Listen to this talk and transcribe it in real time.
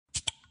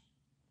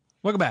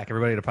Welcome back,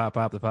 everybody, to Pop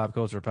Pop, the Pop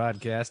Culture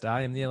Podcast.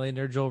 I am the LA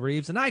nerd, Joel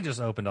Reeves, and I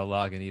just opened a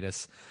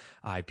Lagunitas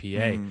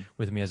IPA.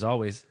 With me, as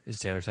always, is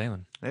Taylor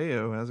Salen. Hey,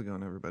 yo, how's it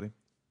going, everybody?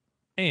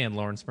 And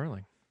Lauren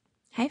Sperling.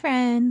 Hi,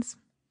 friends.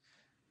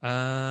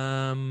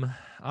 I'm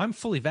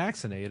fully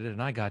vaccinated,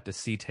 and I got to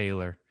see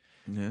Taylor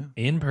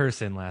in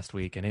person last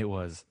week, and it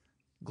was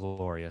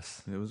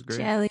glorious. It was great.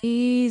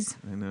 Jellies.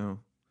 I know.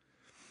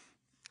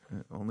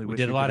 We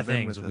did a lot of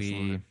things.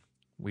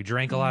 We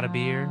drank a lot of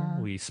beer.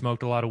 We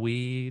smoked a lot of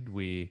weed.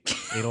 We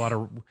ate a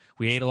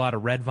lot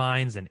of red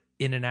vines and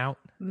In and Out.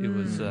 It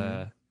was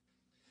it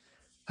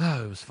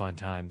was fun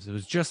times. It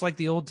was just like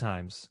the old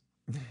times.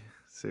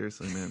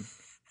 Seriously, man.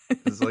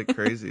 It was like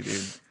crazy, dude.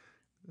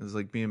 It was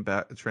like being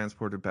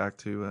transported back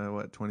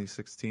to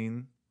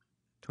 2016,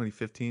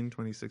 2015,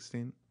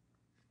 2016.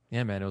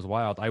 Yeah, man, it was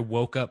wild. I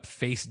woke up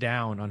face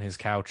down on his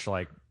couch,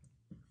 like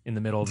in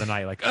the middle of the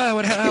night, like, oh,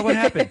 what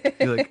happened?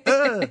 You're like,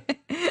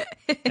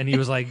 and he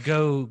was like,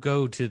 go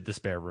to the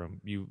spare room.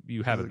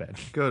 You have a bed.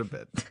 Go to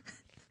bed.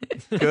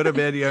 Go to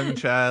bed, young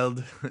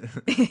child.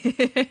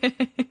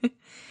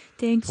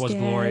 Thanks, it was Dad.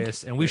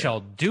 glorious, and we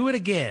shall do it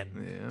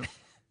again. Yeah,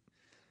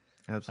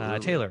 absolutely.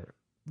 Taylor,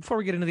 before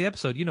we get into the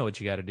episode, you know what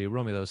you got to do.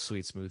 Roll me those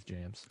sweet, smooth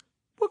jams.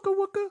 Wooka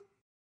wooka.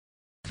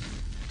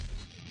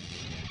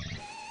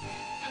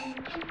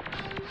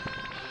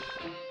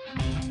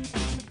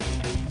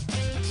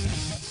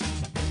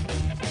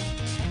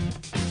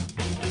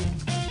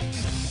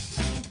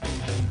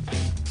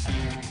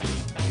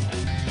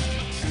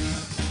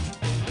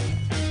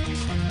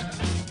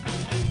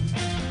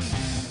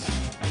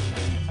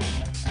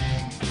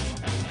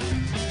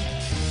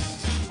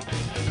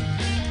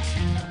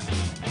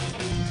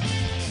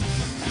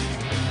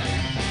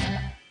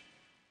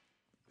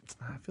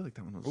 I feel like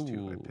that one was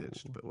too high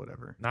pitched, but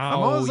whatever. No, I'm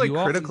always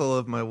critical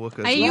of my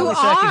wookas. You always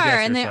are,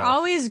 second-guess and they're yourself.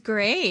 always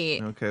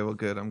great. Okay, well,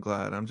 good. I'm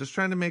glad. I'm just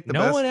trying to make the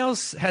No best. one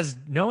else has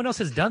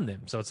done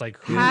them, so it's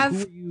like who Have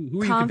are you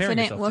comparing confident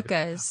yourself to?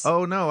 wookas.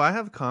 Oh no, I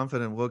have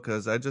confident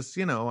wookas. I just,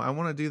 I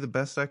want to do the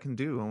best I can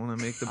do. I want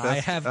to make the best. I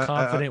have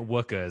confident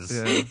wookas.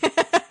 Yeah.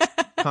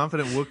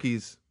 Confident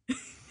Wookiees.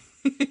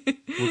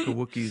 Wooka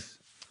Wookiees.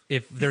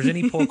 If there's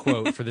any pull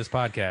quote for this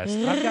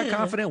podcast, I've got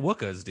confident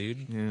wookas,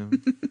 dude. Yeah.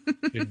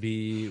 Could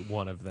be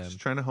one of them. Just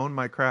trying to hone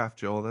my craft,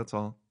 Joel. That's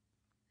all.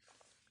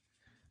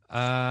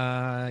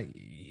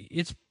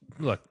 It's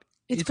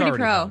It's pretty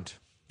already pro. honed.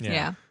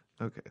 Yeah.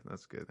 Okay,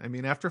 that's good. I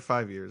mean, after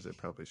 5 years, it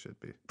probably should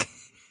be.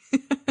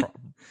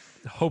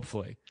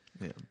 Hopefully.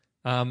 Yeah.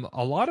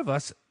 A lot of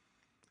us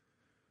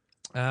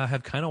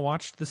have kind of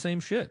watched the same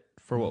shit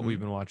for what we've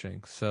been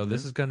watching. So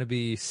this is going to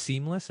be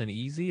seamless and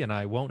easy, and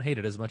I won't hate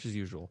it as much as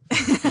usual.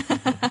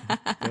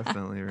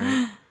 Definitely,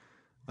 right?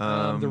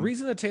 The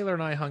reason that Taylor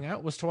and I hung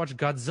out was to watch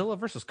Godzilla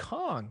vs.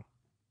 Kong.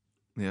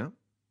 Yeah,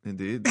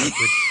 indeed.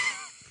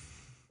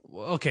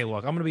 Okay,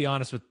 look, I'm going to be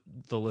honest with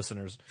the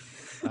listeners.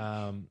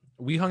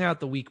 We hung out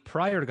the week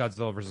prior to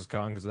Godzilla vs.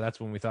 Kong because that's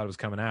when we thought it was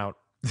coming out.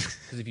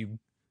 Because if you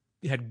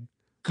had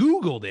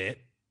Googled it,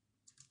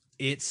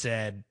 it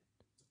said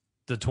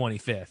the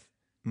 25th.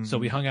 So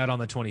we hung out on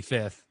the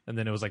 25th, and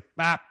then it was like,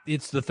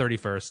 it's the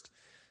 31st.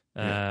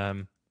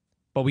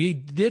 But we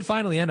did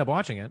finally end up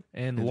watching it,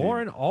 and Indeed.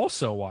 Lauren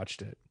also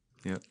watched it.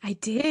 Yeah. I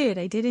did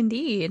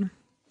indeed.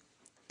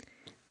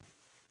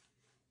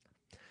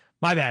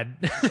 My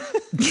bad.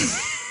 Sorry.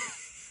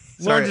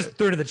 Lauren just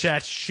threw it in the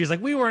chat. She's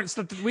like, we weren't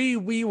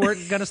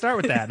gonna start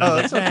with that. And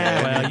I was like,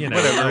 that's okay.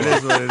 Whatever, it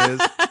is what it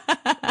is.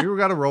 You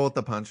got to roll with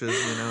the punches,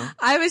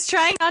 I was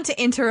trying not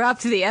to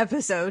interrupt the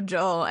episode,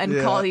 Joel,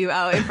 and call you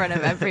out in front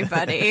of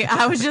everybody.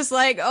 I was just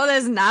like, oh,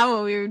 that's not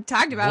what we were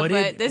talking about,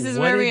 but this is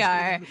where we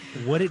are.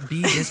 Would it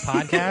be this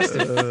podcast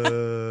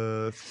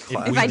If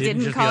I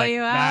didn't just be call like,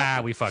 you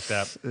out? we fucked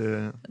up.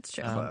 Yeah. That's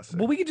true.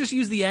 Well, we could just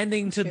use the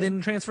ending to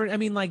then transfer it. I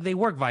mean, like, they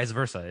work vice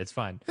versa. It's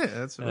fine.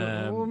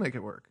 Yeah, we'll make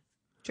it work.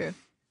 True.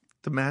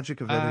 The magic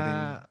of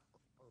editing.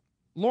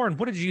 Lauren,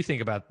 what did you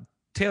think about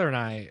Taylor and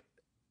I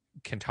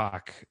can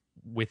talk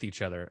with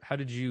each other? How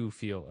did you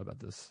feel about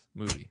this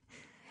movie?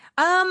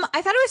 I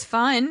thought it was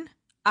fun.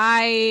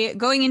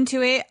 Going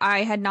into it,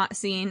 I had not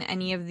seen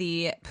any of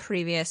the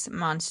previous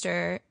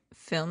monster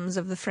films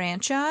of the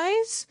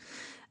franchise.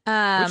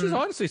 Which is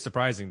honestly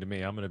surprising to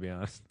me, I'm going to be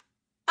honest.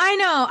 I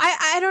know.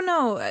 I don't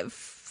know.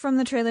 From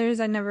the trailers,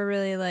 I never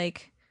really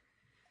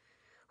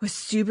was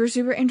super,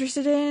 super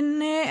interested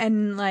in it.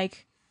 And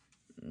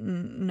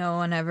no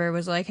one ever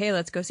was like, hey,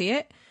 let's go see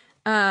it.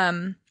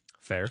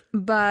 Fair.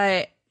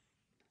 But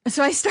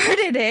so I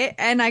started it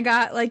and I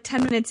got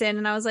 10 minutes in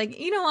and I was like,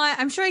 you know what?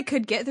 I'm sure I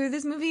could get through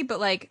this movie,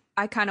 but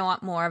I kind of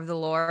want more of the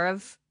lore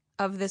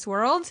of this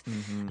world.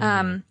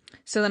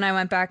 So then I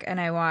went back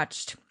and I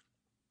watched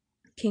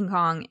King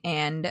Kong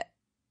and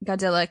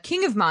Godzilla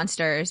King of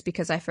Monsters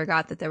because I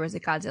forgot that there was a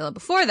Godzilla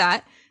before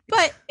that,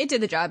 but it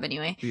did the job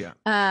anyway. Yeah.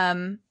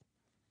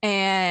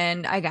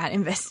 And I got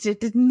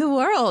invested in the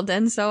world.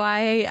 And so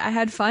I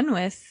had fun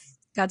with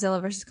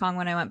Godzilla vs. Kong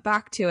when I went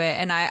back to it.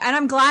 And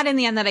I'm glad in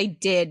the end that I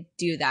did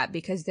do that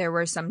because there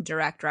were some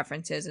direct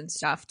references and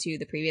stuff to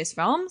the previous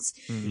films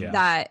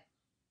that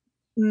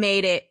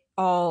made it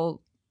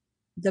all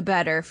the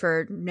better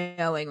for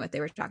knowing what they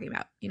were talking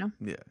about, you know?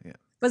 Yeah, yeah.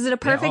 Was it a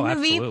perfect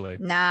movie? Absolutely.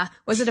 Nah.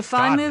 Was it a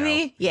fun God,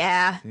 movie? no.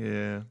 Yeah.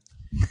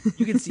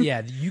 You could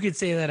you could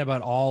say that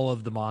about all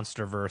of the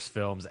MonsterVerse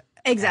films.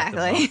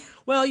 Exactly.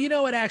 Well, you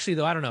know what? Actually,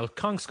 though, I don't know.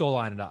 Kong Skull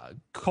Island.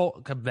 Skull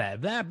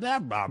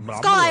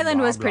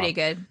Island was pretty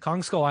good.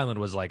 Kong Skull Island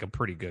was like a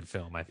pretty good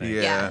film, I think.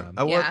 Yeah.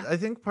 Yeah. I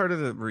think part of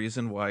the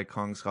reason why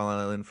Kong Skull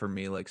Island for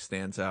me like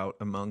stands out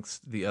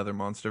amongst the other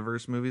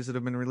MonsterVerse movies that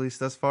have been released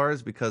thus far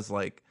is because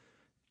like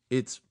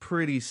it's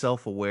pretty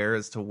self-aware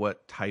as to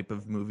what type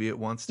of movie it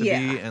wants to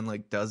be, and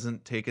like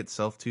doesn't take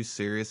itself too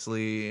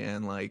seriously,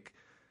 and like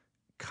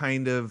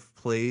kind of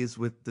plays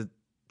with the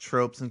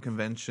tropes and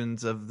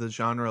conventions of the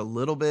genre a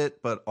little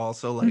bit, but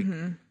also like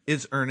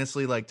is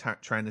earnestly like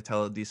trying to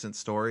tell a decent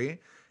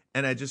story.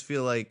 And I just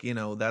feel like, you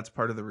know, that's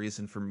part of the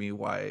reason for me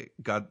why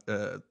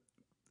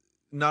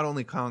not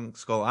only Kong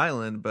Skull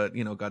Island, but,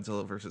 you know,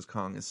 Godzilla versus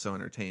Kong is so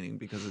entertaining,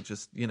 because it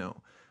just, you know,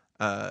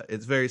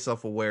 it's very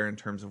self-aware in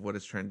terms of what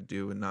it's trying to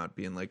do, and not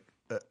being like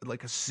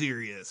a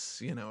serious,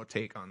 you know,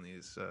 take on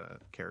these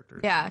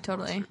characters. Yeah,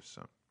 totally. Monsters,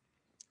 so.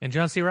 And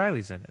John C.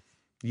 Reilly's in it.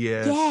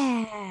 Yes.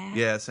 Yeah.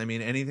 Yes. I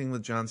mean, anything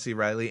with John C.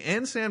 Reilly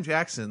and Sam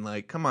Jackson,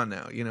 like, come on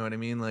now. You know what I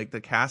mean? Like, the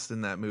cast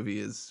in that movie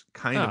is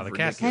kind of the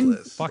cast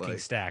ridiculous. is fucking like,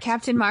 stacked.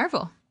 Captain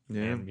Marvel.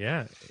 Yeah. And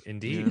yeah,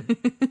 indeed.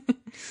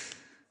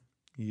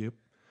 Yep.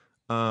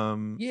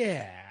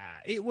 Yeah,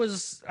 it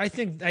was. I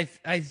think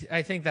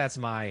that's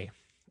my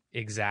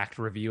exact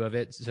review of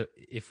it. So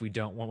if we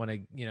don't want to,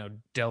 you know,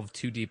 delve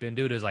too deep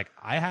into it, is like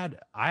I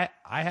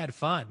had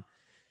fun.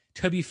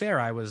 To be fair,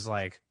 I was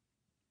like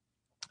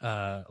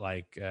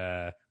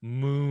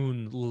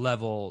moon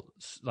level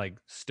like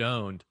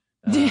stoned,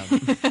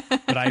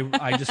 but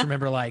I just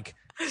remember like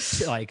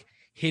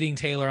hitting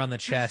Taylor on the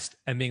chest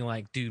and being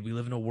like, dude, we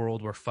live in a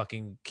world where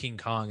fucking King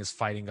Kong is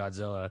fighting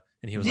Godzilla,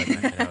 and he was like,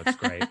 I know, it's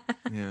great.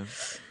 Yeah.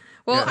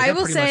 Well, Yeah, I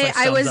will pretty much, say like,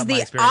 I sums was up my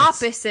the experience.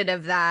 opposite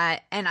of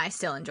that, and I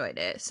still enjoyed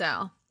it.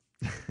 So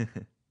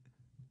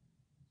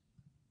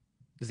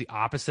Is the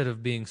opposite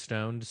of being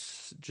stoned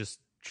just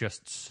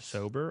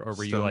sober, or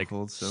were you Stone like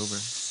cold sober.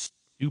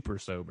 super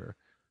sober?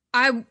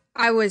 I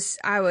was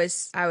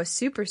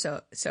super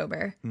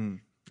sober Oh,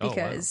 wow.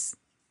 because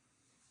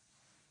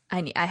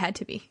I had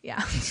to be.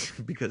 Yeah.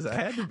 Because I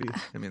had to be.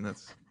 I mean,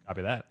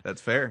 Copy that.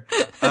 that's fair.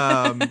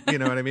 You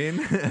know what I mean?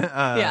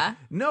 Yeah.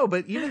 No,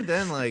 but even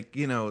then, like,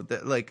 you know,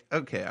 like,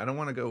 okay, I don't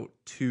want to go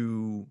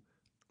too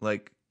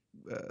like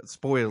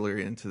spoiler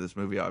into this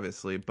movie,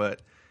 obviously,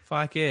 but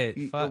Fuck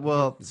it.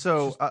 well,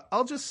 so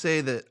I'll just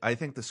say that I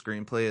think the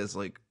screenplay is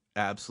like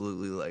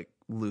absolutely like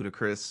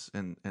ludicrous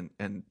and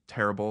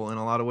terrible in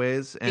a lot of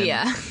ways. And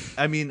Yeah.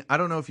 I mean, I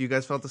don't know if you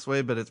guys felt this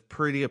way, but it's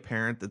pretty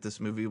apparent that this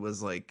movie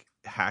was like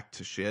hacked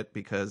to shit,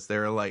 because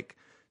there are like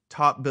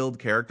top build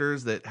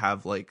characters that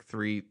have like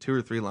 2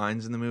 or 3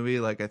 lines in the movie.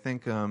 Like I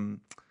think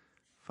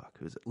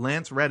who's it?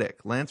 Lance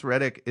Reddick. Lance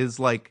Reddick is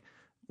like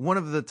one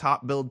of the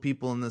top build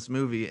people in this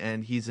movie,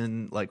 and he's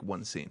in like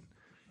one scene.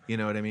 You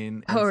know what I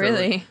mean? And Oh,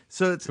 really?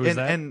 So it's Who is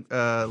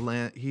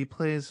that? he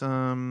plays hold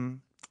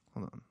on,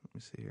 let me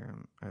see here.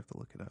 I have to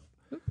look it up.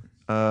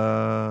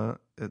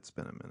 It's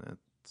been a minute.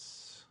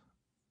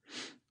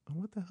 Oh,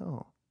 what the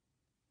hell?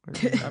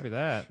 Copy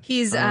that.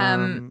 He's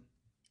Gellerman.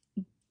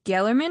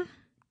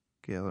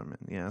 Gellerman,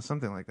 yeah,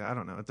 something like that. I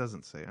don't know. It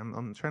doesn't say.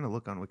 I'm trying to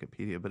look on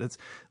Wikipedia, but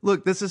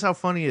look. This is how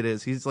funny it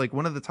is. He's like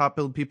one of the top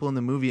billed people in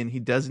the movie, and he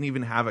doesn't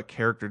even have a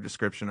character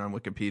description on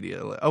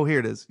Wikipedia. Like, oh, here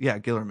it is. Yeah,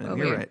 Gellerman. Oh,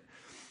 You're weird.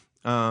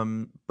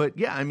 right. But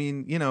yeah, I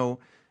mean, you know,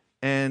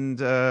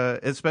 and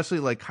especially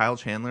like Kyle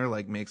Chandler,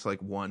 like makes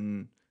like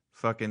one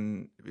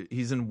fucking.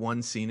 He's in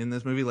one scene in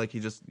this movie. Like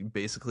he just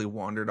basically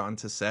wandered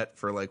onto set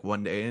for like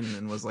one day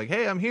and was like,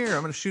 "Hey, I'm here.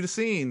 I'm going to shoot a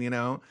scene," you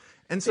know.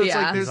 And so it's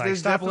Yeah. like He's like, there's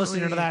stop definitely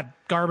listening to that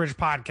garbage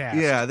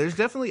podcast. Yeah, there's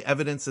definitely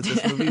evidence that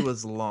this movie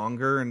was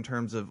longer in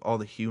terms of all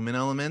the human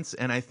elements,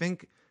 and I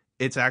think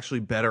it's actually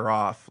better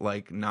off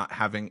like not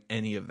having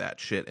any of that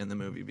shit in the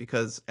movie,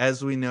 because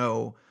as we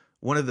know,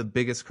 one of the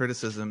biggest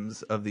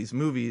criticisms of these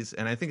movies,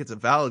 and I think it's a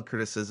valid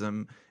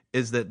criticism,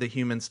 is that the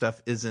human stuff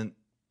isn't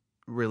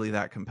really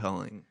that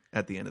compelling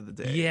at the end of the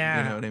day.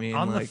 Yeah. You know what I mean?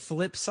 On the Like,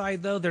 flip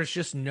side, though, there's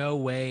just no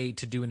way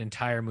to do an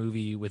entire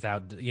movie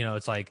without, you know,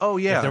 it's like, Oh,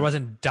 yeah. if there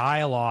wasn't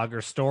dialogue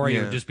or story, it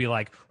Yeah. would just be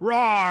like,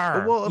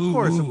 roar. Well, of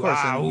course, ooh,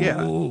 and ooh,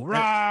 yeah. ooh,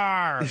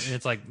 roar. And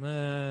it's like,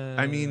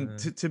 I mean,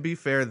 to be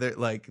fair, they're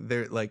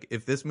like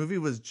if this movie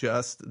was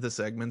just the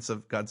segments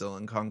of Godzilla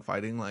and Kong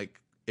fighting, like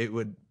it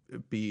would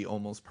be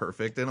almost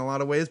perfect in a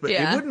lot of ways, but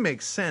Yeah. it wouldn't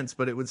make sense,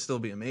 but it would still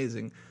be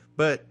amazing.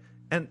 But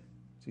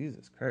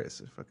Jesus Christ,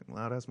 there's a fucking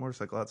loud ass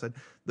motorcycle outside.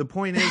 The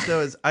point is though,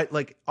 is I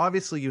like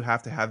obviously you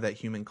have to have that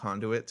human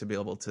conduit to be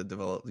able to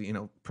develop, you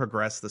know,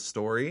 progress the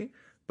story.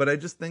 But I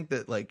just think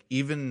that like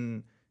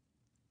even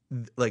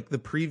like the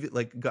previous,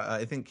 like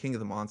I think King of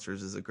the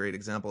Monsters is a great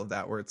example of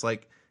that, where it's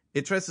like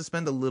it tries to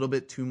spend a little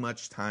bit too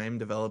much time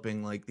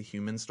developing like the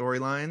human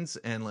storylines,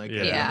 and like at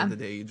the Yeah. end of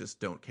the day you just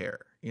don't care.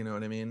 You know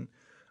what I mean?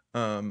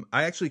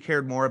 I actually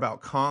cared more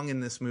about Kong in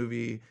this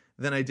movie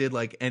than I did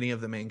like any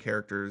of the main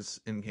characters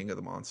in King of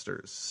the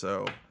Monsters.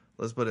 So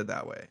let's put it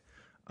that way.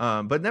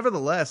 But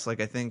nevertheless,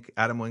 like I think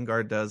Adam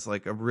Wingard does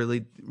like a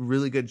really,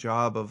 really good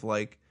job of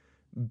like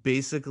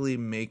basically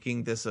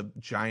making this a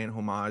giant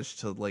homage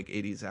to like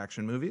 80s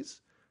action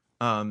movies.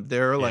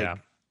 There are like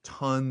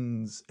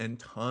tons and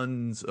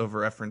tons of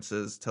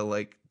references to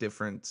like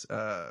different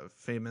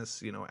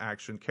famous, you know,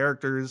 action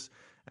characters,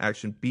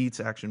 action beats,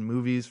 action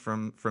movies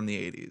from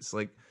the 80s.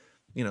 Like,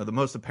 you know, the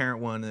most apparent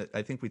one that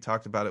I think we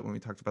talked about it when we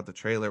talked about the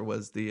trailer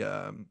was the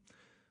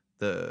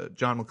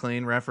John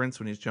McClane reference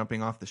when he's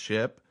jumping off the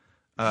ship.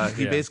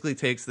 He basically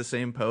takes the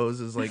same pose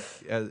as like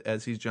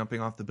as he's jumping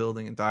off the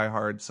building in Die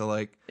Hard. So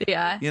like,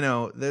 you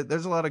know,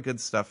 there's a lot of good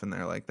stuff in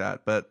there like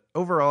that. But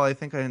overall, I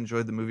think I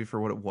enjoyed the movie for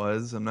what it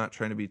was. I'm not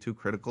trying to be too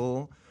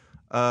critical,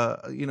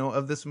 you know,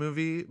 of this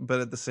movie.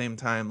 But at the same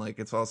time, like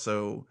it's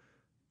also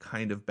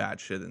kind of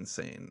batshit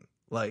insane.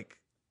 Like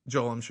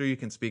Joel, I'm sure you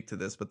can speak to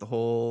this, but the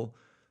whole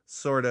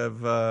sort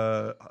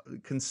of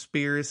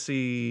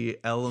conspiracy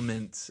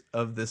element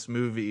of this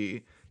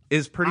movie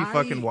is pretty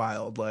fucking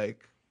wild.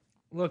 Like.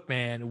 Look,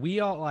 man, we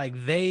all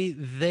like they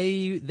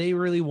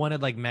really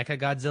wanted like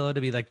Mechagodzilla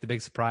to be like the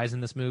big surprise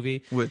in this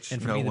movie.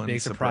 And for me, the big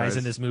surprise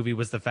in this movie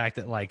was the fact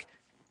that like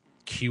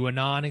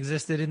QAnon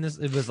existed in this.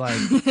 It was like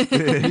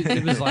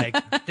it was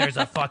like there's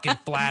a fucking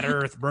flat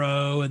Earth,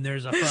 bro, and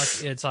there's a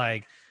fuck. It's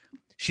like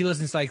she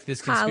listens to like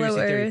this conspiracy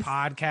theory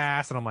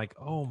podcast, and I'm like,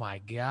 oh my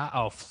god,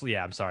 oh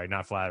yeah, I'm sorry,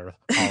 not flat Earth,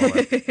 Hollow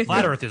Earth.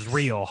 Flat Earth is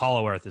real,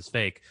 Hollow Earth is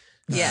fake.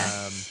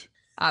 Yeah.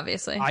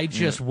 Obviously. I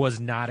just was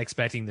not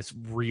expecting this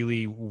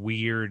really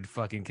weird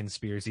fucking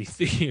conspiracy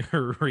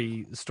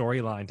theory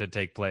storyline to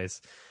take place.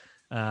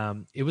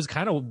 It was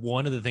kind of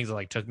one of the things that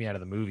like took me out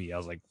of the movie. I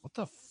was like, what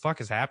the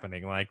fuck is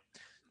happening? Like,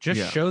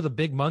 just show the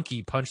big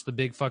monkey punch the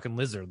big fucking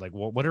lizard. Like,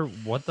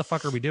 what the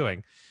fuck are we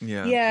doing?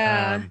 Yeah.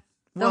 Yeah.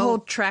 The whole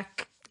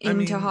trek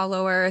into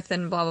Hollow Earth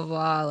and blah, blah,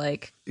 blah.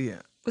 Like,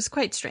 was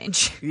quite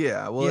strange.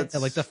 Yeah. Well, it's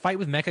like the fight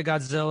with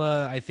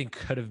Mechagodzilla, I think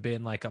could have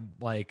been like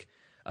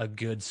a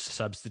good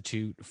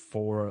substitute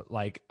for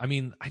like, I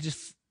mean, I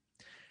just,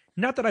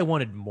 not that I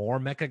wanted more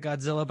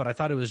Mechagodzilla, but I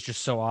thought it was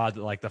just so odd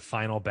that like the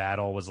final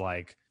battle was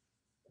like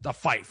the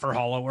fight for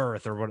Hollow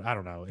Earth or what, I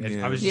don't know.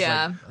 I was just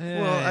like,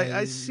 well,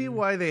 I see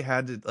why they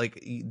had to,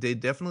 like, they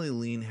definitely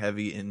lean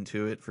heavy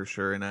into it for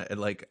sure. And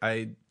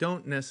I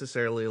don't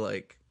necessarily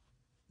like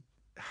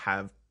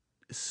have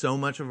so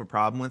much of a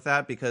problem with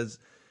that, because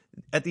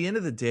at the end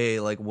of the day,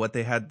 like what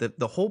they had,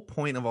 the whole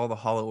point of all the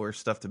Hollow Earth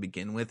stuff to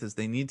begin with is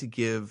they need to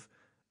give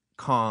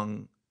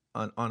Kong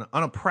on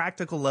a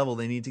practical level,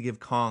 they need to give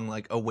Kong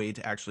like a way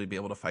to actually be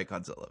able to fight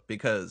Godzilla,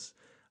 because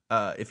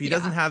if he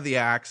doesn't have the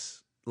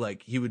axe,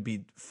 like he would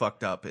be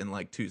fucked up in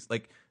like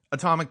like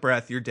atomic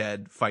breath, you're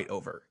dead, fight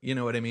over, you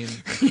know what I mean?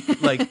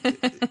 Like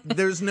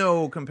there's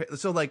no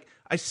so like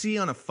I see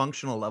on a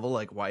functional level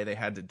like why they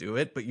had to do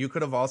it, but you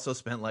could have also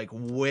spent like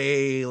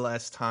way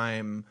less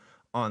time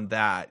on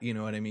that, you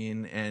know what I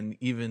mean, and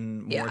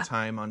even more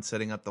time on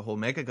setting up the whole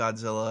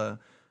Mechagodzilla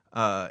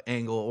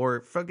angle,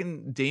 or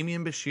fucking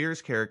Damian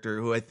Bashir's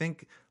character, who I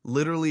think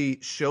literally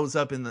shows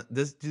up in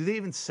this. Do they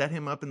even set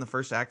him up in the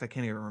first act? I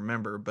can't even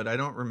remember, but I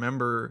don't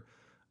remember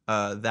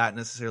that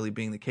necessarily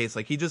being the case.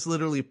 Like he just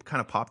literally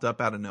kind of popped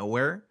up out of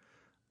nowhere.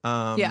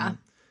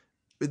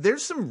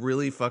 There's some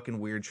really fucking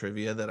weird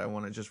trivia that I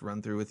want to just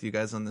run through with you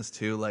guys on this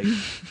too. Like,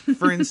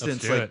 for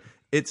instance, like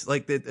it's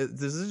like this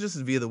is just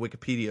via the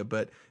Wikipedia,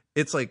 but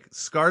it's like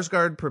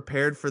Skarsgård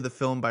prepared for the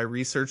film by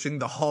researching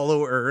the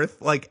Hollow Earth,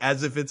 like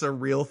as if it's a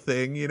real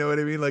thing. You know what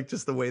I mean? Like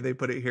just the way they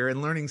put it here,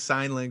 and learning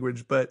sign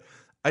language. But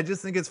I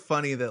just think it's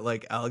funny that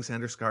like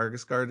Alexander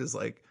Skarsgård is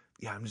like,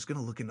 yeah, I'm just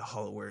going to look into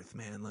Hollow Earth,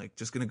 man. Like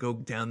just going to go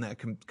down that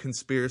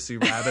conspiracy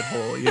rabbit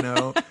hole, you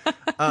know?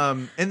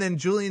 And then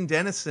Julian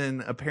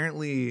Dennison,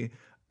 apparently,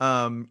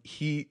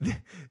 he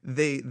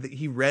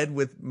read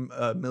with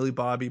Millie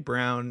Bobby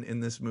Brown in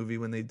this movie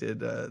when they did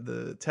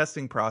the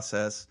testing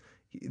process.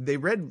 They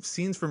read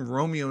scenes from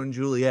Romeo and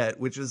Juliet,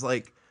 which is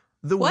like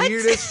the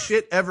weirdest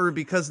shit ever,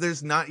 because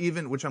there's not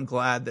even, which I'm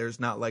glad there's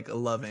not like a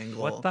love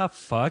angle. What the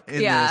fuck? In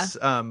this,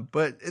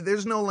 but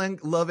there's no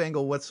love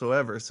angle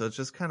whatsoever, so it's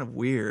just kind of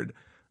weird.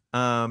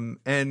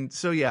 And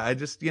so yeah, I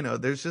just, you know,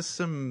 there's just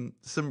some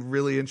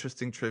really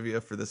interesting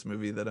trivia for this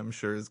movie that I'm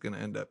sure is going to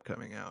end up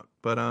coming out.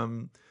 But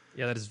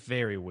yeah, that is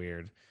very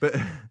weird. But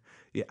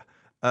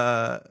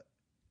yeah,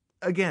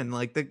 again,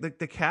 like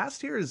the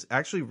cast here is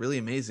actually really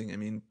amazing. I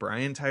mean,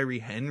 Brian Tyree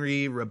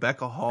Henry,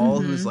 Rebecca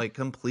Hall, who's like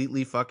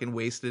completely fucking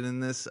wasted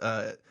in this.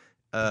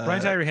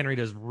 Brian Tyree Henry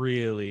does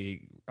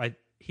really.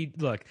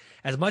 Look,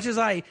 as much as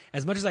I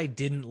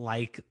didn't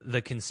like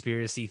the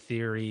conspiracy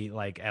theory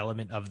like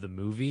element of the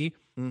movie,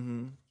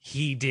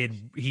 he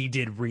did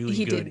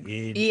really good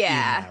in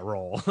that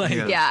role.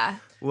 Like,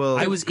 well,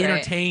 I was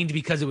entertained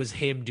because it was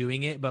him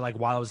doing it, but like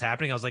while it was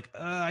happening, I was like,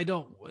 I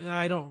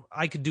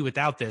could do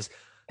without this.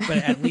 But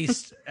at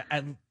least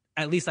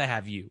I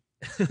have you.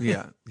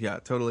 yeah,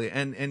 totally.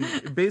 And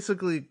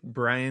basically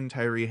Brian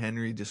Tyree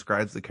Henry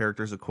describes the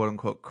character as a quote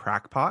unquote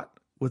crackpot,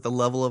 with a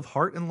level of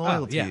heart and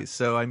loyalty. yeah.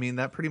 So I mean,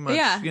 that pretty much,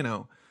 Yeah. you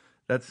know,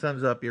 that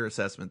sums up your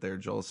assessment there,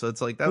 Joel. So it's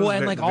like that Well, was and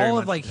very, like very all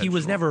much of like he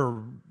was intentional.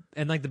 never,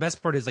 and like the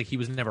best part is like he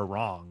was never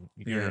wrong.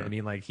 You know what Yeah. I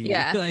mean? Like he,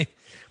 Yeah. like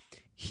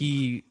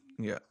he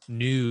Yeah.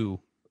 knew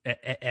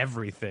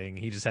everything.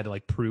 He just had to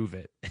like prove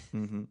it.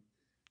 Mm-hmm.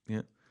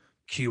 Yeah.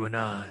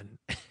 QAnon.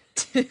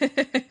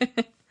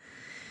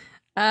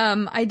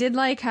 I did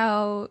like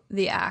how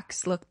the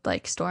axe looked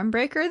like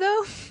Stormbreaker,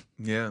 though.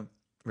 Yeah.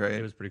 Right.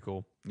 It was pretty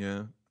cool.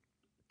 Yeah.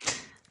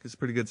 It's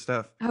pretty good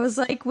stuff. I was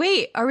like,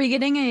 wait, are we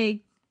getting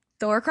a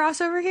Thor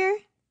crossover here?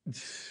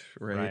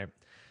 Right.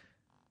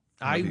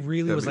 I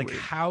really that'd was be like, weird.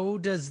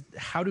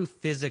 how do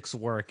physics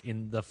work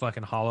in the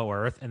fucking Hollow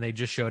Earth? And they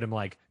just showed him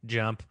like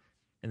jump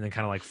and then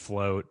kind of like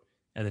float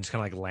and then just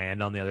kind of like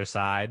land on the other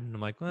side. And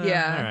I'm like, well,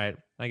 Yeah. all right.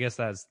 I guess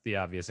that's the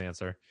obvious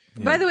answer.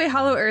 By the way,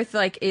 Hollow Earth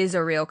like is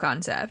a real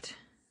concept.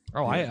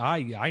 Oh,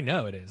 I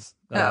know it is.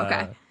 Oh,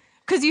 okay.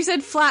 Because you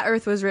said flat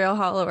Earth was real,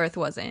 Hollow Earth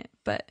wasn't.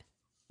 But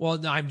Well,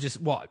 no, I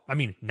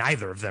mean,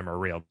 neither of them are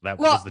real. That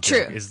well, was the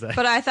true. joke. Is that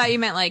But I thought you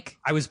meant like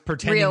I was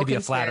pretending real to be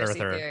a flat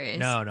conspiracy earther. theories.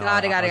 No,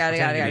 Got it. I Got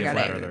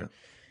it.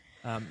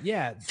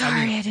 Yeah.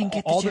 Sorry, I didn't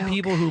get the all the joke.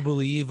 people who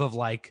believe of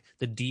like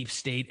the deep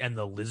state and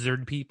the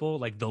lizard people,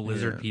 like the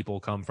lizard people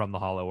come from the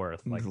Hollow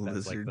Earth. Like The that's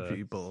lizard like the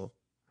people.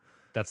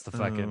 that's the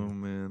fucking. Oh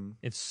man.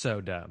 It's so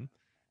dumb.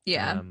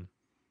 yeah.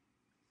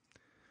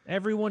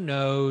 Everyone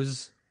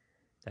knows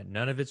that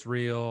none of it's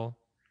real,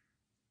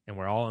 and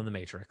we're all in the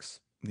Matrix.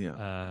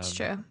 Yeah. It's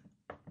true.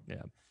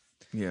 Yeah.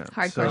 Yeah.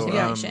 Hardcore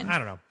simulation. I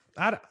don't know.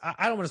 I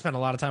don't want to spend a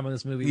lot of time on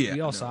this movie. Yeah,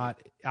 We all no. saw it.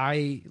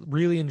 I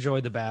really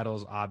enjoyed the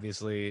battles,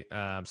 obviously.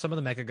 Some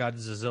of the Mecha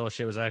Gods Zilla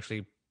shit was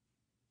actually,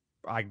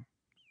 I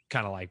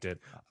kind of liked it.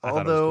 I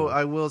thought it was Although cool.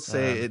 I will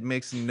say it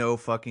makes no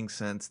fucking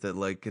sense that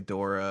like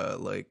Ghidorah,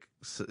 like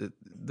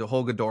the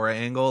whole Ghidorah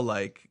angle,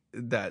 like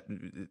that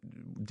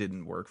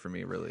didn't work for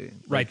me really.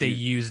 Right, Like, they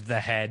used the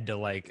head to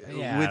like,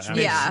 yeah, which I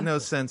makes mean, no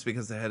sense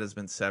because the head has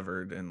been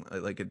severed and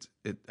like it's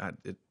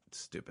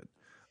stupid.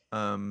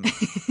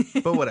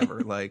 But whatever.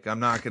 Like I'm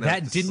not gonna.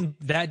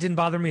 that didn't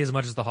bother me as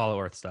much as the Hollow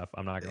Earth stuff.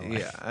 I'm not gonna lie.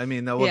 Yeah, I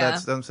mean, well, Yeah.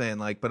 that's I'm saying.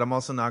 Like, but I'm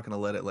also not gonna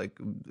let it like.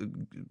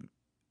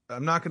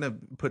 I'm not gonna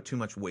put too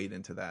much weight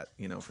into that,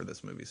 you know, for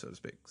this movie, so to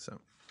speak.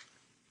 So.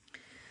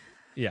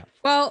 Yeah.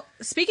 Well,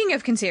 speaking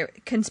of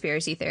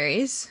conspiracy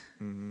theories,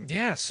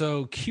 Yeah,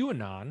 so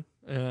QAnon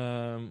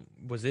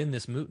was in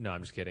this movie. No,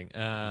 I'm just kidding.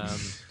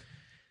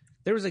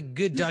 There was a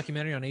good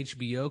documentary on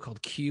HBO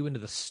called Q Into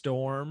the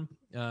Storm.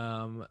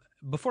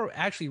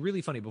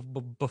 Really funny,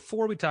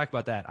 before we talk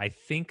about that, I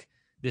think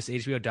this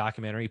HBO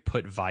documentary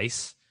put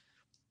Vice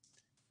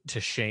to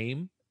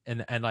shame.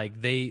 And like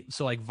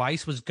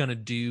Vice was going to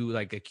do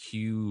like a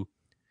Q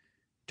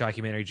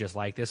documentary just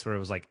like this, where it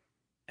was like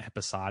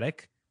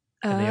episodic.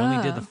 And they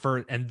only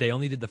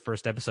did the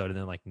first episode, and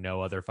then like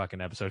no other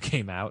fucking episode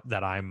came out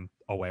that I'm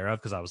aware of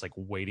because I was like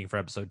waiting for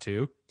episode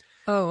 2.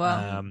 oh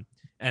wow,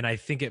 And I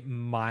think it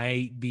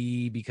might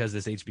be because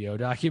this HBO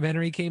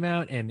documentary came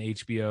out, and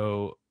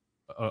HBO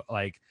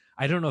like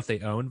I don't know if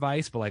they own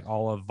Vice, but like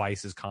all of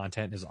Vice's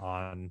content is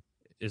on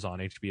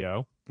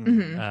HBO.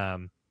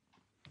 Mhm.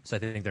 So I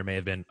think there may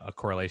have been a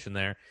correlation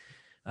there.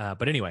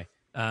 But anyway,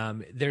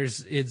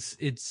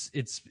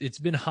 it's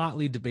been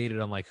hotly debated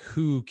on like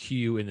who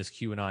Q in this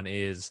QAnon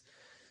is.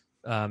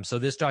 So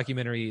this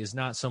documentary is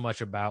not so much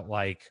about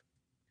like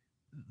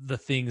the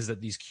things that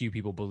these Q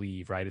people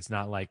believe, right? It's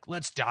not like,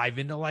 let's dive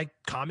into like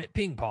Comet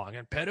Ping Pong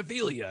and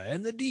pedophilia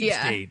and the deep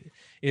state.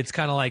 It's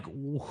kind of like,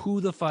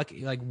 who the fuck,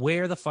 like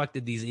where the fuck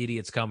did these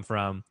idiots come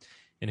from?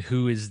 And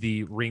who is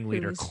the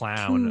ringleader Who's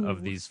clown Q?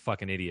 of these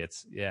fucking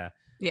idiots? Yeah.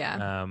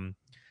 yeah,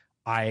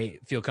 I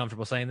feel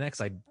comfortable saying that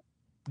because I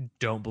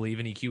don't believe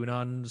any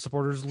QAnon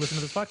supporters listen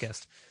to this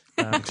podcast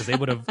because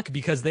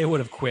they would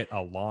have quit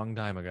a long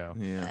time ago.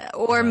 Yeah.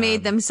 or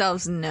made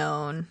themselves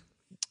known.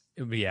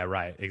 Yeah,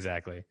 right,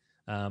 exactly.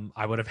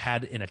 I would have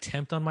had an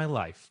attempt on my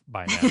life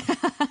by now.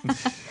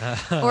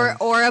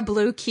 Or a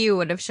blue Q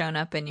would have shown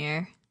up in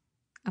your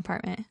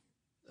apartment.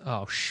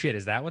 Oh shit,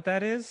 is that what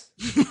that is?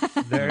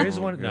 There is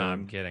one. No, God.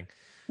 I'm kidding.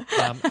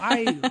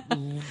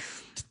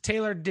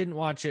 Taylor didn't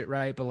watch it,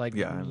 right? But like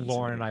Yeah, I haven't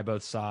Lauren seen and I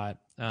both saw it.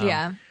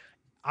 Yeah.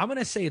 I'm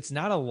gonna say it's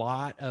not a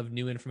lot of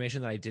new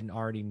information that I didn't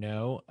already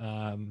know.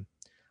 I'm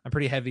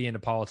pretty heavy into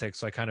politics,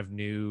 so I kind of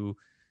knew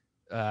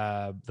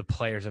the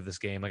players of this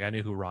game. Like I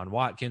knew who Ron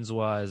Watkins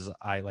was.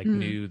 I like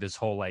knew this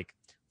whole like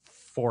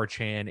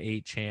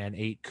 4chan,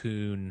 8chan,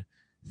 8kun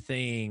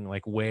thing,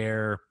 like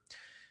where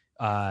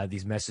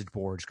these message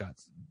boards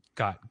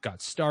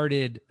got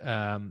started.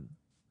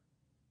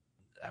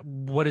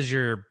 What is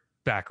your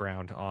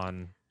background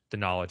on the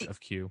knowledge of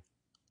Q?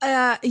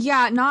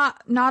 Yeah, not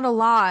a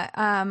lot.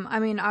 I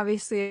mean,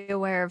 obviously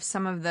aware of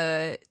some of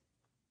the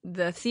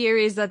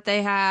theories that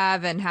they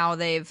have and how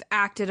they've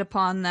acted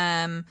upon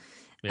them.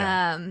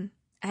 Yeah.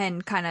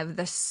 And kind of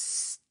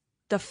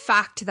the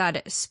fact that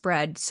it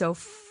spread so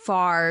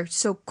far,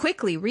 so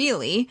quickly,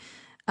 really.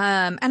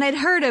 And I'd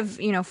heard of,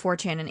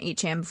 4chan and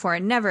 8chan before.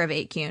 I'd never of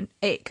 8kun,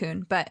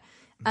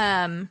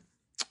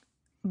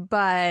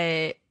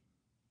 but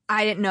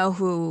I didn't know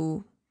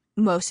who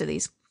most of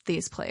these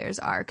players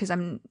are because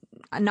I'm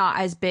not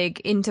as big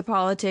into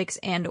politics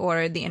and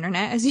or the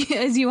internet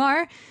as you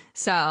are.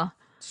 So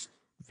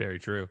very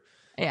true.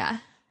 Yeah.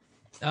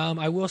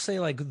 I will say,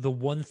 like, the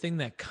one thing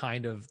that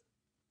kind of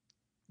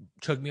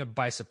took me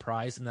by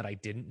surprise and that I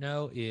didn't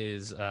know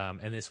is,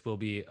 and this will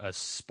be a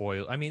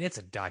spoiler. I mean, it's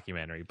a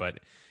documentary, but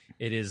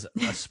it is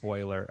a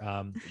spoiler.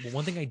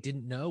 One thing I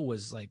didn't know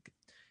was, like,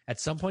 at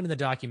some point in the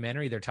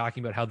documentary, they're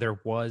talking about how there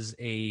was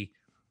a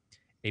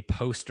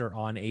poster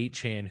on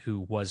 8chan who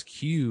was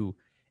Q,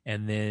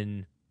 and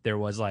then there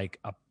was like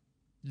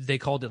they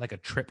called it like a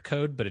trip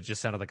code, but it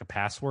just sounded like a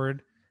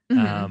password.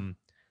 Mm-hmm.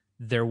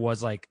 There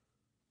was like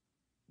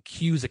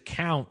Q's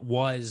account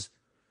was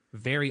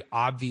very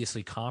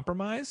obviously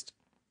compromised,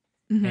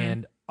 Mm-hmm.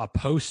 and a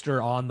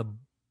poster on the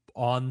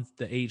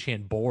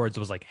 8chan boards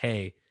was like,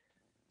 "Hey,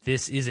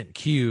 this isn't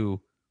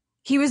Q."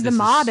 He was the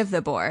mod of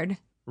the board.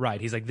 Right.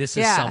 He's like, "This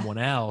is someone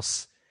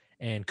else."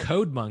 And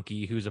Code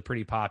Monkey, who's a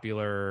pretty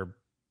popular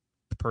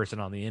person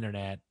on the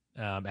internet,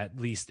 at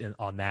least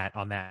on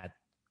that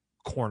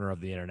corner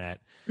of the internet,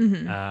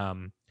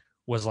 Mm-hmm.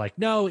 Was like,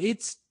 "No,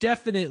 it's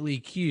definitely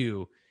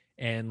Q."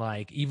 And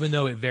like, even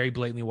though it very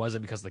blatantly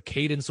wasn't, because the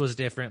cadence was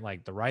different,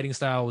 like the writing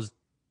style was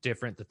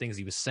different, the things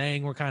he was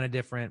saying were kind of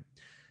different.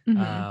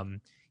 Mm-hmm.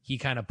 He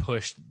kind of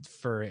pushed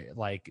for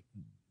like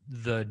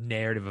the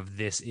narrative of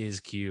this is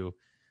Q.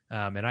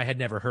 And I had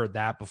never heard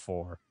that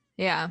before.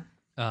 Yeah.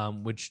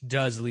 Which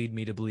does lead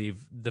me to believe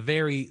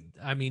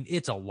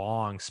it's a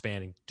long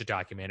spanning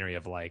documentary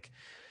of like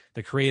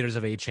the creators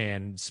of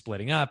 8chan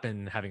splitting up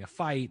and having a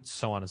fight,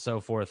 so on and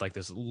so forth, like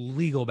this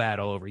legal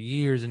battle over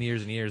years and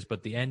years and years.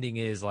 But the ending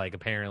is like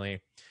apparently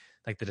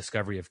like the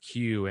discovery of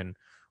Q, and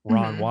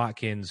Ron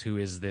Watkins, who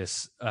is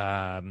this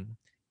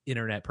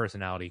internet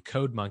personality,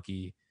 Code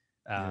Monkey,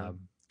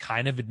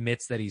 kind of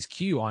admits that he's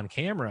Q on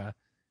camera.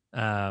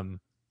 And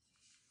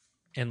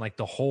like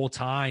the whole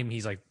time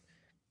he's like,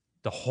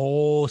 the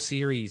whole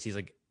series, he's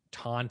like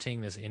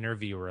taunting this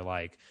interviewer,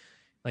 like,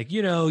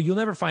 you'll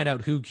never find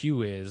out who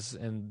Q is.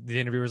 And the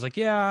interviewer's like,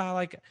 yeah,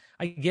 like,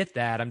 I get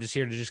that. I'm just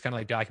here to just kind of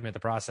like document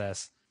the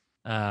process.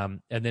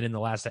 And then in the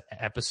last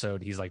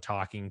episode, he's like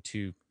talking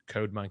to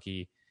Code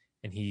Monkey,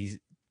 and he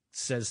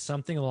says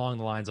something along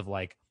the lines of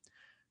like,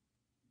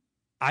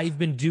 I've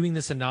been doing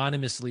this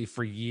anonymously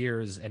for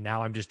years, and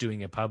now I'm just doing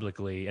it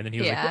publicly. And then he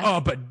was like,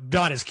 oh, but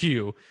not as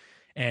Q.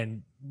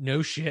 And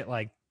no shit,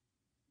 like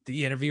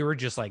the interviewer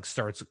just like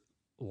starts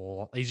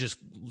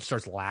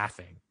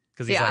laughing.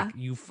 Because he's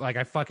like,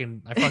 I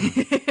fucking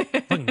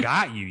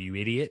got you, you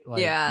idiot.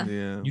 Like,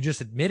 you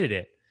just admitted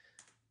it.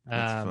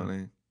 That's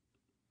funny.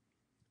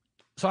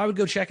 So I would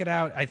go check it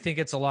out. I think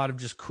it's a lot of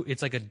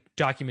it's like a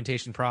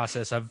documentation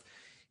process of,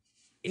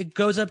 it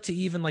goes up to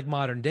even like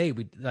modern day.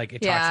 It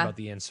talks about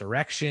the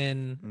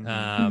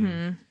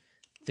insurrection,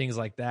 things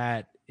like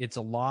that. It's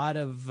a lot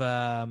of,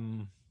 I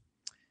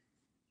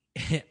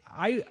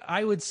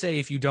would say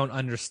if you don't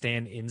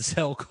understand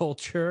incel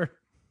culture,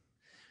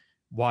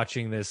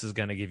 watching this is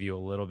going to give you a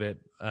little bit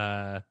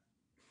of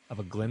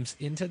a glimpse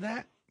into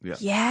that.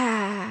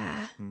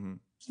 Yeah.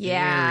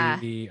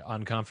 Very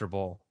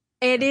uncomfortable.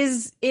 It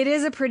is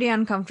a pretty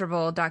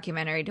uncomfortable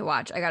documentary to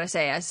watch, I gotta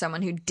say, as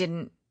someone who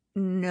didn't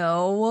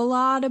know a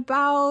lot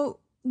about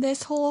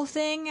this whole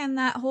thing and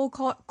that whole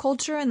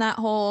culture and that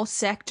whole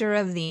sector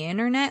of the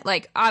internet.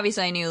 Like,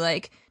 obviously I knew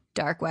like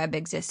dark web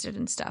existed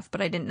and stuff,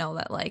 but I didn't know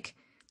that like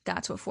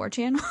that's what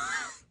 4chan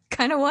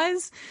kind of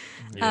was.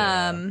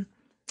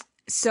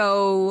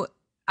 So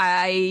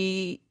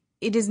it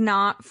is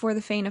not for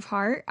the faint of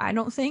heart, I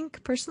don't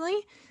think, personally.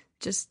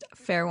 Just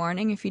fair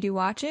warning if you do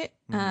watch it.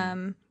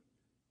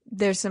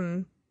 There's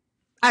some,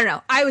 I don't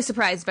know, I was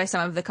surprised by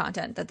some of the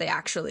content that they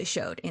actually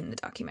showed in the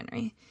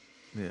documentary.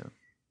 Yeah.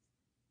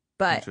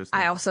 But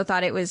I also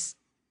thought it was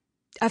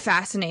a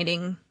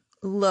fascinating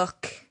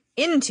look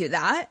into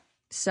that.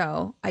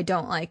 So I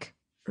don't like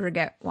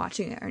regret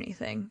watching it or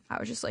anything. I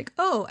was just like,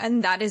 oh,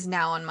 and that is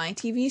now on my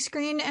TV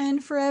screen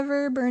and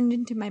forever burned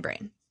into my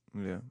brain.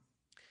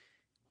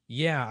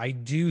 Yeah, I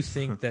do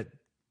think that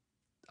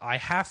I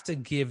have to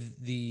give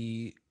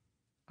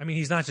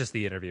he's not just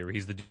the interviewer,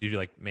 he's the dude who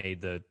like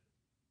made the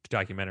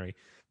documentary.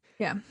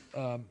 Yeah.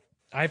 I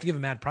have to give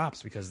him mad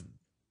props, because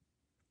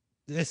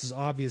this has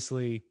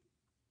obviously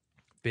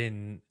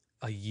been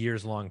a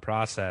years long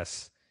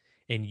process,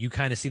 and you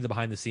kind of see the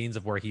behind the scenes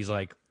of where he's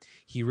like,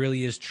 he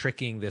really is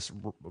tricking this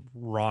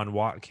Ron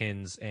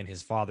Watkins and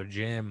his father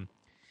Jim.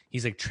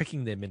 He's like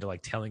tricking them into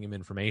like telling him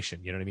information.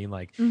 You know what I mean?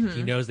 Like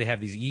he knows they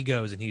have these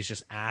egos, and he's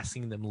just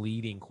asking them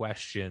leading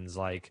questions,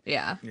 like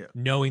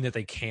knowing that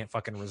they can't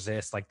fucking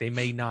resist. Like they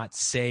may not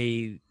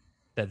say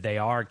that they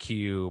are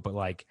Q, but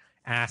like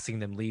asking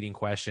them leading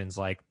questions.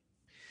 Like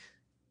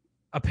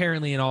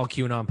apparently in all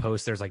QAnon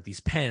posts, there's like these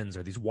pens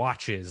or these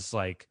watches,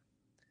 like,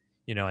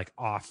 like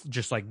off,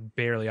 just like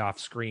barely off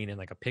screen in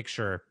like a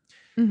picture.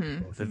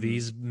 Both of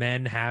these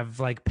men have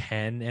like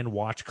pen and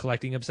watch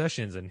collecting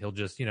obsessions, and he'll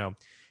just,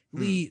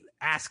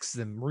 asks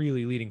them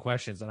really leading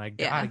questions. And I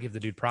gotta give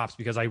the dude props,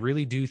 because I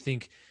really do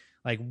think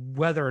like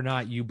whether or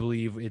not you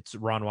believe it's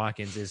Ron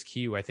Watkins is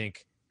Q, I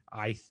think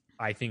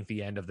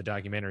the end of the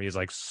documentary is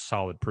like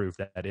solid proof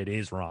that it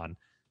is Ron.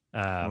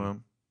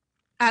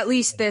 At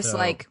least this so,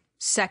 like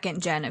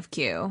second gen of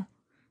Q.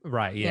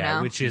 Right, yeah, you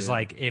know? which is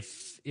like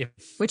if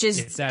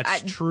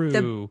that's true,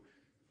 the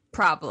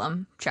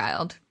problem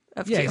child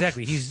of Q.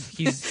 Exactly. He's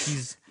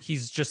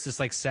just this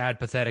like sad,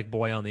 pathetic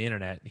boy on the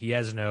internet. He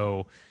has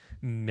no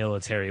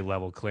military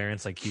level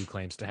clearance like Q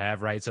claims to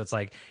have, right? So it's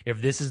like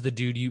if this is the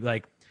dude you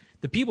like,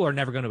 the people are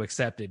never going to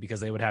accept it because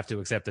they would have to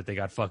accept that they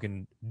got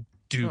fucking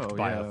duped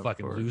by a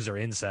fucking loser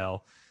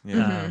incel.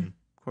 Yeah, of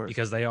course.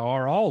 Because they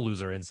are all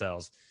loser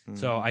incels.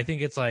 So I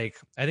think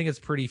it's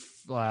pretty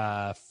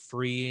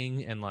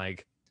freeing and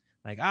like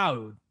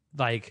oh,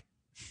 like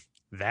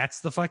that's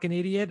the fucking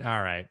idiot.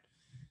 All right.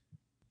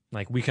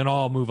 Like we can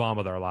all move on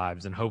with our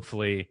lives, and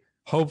hopefully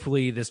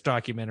this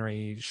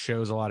documentary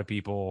shows a lot of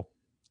people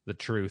the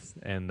truth,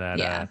 and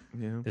that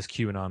this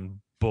QAnon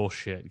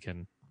bullshit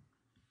can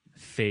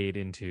fade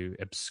into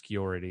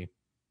obscurity.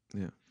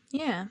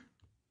 Yeah.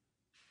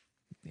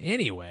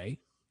 Anyway,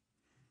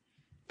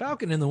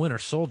 Falcon and the Winter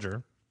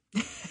Soldier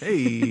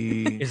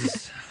Hey,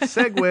 is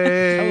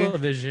segue.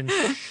 television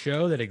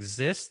show that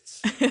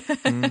exists.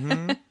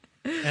 And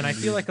I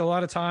feel like a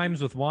lot of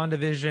times with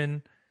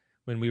WandaVision,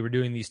 when we were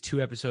doing these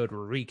 2-episode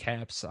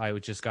recaps, I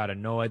just got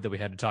annoyed that we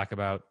had to talk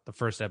about the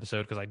first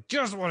episode because I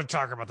just want to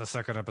talk about the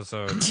second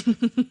episode.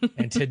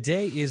 And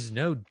today is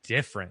no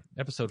different.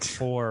 Episode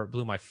 4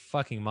 blew my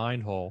fucking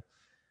mind hole.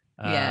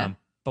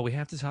 But we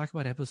have to talk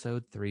about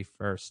episode 3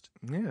 first.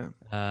 Yeah.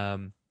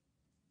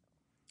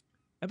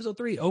 Episode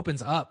 3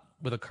 opens up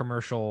with a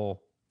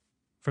commercial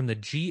from the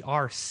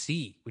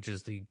GRC, which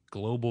is the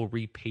Global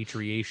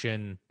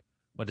Repatriation.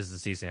 What does the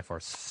C stand for?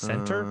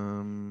 Center?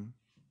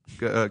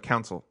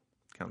 Council.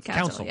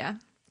 Council, yeah.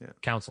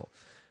 Council.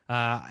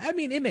 I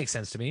mean, it makes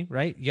sense to me,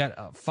 right? You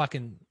got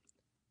fucking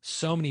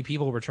so many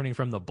people returning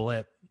from the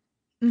blip.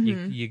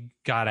 You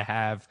gotta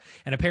have,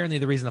 and apparently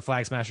the reason the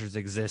Flag Smashers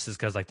exist is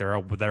because like there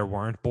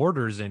weren't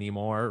borders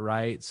anymore,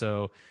 right?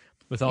 So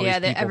with all these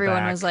people everyone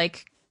back, was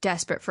like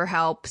desperate for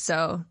help,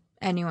 so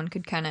anyone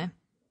could kind of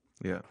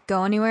Yeah.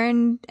 go anywhere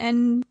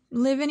and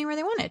live anywhere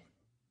they wanted.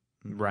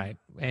 Right.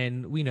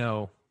 And we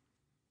know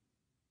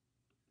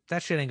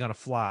that shit ain't gonna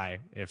fly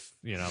if,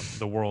 you know,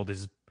 the world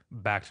is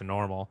back to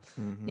normal.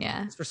 Mm-hmm.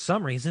 Yeah. For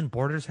some reason,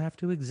 borders have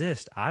to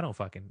exist. I don't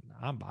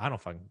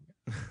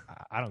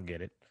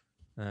get it.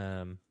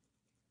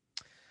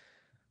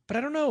 But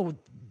I don't know.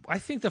 I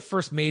think the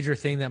first major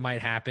thing that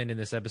might happen in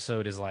this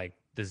episode is like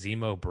the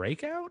Zemo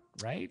breakout,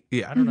 right?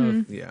 Yeah. I don't know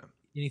if Yeah.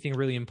 anything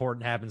really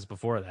important happens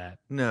before that.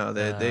 No,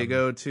 they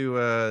go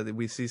to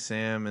we see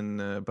Sam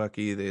and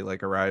Bucky. They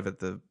like arrive at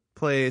the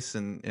place,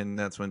 and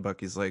that's when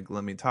Bucky's like,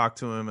 "Let me talk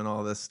to him," and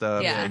all this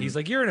stuff. Yeah. And he's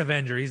like, "You're an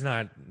Avenger." He's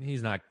not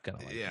gonna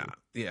like you.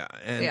 Yeah.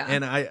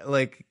 And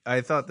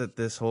I thought that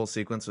this whole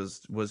sequence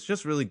was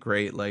just really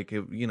great. Like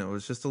it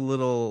was just a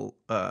little.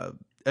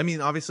 I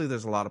mean, obviously,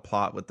 there's a lot of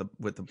plot with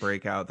the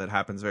breakout that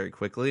happens very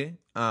quickly.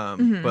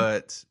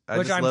 But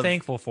I'm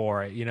thankful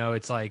for. You know,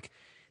 it's like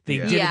they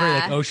did it very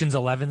like Ocean's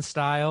 11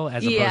 style,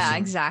 as opposed to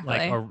exactly.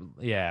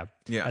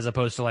 as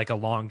opposed to like a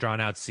long drawn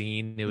out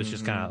scene. It was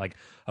just kind of like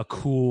a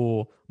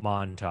cool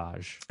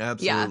montage.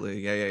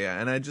 Absolutely,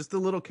 yeah. And the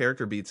little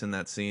character beats in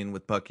that scene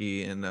with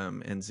Bucky and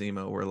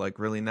Zemo were like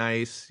really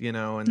nice, you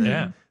know. And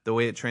then the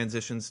way it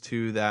transitions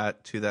to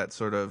that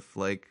sort of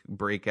like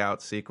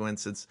breakout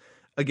sequence, it's.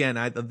 Again,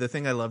 the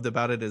thing I loved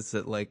about it is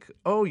that, like,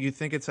 oh, you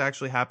think it's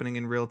actually happening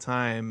in real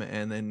time,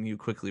 and then you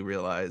quickly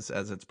realize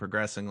as it's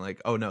progressing, like,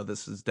 oh no,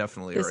 this is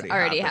definitely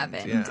already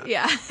happened.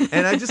 Yeah.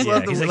 And I just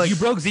love the he's like, you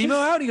broke Zemo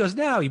out? He goes,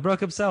 no, he broke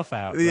himself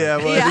out. Yeah,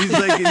 well, he's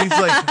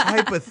like,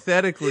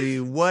 hypothetically,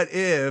 what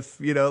if,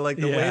 like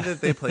the way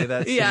that they play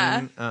that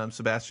scene,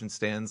 Sebastian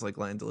Stan's like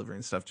line delivery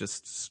and stuff,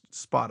 just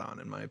spot on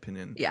in my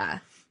opinion. Yeah.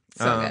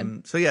 So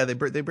good. So yeah, they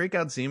break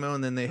out Zemo,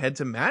 and then they head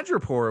to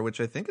Madripoor,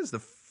 which I think is the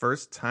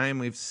first time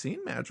we've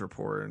seen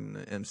Madripoor in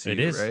the MCU. It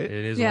is. Right? It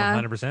is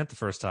 100% the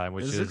first time,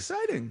 which is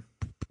exciting.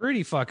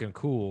 Pretty fucking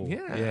cool.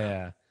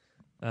 Yeah.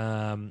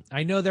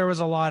 I know there was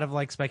a lot of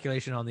like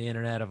speculation on the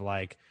internet of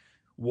like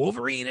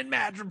Wolverine and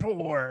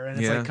Madripoor, and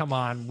it's like, come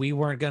on, we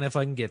weren't gonna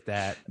fucking get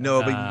that.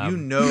 No,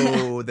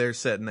 but they're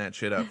setting that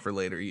shit up for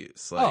later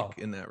use, like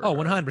in that regard.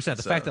 100%.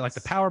 The fact that like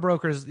the power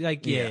brokers,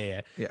 like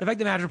the fact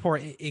that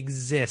Madripoor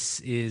exists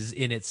is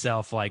in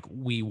itself like,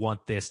 we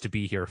want this to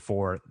be here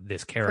for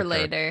this character for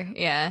later.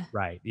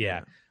 Right.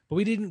 But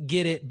we didn't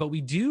get it. But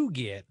we do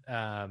get.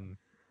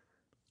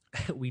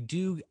 We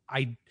do.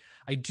 I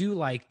do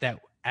like that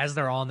as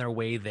they're on their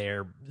way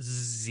there.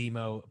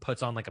 Zemo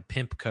puts on like a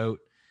pimp coat.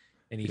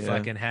 And he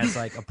fucking has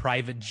like a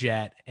private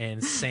jet,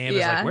 and Sam is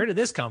like, "Where did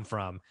this come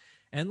from?"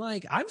 And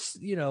like, I'm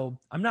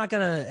not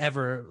gonna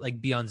ever like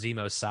be on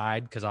Zemo's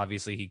side because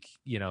obviously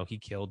he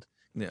killed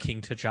King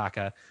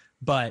T'Chaka,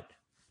 but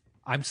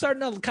I'm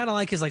starting to kind of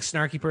like his like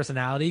snarky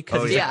personality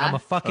because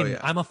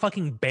I'm a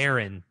fucking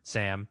Baron,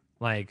 Sam.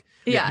 Like,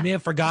 Yeah. you may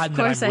have forgotten Of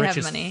that course I'm I rich have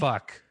as money.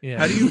 fuck. Yeah.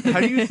 How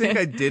do you think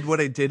I did what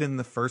I did in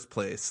the first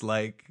place?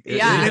 Like,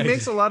 Yeah. it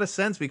makes a lot of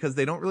sense because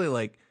they don't really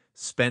like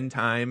spend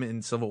time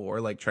in Civil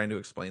War like trying to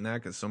explain that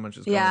because so much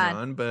is going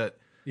on. But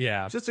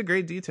Yeah. it's just a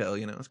great detail,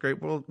 you know. It's great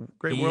world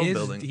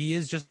building. He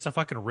is just a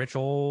fucking rich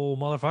old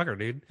motherfucker,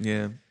 dude.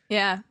 Yeah.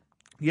 Yeah.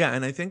 Yeah,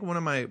 and I think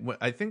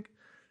I think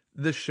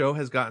the show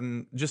has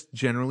gotten, just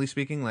generally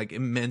speaking, like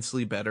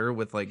immensely better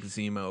with like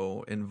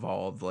Zemo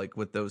involved, like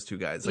with those two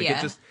guys. Like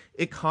Yeah.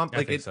 it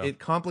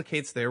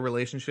complicates their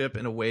relationship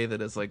in a way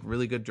that is like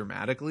really good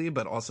dramatically,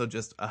 but also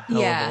just a hell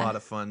of a lot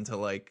of fun to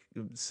like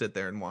sit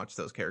there and watch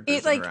those characters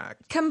It like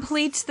interact.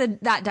 completes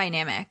that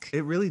dynamic.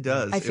 It really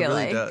does. I feel it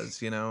really like.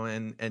 does, you know,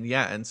 and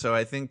yeah, and so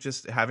I think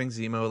just having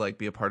Zemo like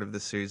be a part of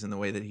this series in the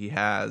way that he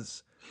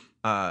has,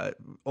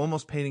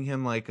 almost painting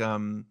him like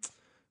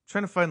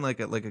trying to find like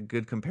a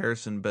good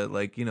comparison, but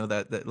like, you know,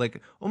 that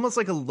like almost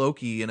like a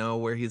Loki, you know,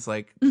 where he's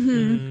like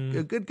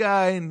a good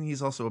guy and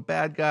he's also a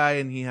bad guy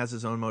and he has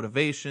his own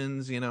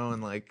motivations, you know,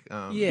 and like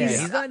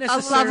he's not a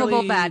necessarily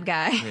lovable bad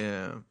guy.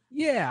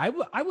 yeah.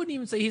 I wouldn't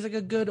even say he's like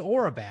a good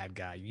or a bad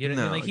guy. You know,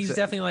 No, like he's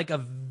definitely like a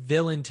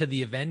villain to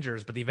the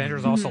Avengers, but the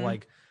Avengers also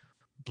like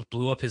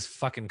blew up his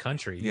fucking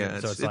country. Yeah,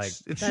 so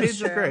it's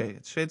shades of gray.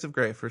 It's shades of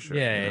gray for sure.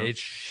 Yeah, you know? it's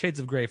shades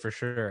of gray for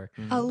sure.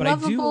 A But I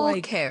do lovable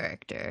like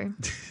character.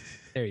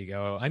 There you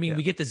go. I mean,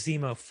 we get the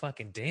Zemo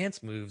fucking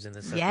dance moves in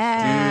this episode.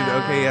 Yeah.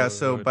 Dude, okay, yeah.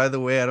 So by the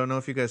way, I don't know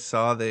if you guys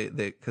saw they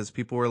because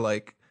people were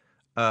like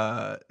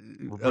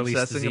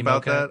obsessing Zemo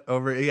about cut? that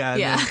over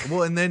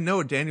and then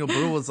no, Daniel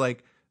Bruhl was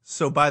like,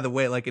 so by the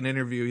way, like an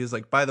interview, he's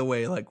like, by the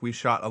way, like we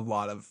shot a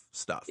lot of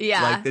stuff,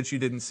 Yeah. like that you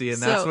didn't see,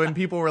 and that's when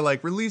people were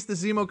like, release the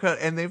Zemo cut,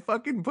 and they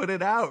fucking put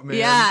it out, man.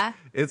 Yeah.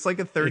 It's like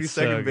a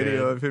 30-second so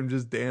video good. of him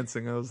just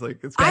dancing. I was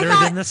like, it's Better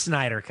thought- than the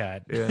Snyder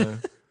cut. yeah.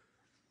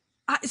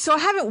 So I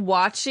haven't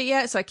watched it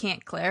yet, so I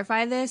can't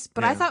clarify this.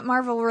 But I Yeah. thought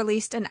Marvel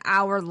released an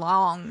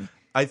hour-long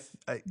I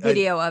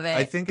video of it.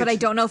 I think but I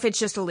it's- don't know if it's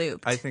just a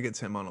loop. I think it's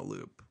him on a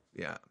loop.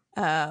 Yeah.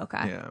 Oh,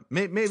 okay. Yeah,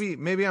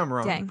 maybe I'm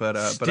wrong, Dang. but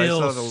I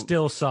saw the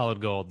Still solid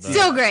gold though.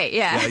 Still great,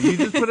 yeah. yeah. You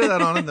just put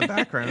that on in the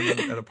background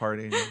at a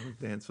party and you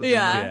dance with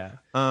Yeah.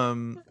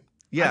 them.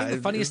 Yeah. I think the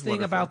it's funniest thing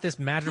wonderful. about this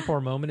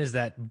Madripoor moment is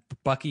that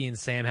Bucky and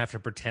Sam have to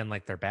pretend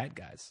like they're bad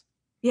guys.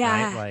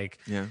 Yeah. Right? Like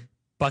Yeah,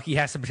 Bucky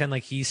has to pretend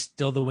like he's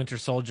still the Winter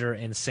Soldier,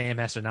 and Sam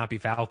has to not be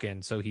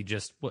Falcon. So he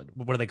just what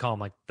do they call him?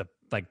 Like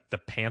the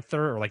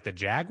Panther or like the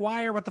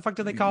Jaguar? What the fuck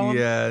do they call him?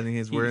 yeah, and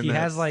he's wearing he that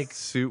has, like-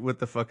 suit with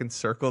the fucking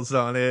circles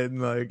on it,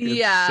 and like it's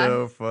Yeah.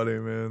 so funny,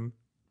 man.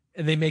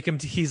 And they make him.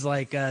 He's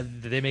like.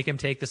 They make him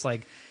take this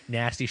like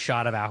nasty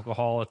shot of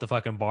alcohol at the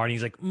fucking bar, and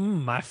he's like,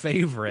 my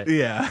favorite.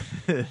 Yeah,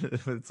 it's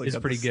like It's got the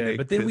pretty good. snake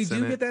But then we pits in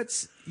do it. get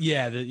that.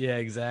 Yeah,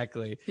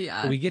 exactly.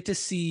 Yeah. But we get to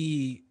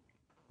see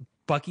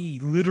Bucky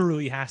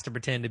literally has to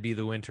pretend to be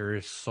the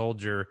Winter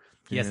Soldier.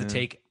 He has to Yeah.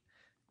 take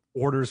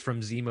orders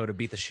from Zemo to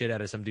beat the shit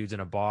out of some dudes in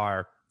a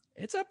bar.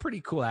 It's a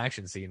pretty cool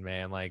action scene,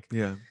 man. Like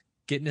Yeah,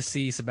 getting to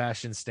see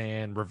Sebastian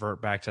Stan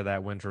revert back to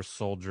that Winter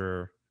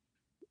Soldier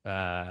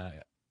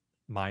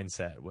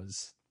mindset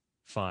was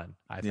fun,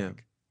 I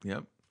think.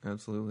 Yep,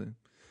 absolutely.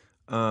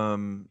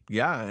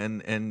 Yeah,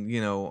 and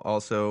you know,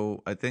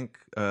 also I think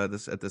at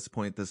this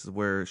point this is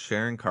where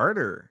Sharon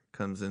Carter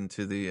comes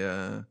into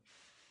the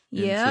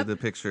into the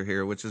picture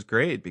here, which is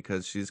great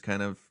because she's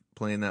kind of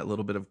playing that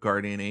little bit of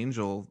guardian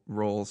angel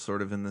role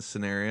sort of in this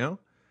scenario.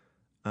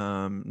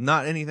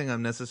 Not anything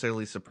I'm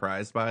necessarily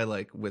surprised by,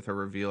 like with her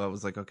reveal I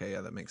was like, okay,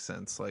 yeah, that makes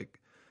sense, like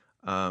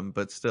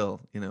but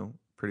still, you know,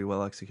 pretty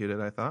well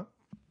executed, I thought.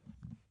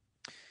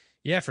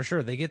 Yeah, for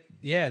sure. They get,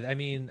 I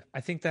mean,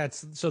 I think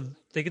that's, so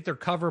they get their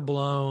cover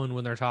blown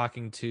when they're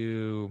talking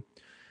to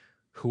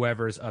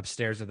whoever's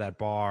upstairs at that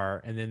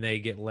bar, and then they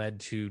get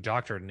led to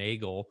Dr.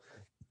 Nagel,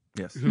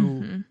 Yes.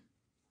 who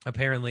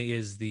apparently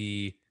is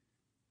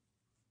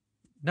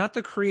not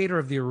the creator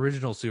of the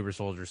original Super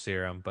Soldier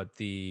Serum, but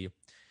the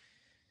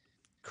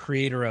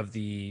creator of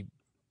the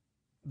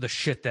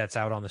shit that's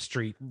out on the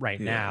street right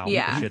now.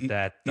 Yeah. The shit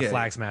that the Yeah.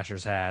 Flag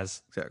Smashers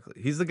has. Exactly.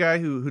 He's the guy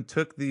who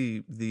took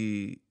the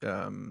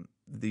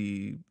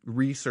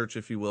research,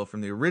 if you will,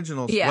 from the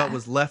original, what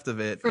was left of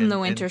it, From the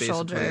and Winter basically,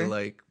 Soldier.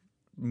 like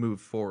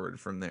moved forward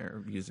from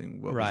there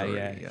using what Right, was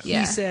already. yeah. Yeah.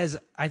 He says,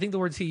 I think the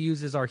words he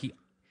uses are he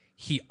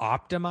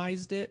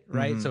optimized it,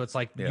 right? So it's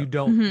like Yeah. you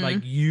don't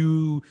like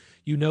you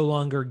no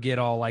longer get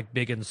all like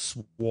big and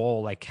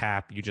swole like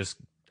Cap. You just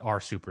are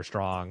super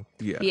strong,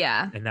 Yeah.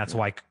 Yeah. and that's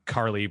why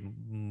Carly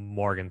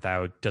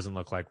Morgenthau doesn't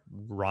look like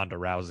Ronda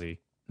Rousey.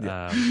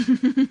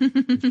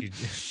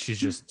 She's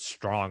just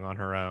strong on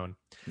her own.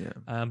 Yeah.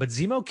 But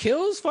Zemo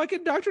kills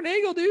fucking Dr.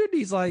 Nagel, dude.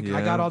 He's like,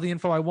 I got all the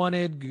info I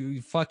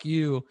wanted. Fuck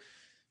you.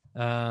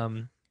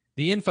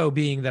 The info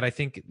being that I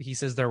think he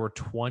says there were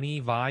 20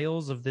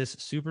 vials of this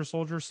super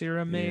soldier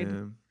serum made.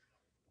 Yeah.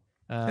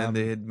 And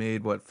they had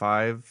made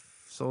 5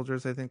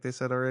 soldiers, I think they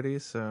said already,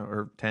 so,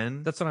 or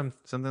 10. That's what I'm.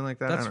 something like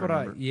that. That's don't what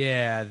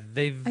remember.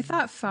 they've. I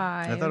thought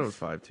 5. I thought it was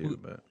 5 too,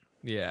 but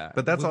Yeah,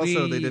 that's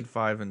also they did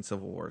 5 in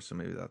Civil War, so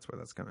maybe that's where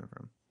that's coming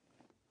from.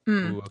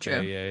 Ooh, okay,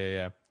 True.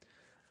 yeah.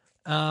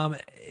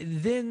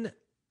 Then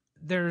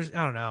there's,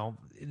 I don't know,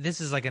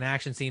 this is like an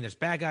action scene. There's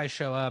bad guys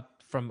show up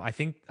from, I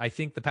think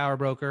the power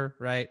broker,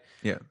 right?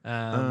 Yeah.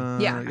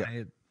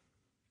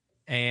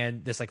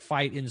 And this like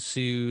fight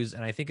ensues,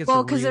 and I think it's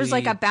because there's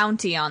like a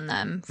bounty on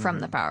them from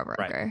the power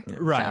broker.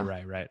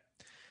 Right.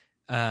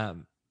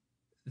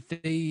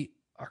 They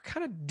are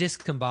kind of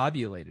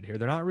discombobulated here.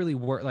 They're not really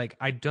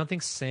I don't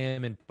think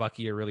Sam and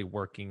Bucky are really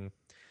working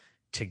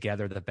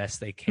together the best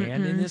they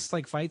can in this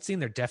like fight scene.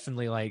 They're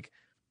definitely like,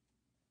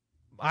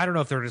 I don't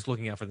know if they're just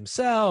looking out for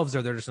themselves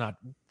or they're just not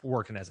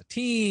working as a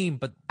team,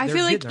 but I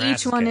feel like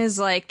each one is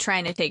like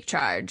trying to take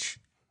charge.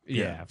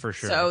 Yeah, for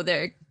sure. So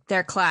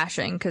they're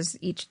clashing because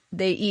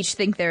they each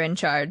think they're in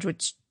charge,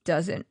 which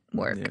doesn't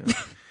work.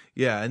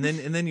 Yeah, and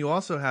then you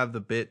also have the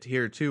bit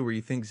here too where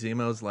you think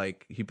Zemo's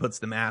like he puts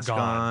the mask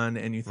on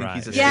and you think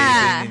he's escaping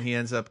and he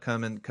ends up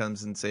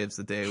comes and saves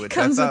the day, which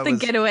comes with the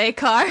getaway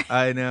car.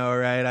 I know,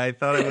 right? I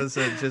thought it was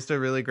just a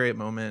really great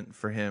moment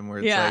for him where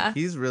it's like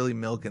he's really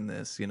milking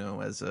this,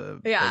 as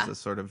a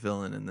sort of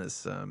villain in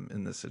this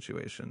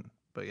situation.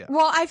 But yeah.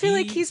 Well, I feel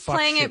like he's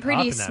playing it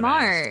pretty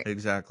smart.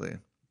 Exactly.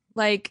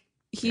 Like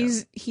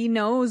he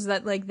knows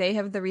that like they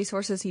have the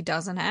resources he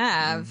doesn't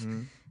have,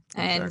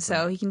 and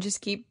so he can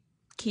just keep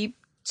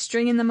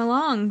stringing them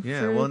along.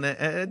 Yeah, well, and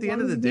at the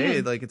end of the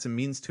day, like it's a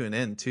means to an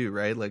end too,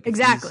 right? Like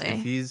exactly.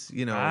 If he's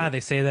they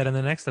say that in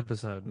the next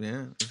episode.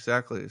 Yeah,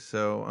 exactly.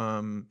 So,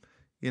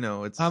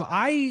 it's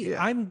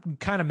I'm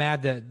kind of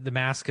mad that the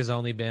mask has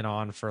only been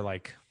on for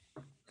like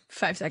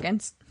 5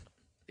 seconds.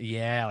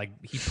 Yeah, like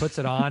he puts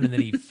it on and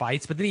then he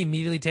fights, but then he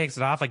immediately takes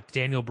it off. Like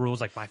Daniel Bruhl's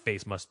like, my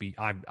face must be,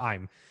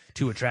 I'm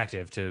too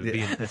attractive to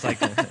be. It's like,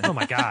 oh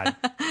my god.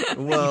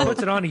 Well, he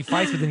puts it on, he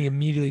fights, but then he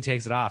immediately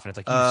takes it off, and it's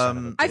like,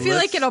 I feel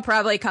like it'll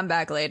probably come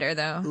back later,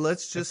 though.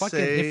 Let's just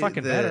say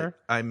that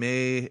I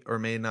may or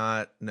may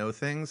not know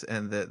things,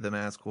 and that the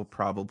mask will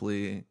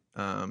probably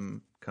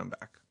come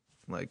back.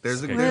 Like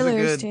there's a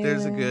good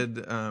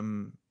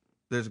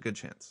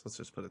chance. Let's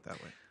just put it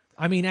that way.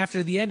 I mean,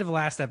 after the end of the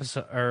last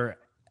episode, or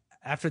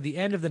after the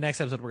end of the next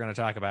episode we're going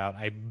to talk about,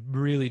 I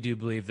really do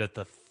believe that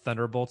the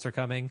Thunderbolts are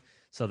coming.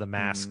 So the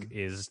mask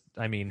is,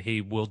 I mean,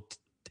 he will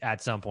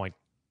at some point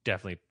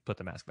definitely put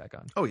the mask back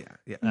on. Oh, yeah.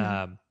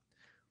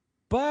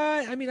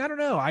 But, I mean, I don't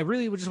know. I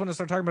really would just want to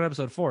start talking about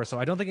episode 4. So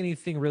I don't think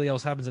anything really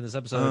else happens in this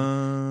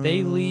episode.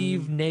 They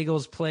leave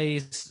Nagel's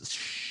place.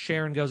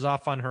 Sharon goes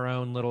off on her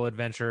own little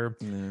adventure.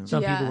 Yeah.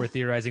 Some people were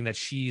theorizing that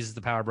she's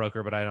the power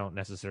broker, but I don't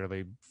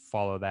necessarily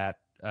follow that.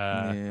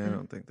 I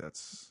don't think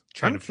that's.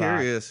 I'm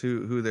curious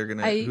who they're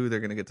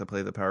gonna get to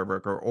play the power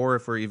broker, or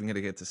if we're even gonna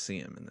get to see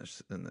him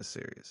in this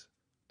series.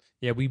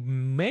 Yeah, we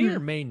may or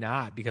may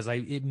not, because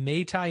it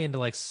may tie into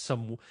like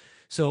some.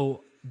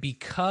 So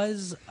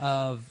because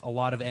of a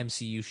lot of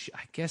MCU,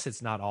 I guess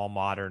it's not all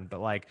modern, but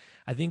like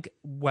I think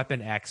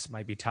Weapon X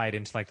might be tied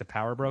into like the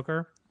power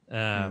broker.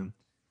 That's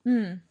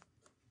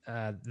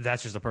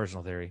just a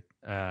personal theory.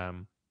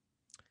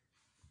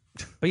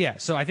 But yeah,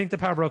 so I think the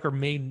power broker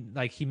may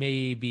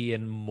be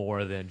in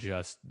more than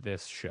just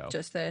this show.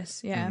 Just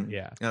this, yeah.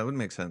 Yeah, that would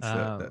make sense.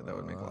 That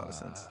would make a lot of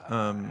sense.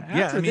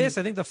 This,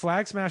 I think the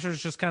Flag Smashers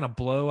just kind of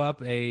blow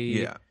up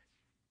I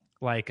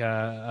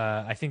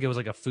think it was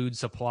like a food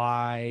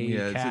supply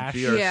cache.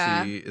 It's a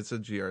GRC. It's a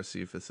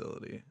GRC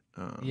facility.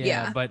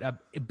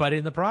 But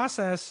in the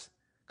process,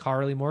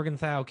 Carly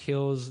Morgenthau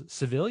kills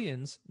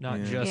civilians,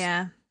 not just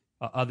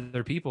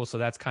other people. So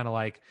that's kind of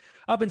like,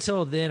 up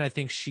until then, I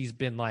think she's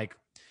been like,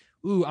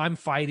 ooh, I'm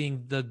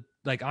fighting the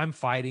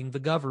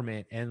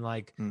government and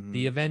like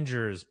the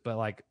Avengers, but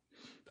like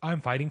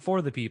I'm fighting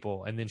for the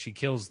people, and then she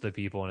kills the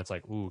people, and it's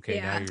like, ooh, okay,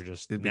 now you're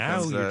just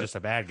a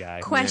bad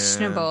guy.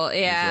 Questionable,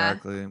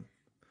 exactly.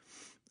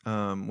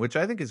 Which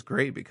I think is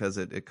great because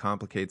it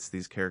complicates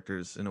these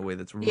characters in a way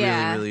that's really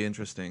really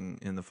interesting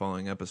in the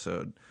following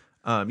episode.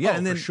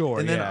 And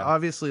then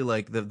obviously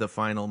like the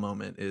final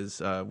moment is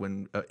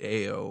when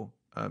AO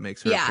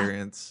makes her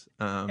appearance.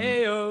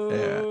 Ayo.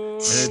 Yeah.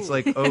 And it's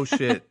like, oh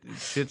shit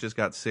just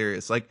got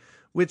serious. Like,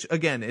 which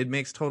again, it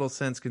makes total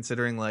sense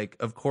considering like,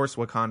 of course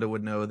Wakanda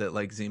would know that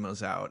like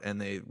Zemo's out,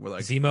 and they were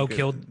like, Zemo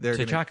killed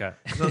T'Chaka.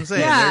 That's what I'm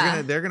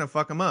saying. They're gonna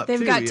fuck him up.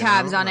 They've got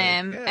tabs on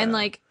him, and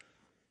like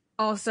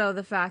also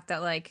the fact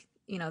that like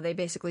they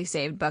basically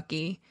saved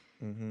Bucky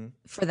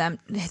for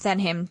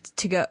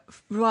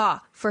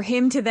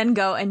him to then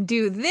go and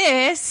do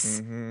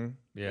this.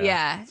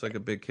 Yeah, it's like a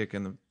big kick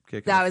in the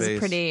face. That was a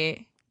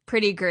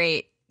pretty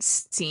great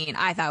scene,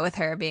 I thought, with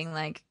her being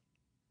like,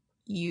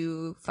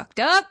 you fucked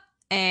up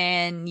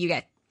and you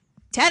get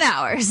 10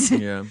 hours.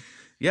 And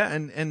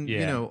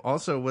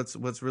also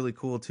what's really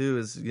cool too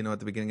is at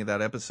the beginning of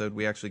that episode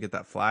we actually get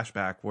that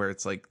flashback where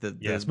it's like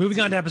moving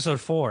on to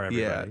episode 4,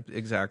 everybody. Yeah,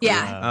 exactly.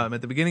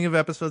 At the beginning of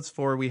episodes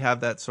 4 we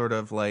have that sort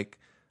of like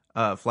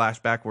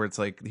flashback where it's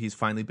like he's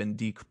finally been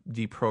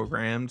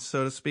deprogrammed,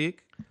 so to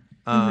speak.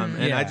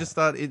 I just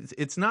thought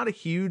it's not a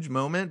huge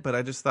moment, but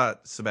I just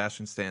thought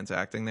Sebastian Stan's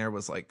acting there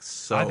was like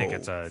so. I think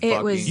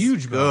it was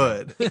huge,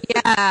 good.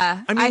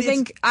 Yeah, I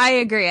think I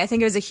agree. I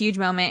think it was a huge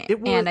moment,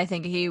 and I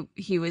think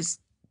he was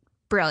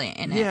brilliant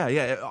in it.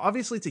 Yeah.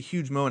 Obviously, it's a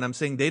huge moment. I'm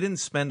saying they didn't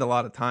spend a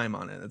lot of time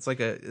on it. It's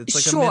like a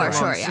Sure,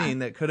 minute-long yeah. scene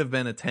that could have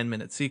been a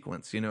 10-minute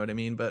sequence. You know what I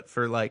mean? But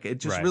for like, it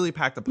just Right. really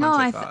packed a punch. No,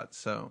 I thought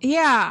so.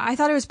 Yeah, I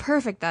thought it was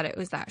perfect that it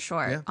was that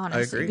short, Yeah, I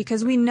honestly, agree.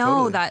 because we know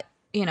Totally. that,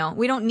 you know,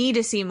 we don't need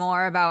to see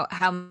more about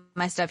how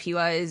messed up he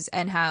was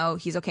and how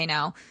he's okay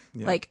now,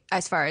 Yeah. like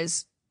as far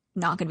as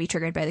not going to be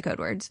triggered by the code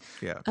words.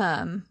 Yeah.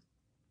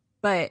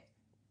 But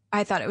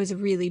I thought it was a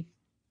really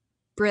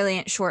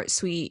brilliant, short,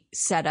 sweet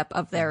setup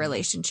of their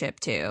relationship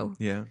too.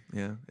 Yeah.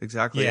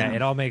 Exactly. Yeah, And-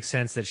 it all makes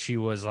sense that she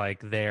was like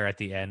there at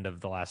the end of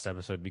the last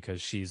episode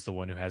because she's the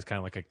one who has kind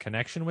of like a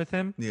connection with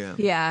him. Yeah.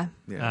 Yeah.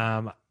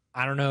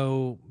 I don't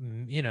know,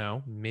 you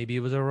know, maybe it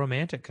was a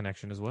romantic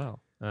connection as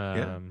well.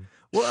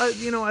 Well,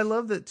 I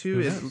love that too.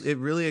 Who knows? It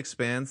really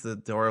expands the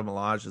Dora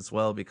Milaje as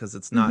well because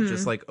it's not Mm-hmm.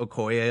 just like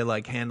Okoye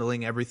like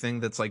handling everything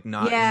that's like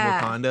not Yeah.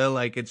 in Wakanda.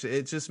 Like it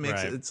just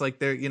makes Right. it's like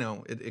there,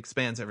 it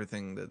expands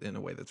everything in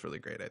a way that's really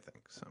great. I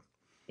think so.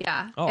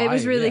 Yeah. Oh, it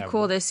was really yeah.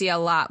 cool to see a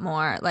lot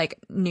more like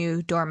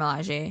new Dora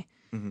Milaje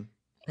Mhm.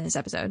 in this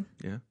episode.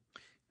 Yeah,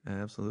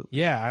 absolutely.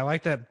 Yeah, I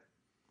like that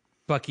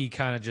Bucky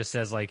kind of just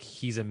says like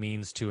he's a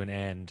means to an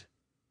end.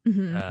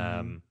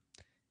 Mm-hmm.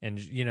 And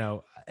you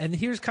know, and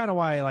here's kind of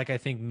why like I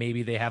think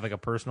maybe they have like a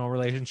personal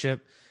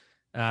relationship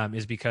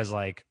is because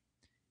like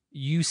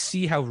you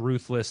see how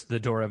ruthless the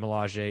Dora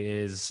Milaje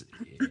is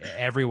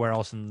everywhere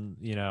else, and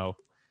you know,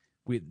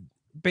 we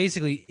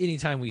basically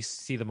anytime we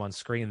see them on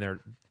screen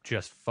they're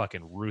just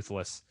fucking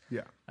ruthless.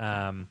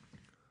 Yeah.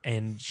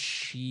 And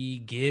she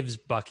gives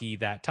Bucky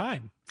that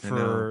time I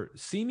for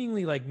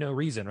seemingly like no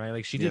reason, right?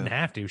 Like she didn't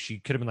have to. She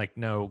could have been like,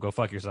 "No, go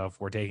fuck yourself.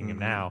 We're taking him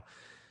now."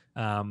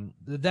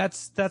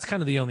 That's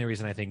kind of the only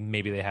reason I think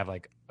maybe they have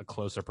like a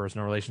closer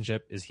personal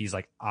relationship is he's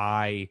like,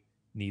 "I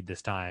need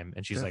this time,"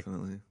 and she's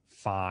Definitely. like,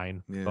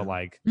 "Fine," Yeah. but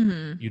like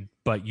Mm-hmm.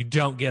 you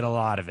don't get a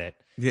lot of it.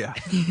 Yeah,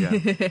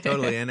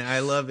 totally. And I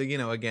love,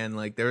 again,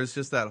 like there's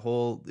just that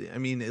whole, I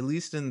mean, at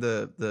least in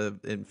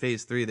in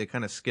phase 3, they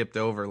kind of skipped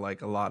over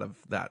like a lot of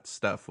that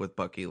stuff with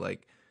Bucky.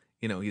 Like,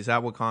 he's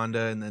at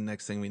Wakanda and then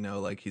next thing we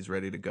know, like he's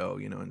ready to go,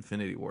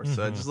 Infinity War.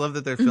 So I just love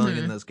that they're filling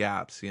in those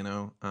gaps,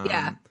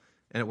 Yeah.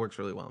 And it works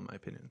really well in my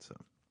opinion. So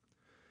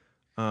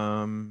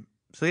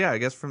yeah, I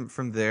guess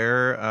from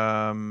there,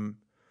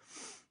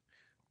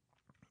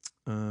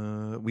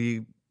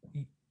 we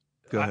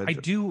go ahead. I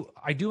do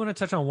want to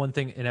touch on one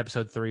thing in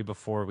episode 3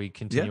 before we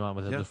continue on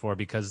with episode 4,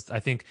 because I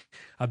think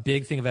a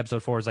big thing of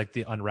episode 4 is like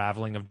the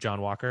unraveling of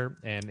John Walker.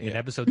 And in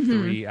episode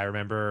 3, I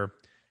remember,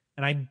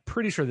 and I'm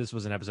pretty sure this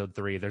was in episode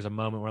 3, there's a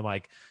moment where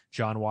like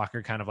John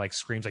Walker kind of like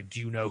screams like, "Do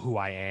you know who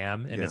I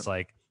am?" And it's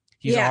like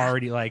he's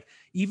already like,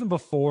 even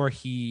before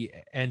he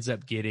ends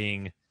up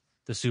getting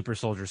the super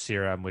soldier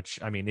serum, which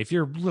I mean, if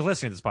you're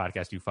listening to this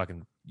podcast,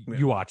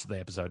 you watch the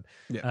episode.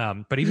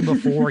 But even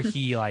before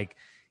he like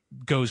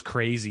goes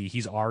crazy,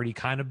 he's already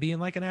kind of being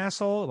like an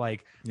asshole.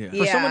 Like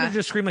for someone to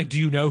just scream like, "Do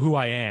you know who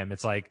I am?"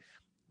 It's like,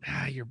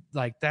 you're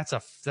like, that's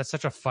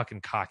such a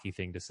fucking cocky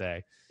thing to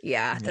say.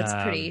 Yeah, that's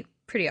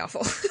pretty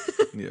awful.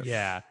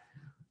 Yeah.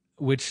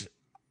 Which,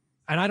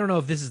 and I don't know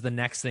if this is the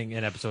next thing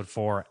in episode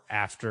 4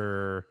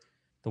 after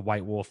the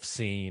White Wolf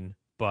scene,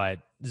 but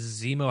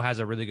Zemo has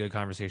a really good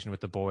conversation with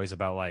the boys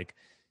about like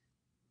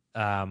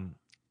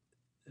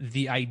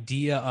the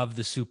idea of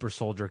the super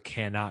soldier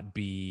cannot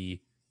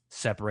be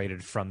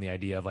separated from the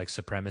idea of like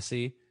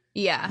supremacy.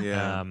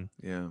 Yeah.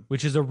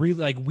 Which is a really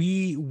like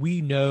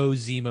we know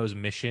Zemo's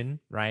mission,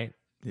 right?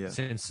 Yeah.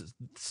 Since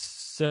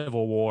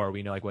Civil War,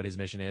 we know like what his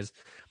mission is,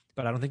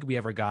 but I don't think we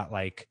ever got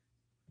like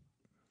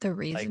The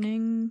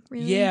reasoning,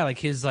 really? yeah, like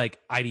his like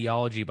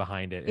ideology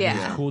behind it. And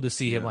Yeah. it's cool to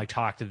see him like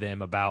talk to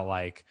them about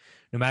like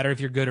no matter if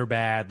you're good or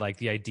bad, like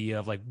the idea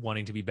of like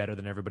wanting to be better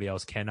than everybody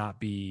else cannot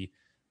be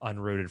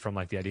unrooted from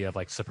like the idea of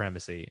like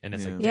supremacy. And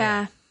it's like,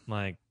 Yeah. damn,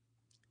 like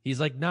he's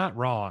like not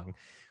wrong,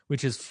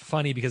 which is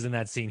funny because in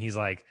that scene he's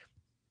like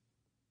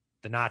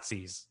the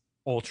Nazis,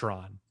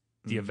 Ultron,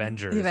 the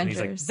Avengers. The And he's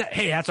Avengers. like,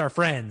 "Hey, that's our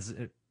friends."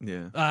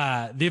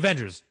 Yeah. The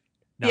Avengers,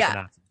 not Yeah. the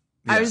Nazis.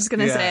 I was just going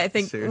to Yeah, say, I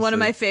think one seriously. of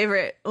my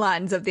favorite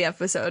lines of the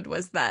episode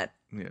was that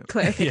Yeah.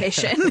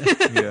 clarification.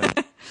 Yeah.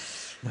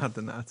 Not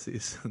the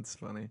Nazis. It's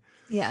funny.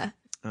 Yeah.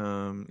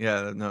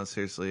 Yeah, no,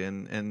 seriously.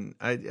 And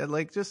I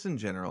like just in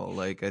general,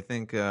 like I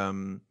think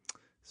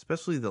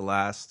especially these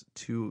last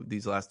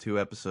two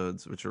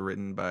episodes, which are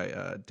written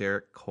by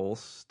Derek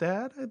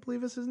Kolstad, I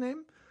believe is his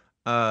name.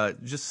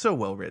 Just so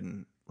well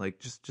written. Like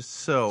just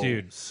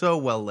so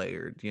well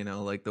layered,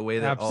 like the way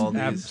that all these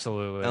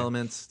Absolutely.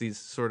 elements, these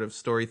sort of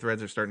story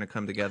threads are starting to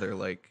come together,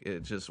 like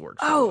it just works.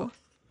 Oh,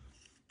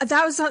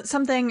 that was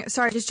something.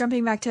 Sorry, just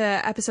jumping back to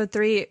episode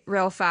 3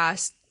 real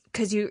fast,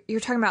 because you're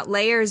talking about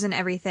layers and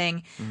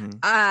everything.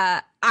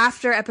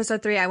 After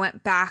episode 3, I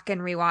went back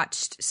and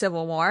rewatched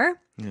Civil War.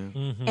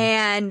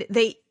 And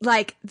they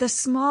like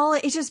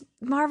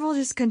Marvel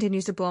just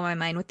continues to blow my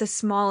mind with the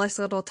smallest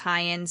little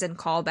tie-ins and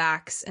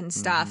callbacks and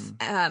stuff.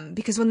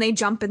 Because when they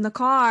jump in the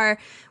car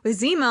with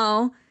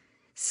Zemo,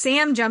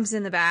 Sam jumps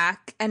in the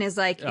back and is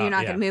like, "You're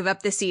not going to move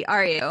up the seat,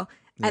 are you?"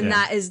 And Yeah.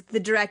 that is the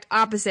direct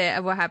opposite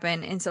of what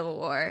happened in Civil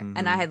War.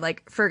 And I had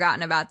like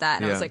forgotten about that.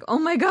 And I was Yeah. like, oh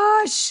my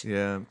gosh.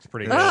 Yeah, It's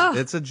pretty Yeah. Ugh,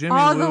 It's a Jimmy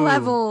all Woo. the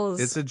levels.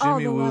 It's a All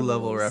Jimmy the Woo level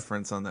levels.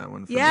 reference on that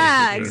one. For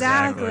Yeah, me.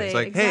 exactly. It's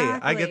like, hey,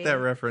 I get that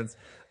exactly. reference.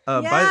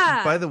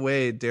 Yeah. By the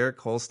way, Derek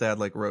Kolstad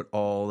like wrote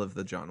all of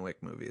the John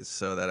Wick movies,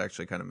 so that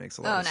actually kind of makes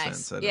a lot Oh, of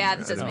nice. sense. Yeah,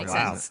 this does I make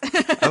didn't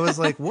sense. I was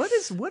like, where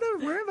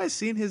have I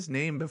seen his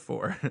name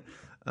before?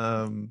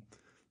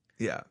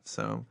 Yeah,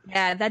 so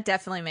Yeah, that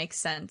definitely makes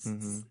sense.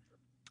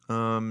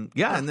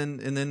 yeah, and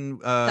then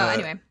So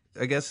anyway.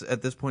 I guess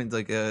at this point,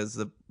 like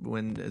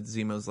when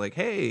Zemo's like,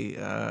 "Hey,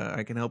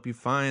 I can help you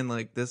find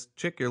like this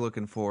chick you're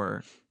looking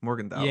for,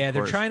 Morgenthau." Yeah, of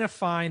they're course. trying to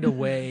find a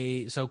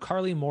way. So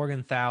Carly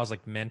Morgenthau's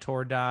like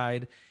mentor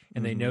died,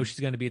 and they know she's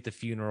going to be at the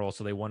funeral,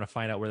 so they want to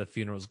find out where the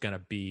funeral is going to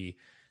be.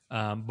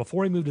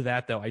 Before we move to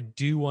that, though, I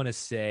do want to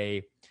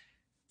say,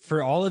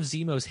 for all of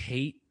Zemo's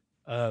hate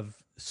of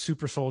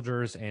super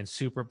soldiers and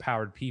super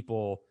powered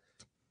people,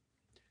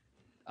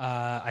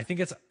 I think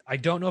I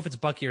don't know if it's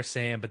Bucky or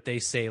Sam, but they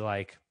say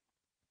like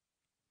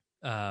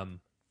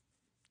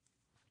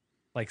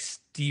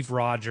Steve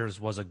Rogers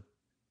was a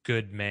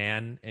good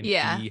man and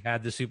Yeah. he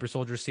had the super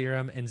soldier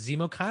serum, and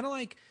Zemo kind of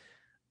like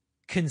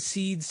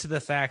concedes to the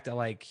fact that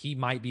like he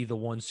might be the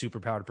one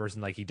superpowered person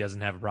like he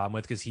doesn't have a problem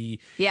with, because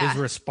his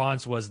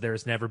response was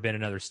there's never been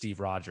another Steve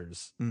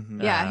Rogers.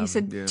 Yeah, he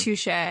said yeah.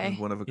 touche.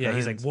 One of a kind. Yeah,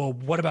 he's like, well,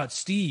 what about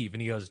Steve?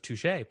 And he goes,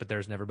 touche, but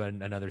there's never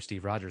been another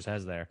Steve Rogers,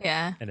 has there?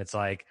 Yeah. And it's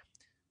like,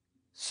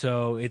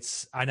 so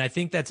and I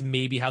think that's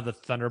maybe how the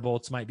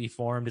Thunderbolts might be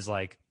formed, is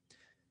like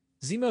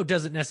Zemo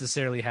doesn't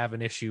necessarily have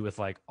an issue with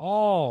like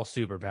all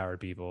superpowered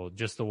people,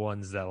 just the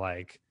ones that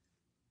like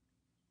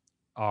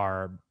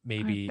are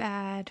maybe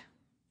bad.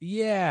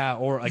 yeah,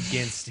 or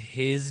against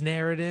his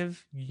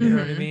narrative. You know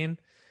what I mean?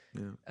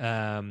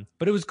 Yeah.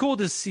 But it was cool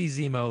to see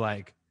Zemo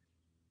like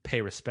pay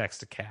respects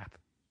to Cap.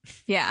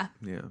 Yeah.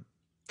 Yeah.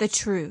 The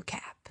true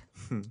Cap.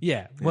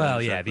 Yeah. Well,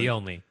 exactly. yeah,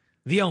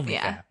 the only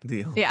Yeah. Cap.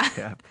 The old Yeah.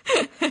 Cap.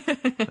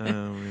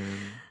 Oh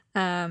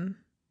man.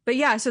 But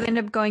yeah, so they end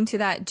up going to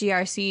that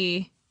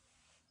GRC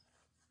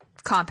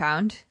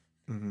compound.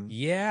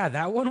 Yeah,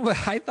 that one.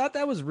 I thought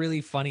that was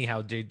really funny.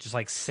 How just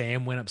like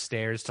Sam went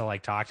upstairs to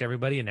like talk to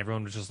everybody, and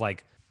everyone was just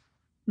like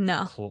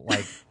No.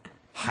 like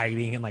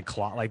hiding and like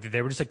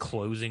they were just like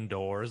closing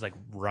doors, like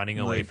running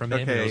away Like, from him.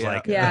 okay, It was yeah.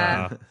 like,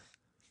 Yeah.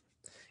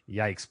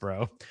 yikes,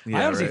 bro. Yeah,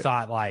 I honestly right.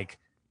 thought like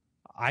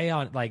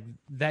like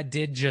that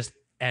did just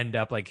end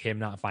up like him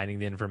not finding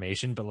the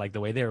information, but like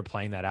the way they were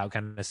playing that out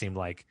kind of seemed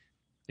like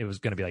it was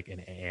going to be like an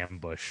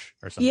ambush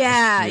or something.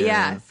 Yeah, Yeah.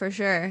 yeah, for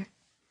sure.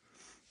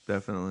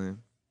 Definitely.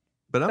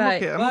 But I'm But-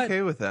 okay. I'm but-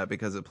 okay with that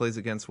because it plays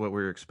against what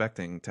we were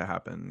expecting to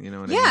happen. You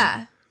know what I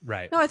Yeah.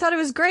 Right. No, I thought it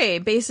was great.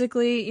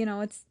 Basically,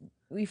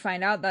 we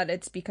find out that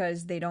it's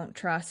because they don't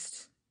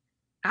trust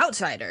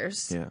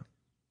outsiders. mean? Yeah.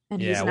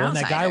 And he's Yeah. an Well, and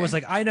that guy outsider. was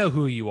like, I know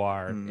who you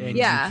are, and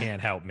Yeah. you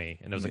can't help me.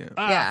 And it was like,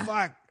 Yeah.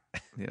 fuck.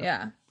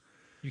 Yeah.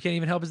 You can't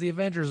even help us, the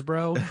Avengers,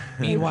 bro.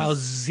 Meanwhile,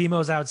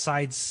 Zemo's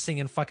outside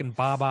singing fucking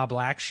Baba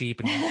Black Sheep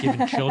and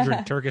giving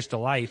children Turkish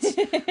delights,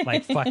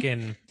 like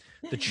fucking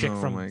the chick Oh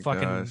from my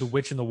fucking gosh. The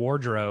Witch in the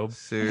Wardrobe.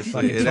 Seriously,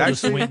 Fucking it Tilda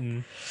actually,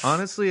 Swinton.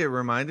 honestly, it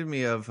reminded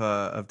me of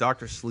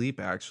Doctor Sleep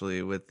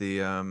actually with the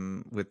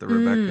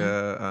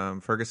Rebecca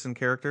Ferguson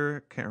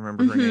character. Can't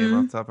remember her name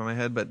off the top of my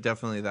head, but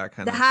definitely that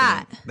kind The of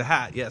Hat. thing. The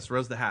Hat, yes,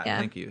 Rose the Hat. Yeah.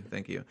 Thank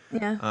you.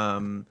 Yeah.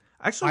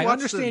 Actually, I watched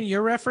understand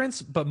your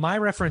reference, but my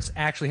reference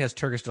actually has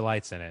Turkish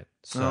delights in it.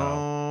 So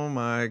Oh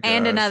my god!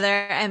 And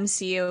another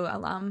MCU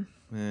alum.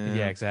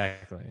 yeah,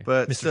 exactly.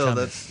 But Mr. still,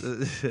 Thomas.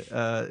 that's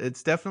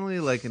it's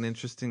definitely like an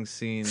interesting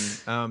scene.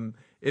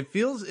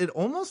 It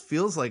almost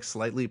feels like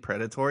slightly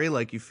predatory.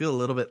 Like you feel a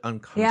little bit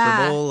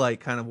uncomfortable, like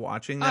kind of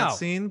watching that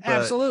scene. But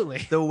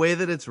absolutely. the way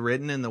that it's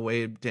written and the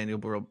way Daniel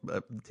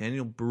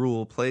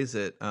Bruhl plays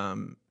it,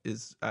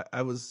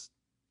 I was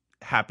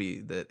happy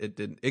that it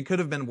didn't. It could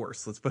have been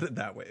worse. Let's put it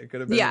that way. It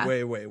could have been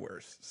way, way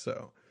worse.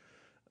 So,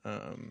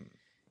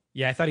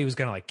 Yeah, I thought he was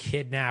gonna like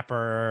kidnap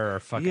her or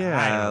fucking. Yeah,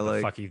 I don't know what the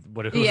like- fuck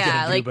what he was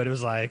gonna do, but it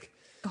was like.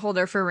 Hold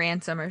her for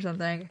ransom or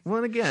something. well,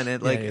 and again,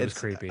 it it's was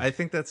creepy. I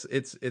think that's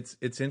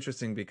it's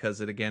interesting because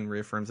it again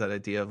reaffirms that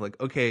idea of like,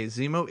 okay,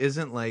 Zemo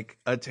isn't like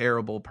a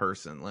terrible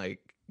person, like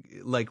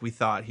we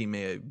thought he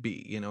may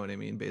be. You know what I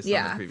mean? Based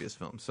on the previous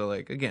film. So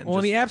like again, Well,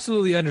 just, he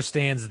absolutely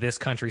understands this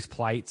country's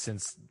plight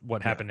since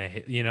what happened to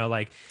him. You know,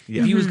 like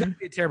Yeah. if he was going to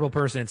be a terrible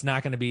person, it's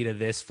not going to be to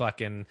this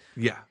fucking,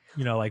 yeah,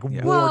 like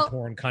Well-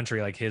 war-torn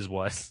country like his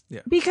was.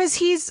 Because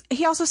he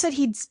also said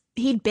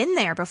he'd been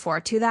there before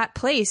to that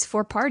place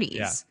for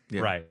parties. Yeah.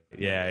 Right.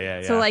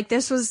 Yeah. So like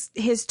this was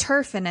his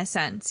turf in a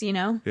sense,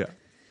 yeah,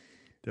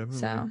 definitely.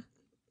 So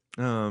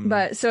So,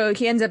 but so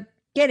he ends up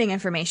getting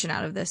information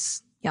out of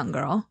this young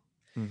girl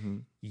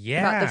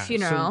yeah. about the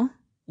funeral. So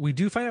we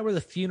do find out where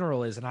the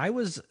funeral is, and I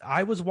was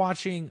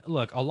watching.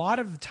 Look, a lot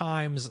of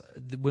times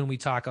when we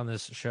talk on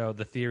this show,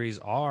 the theories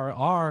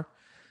are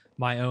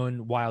my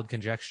own wild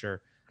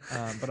conjecture.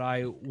 But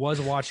I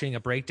was watching a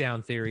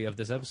breakdown theory of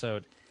this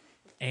episode,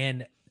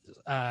 and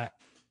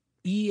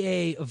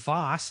EA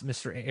Voss,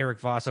 Mr. Eric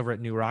Voss over at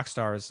New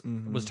Rockstars,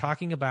 was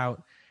talking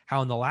about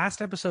how in the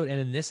last episode and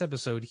in this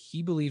episode,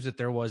 he believes that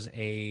there was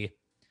a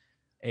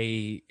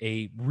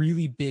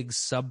really big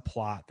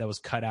subplot that was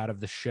cut out of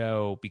the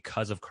show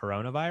because of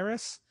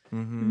coronavirus.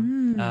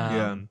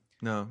 Yeah,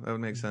 no, that would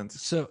make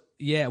sense. So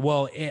yeah,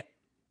 well,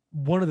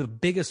 one of the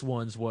biggest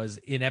ones was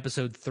in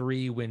episode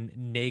 3 when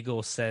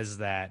Nagel says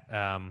that,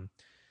 and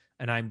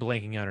I'm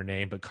blanking on her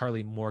name, but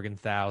Carly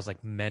Morgenthau's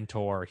like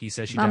mentor, he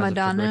says she died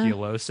of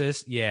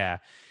tuberculosis. Yeah,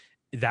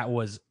 that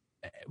was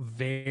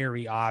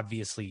very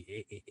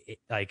obviously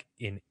like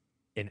in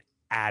an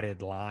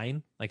added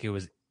line, like it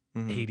was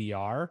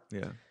ADR.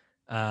 Yeah.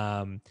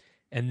 And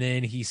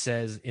then he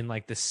says in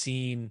like the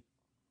scene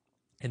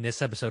in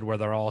this episode where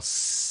they're all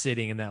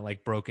sitting in that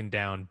like broken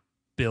down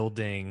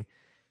building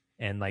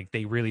and like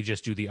they really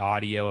just do the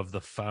audio of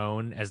the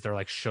phone as they're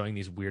like showing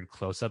these weird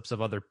close-ups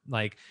of other,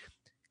 like,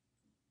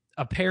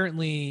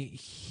 apparently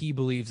he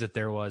believes that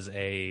there was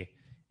a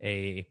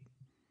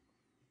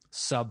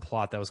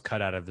subplot that was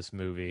cut out of this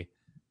movie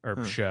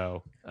or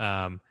show.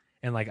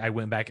 And like I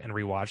went back and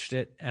rewatched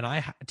it, and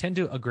I tend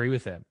to agree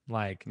with him.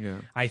 Like,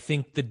 I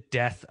think the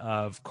death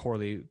of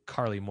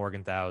Carly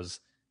Morgenthau's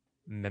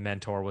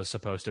mentor was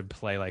supposed to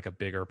play like a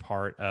bigger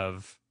part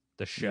of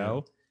the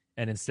show,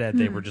 and instead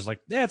they were just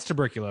like, "Yeah, it's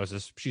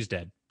tuberculosis. She's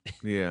dead."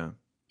 Yeah.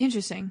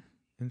 Interesting.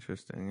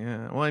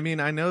 Yeah. Well, I mean,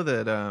 I know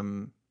that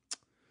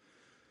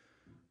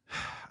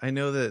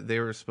they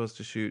were supposed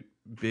to shoot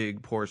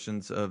big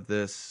portions of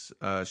this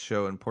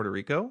show in Puerto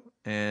Rico,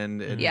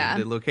 and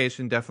the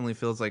location definitely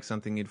feels like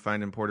something you'd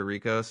find in Puerto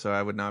Rico, so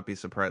I would not be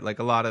surprised. Like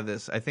a lot of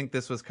this, I think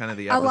this was kind of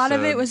the episode. A lot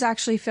of it was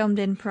actually filmed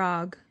in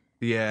Prague.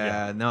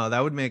 Yeah, no,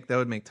 that would make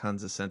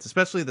tons of sense,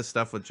 especially the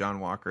stuff with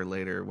John Walker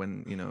later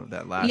when,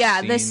 that last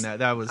scene,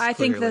 that was I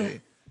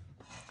clearly...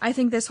 I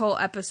think this whole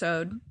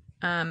episode,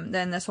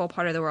 then this whole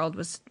part of the world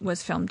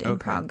was filmed in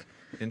Prague.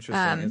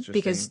 Interesting.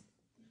 Because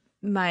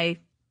my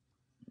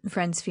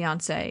friend's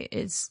fiance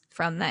is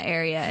from that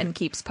area and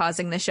keeps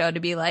pausing the show to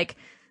be like,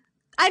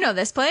 I know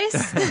this place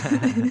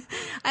and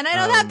I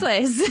know that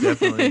place.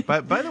 Definitely.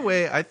 But by the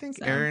way, I think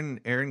Erin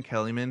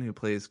Kellyman, who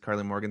plays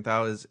Carly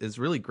Morgenthau, is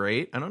really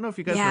great. I don't know if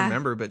you guys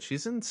remember, but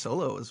she's in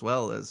Solo as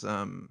well as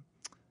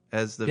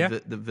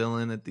the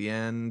villain at the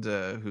end,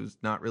 who's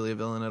not really a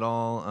villain at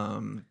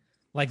all.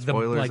 Like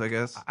spoilers, I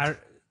guess.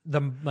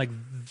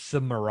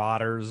 The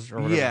Marauders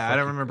or whatever. I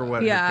don't remember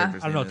what. I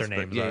don't know what their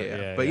names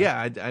are. But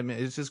I mean,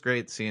 it's just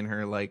great seeing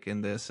her like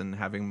in this and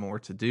having more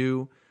to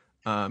do,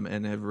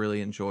 and have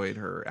really enjoyed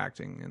her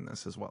acting in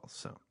this as well.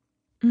 So,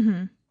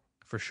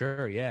 for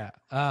sure, yeah.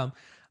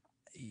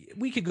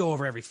 We could go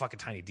over every fucking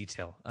tiny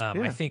detail.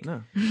 I think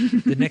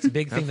the next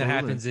big thing that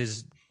happens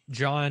is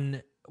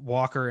John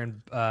Walker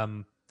and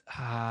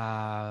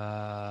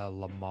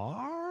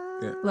Lamar.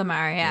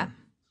 Lamar,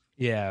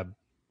 yeah.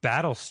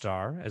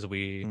 Battlestar, as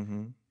we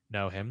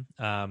know him.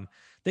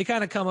 They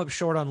kind of come up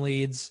short on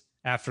leads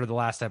after the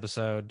last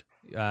episode.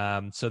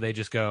 So they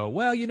just go,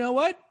 well, you know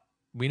what?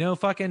 We know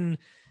fucking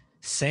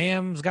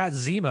Sam's got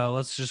Zemo.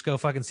 Let's just go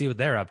fucking see what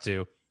they're up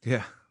to.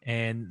 Yeah.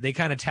 And they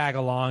kind of tag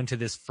along to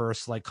this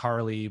first like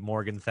Carly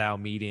Morgenthau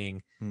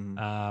meeting.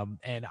 And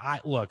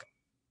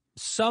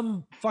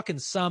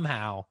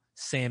somehow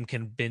Sam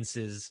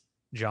convinces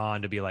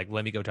John to be like,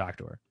 let me go talk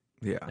to her.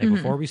 Yeah. Like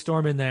before we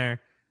storm in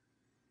there,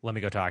 let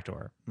me go talk to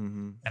her.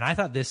 And I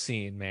thought this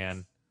scene,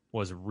 man,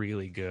 was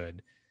really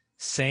good.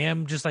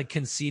 Sam just like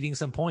conceding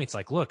some points.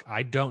 Like, look,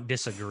 I don't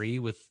disagree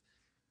with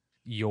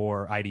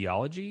your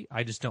ideology.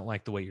 I just don't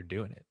like the way you're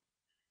doing it.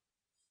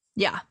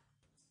 Yeah.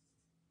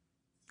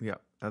 Yeah,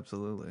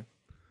 absolutely.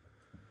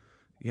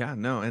 Yeah,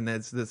 no, and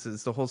this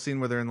is the whole scene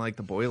where they're in like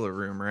the boiler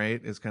room,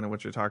 right? Is kind of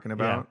what you're talking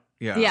about.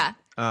 Yeah.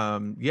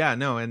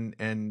 No,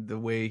 and the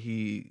way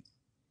he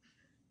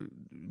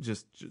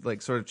just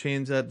like sort of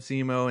chains up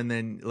Zemo, and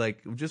then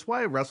like just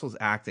why Russell's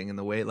acting in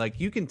the way, like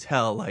you can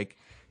tell like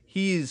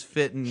he's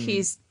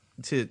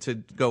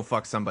to go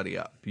fuck somebody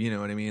up. You know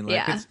what I mean?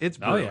 Like it's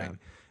brewing.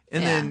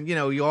 And then,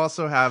 you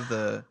also have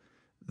the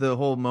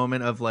whole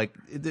moment of like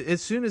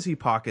as soon as he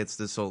pockets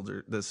the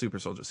super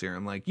soldier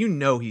serum, like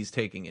he's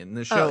taking it. And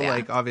the show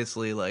like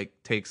obviously like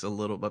takes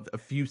a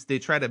few they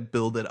try to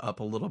build it up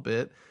a little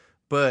bit.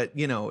 But,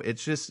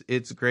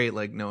 it's great,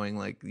 like, knowing,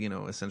 like,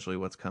 essentially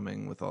what's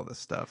coming with all this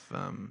stuff.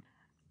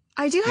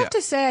 I do have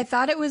to say, I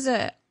thought it was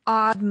a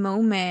odd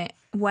moment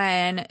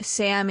when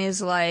Sam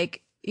is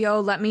like, yo,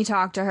 let me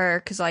talk to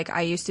her, because, like,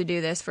 I used to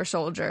do this for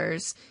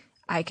soldiers.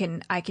 I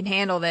can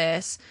handle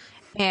this.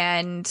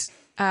 And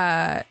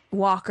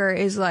Walker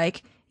is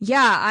like,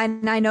 yeah, I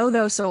know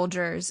those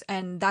soldiers,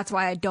 and that's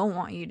why I don't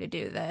want you to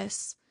do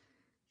this.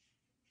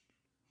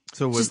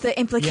 So just the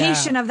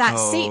implication of that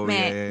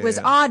statement was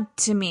odd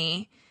to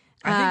me.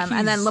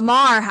 And then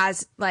Lamar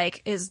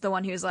is the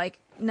one who's like,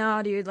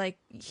 no, dude, like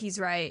he's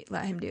right.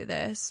 Let him do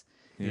this.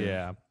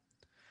 Yeah.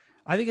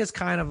 I think it's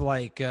kind of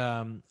like,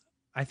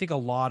 I think a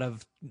lot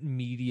of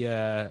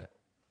media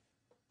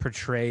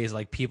portrays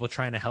like people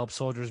trying to help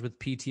soldiers with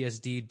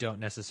PTSD don't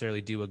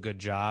necessarily do a good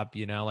job,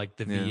 you know, like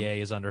the VA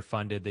is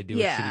underfunded, they do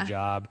a shitty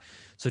job.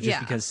 So just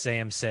because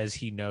Sam says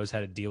he knows how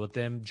to deal with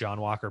them, John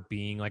Walker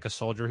being like a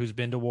soldier who's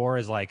been to war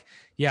is like,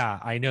 yeah,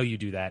 I know you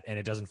do that and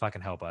it doesn't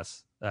fucking help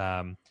us.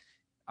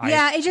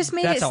 It just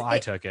made that's how I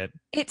took it.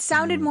 It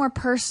sounded more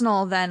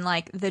personal than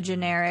like the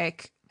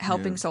generic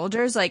helping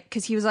soldiers, like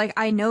because he was like,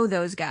 I know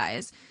those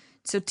guys.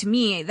 So to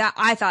me, that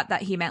I thought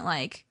that he meant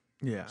like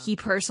he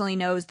personally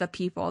knows the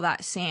people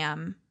that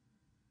Sam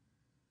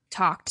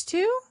talked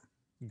to.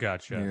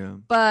 Gotcha. Yeah.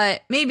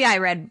 But maybe I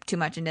read too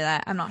much into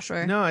that. I'm not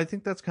sure. No, I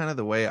think that's kind of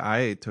the way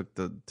I took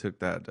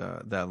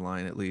that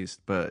line at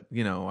least. But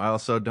you know, I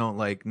also don't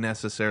like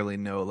necessarily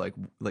know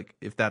like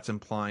if that's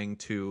implying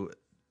to.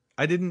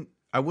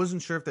 I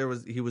wasn't sure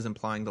if he was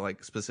implying to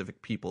like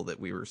specific people that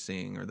we were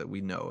seeing or that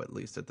we know at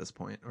least at this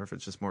point, or if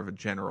it's just more of a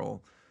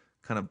general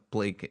kind of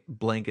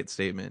blanket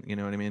statement. You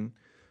know what I mean?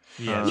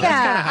 Yeah, that's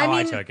kind of how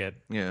I took it.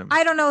 Yeah,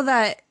 I don't know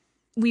that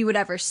we would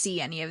ever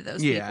see any of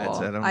those people.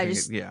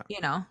 Yeah,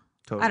 you know,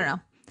 totally. I don't know.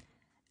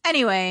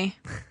 Anyway,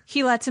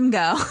 he lets him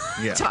go.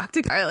 Talk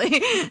to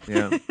Carly.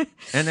 Yeah,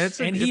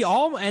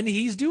 and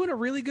he's doing a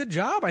really good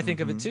job, I think,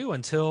 of it too.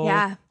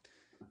 Until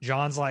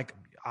John's like,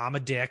 I'm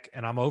a dick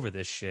and I'm over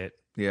this shit.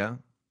 Yeah.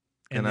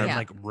 And then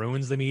like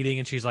ruins the meeting,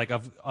 and she's like,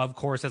 of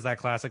course, as that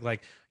classic,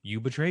 like, you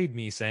betrayed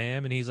me,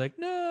 Sam. And he's like,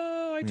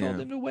 no, I told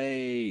him to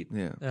wait.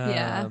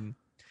 Yeah.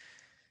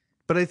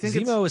 But I think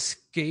Zemo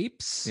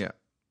escapes. Yeah.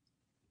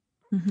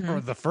 For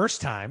the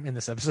first time in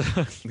this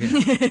episode.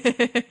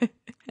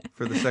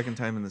 For the second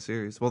time in the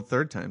series. Well,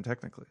 third time,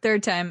 technically.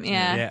 Third time,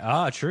 yeah.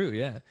 Yeah. Oh, true,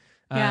 yeah.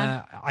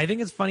 I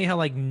think it's funny how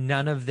like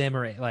none of them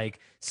are like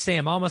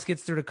Sam almost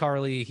gets through to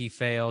Carly, he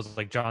fails.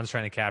 Like John's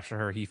trying to capture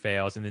her, he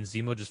fails, and then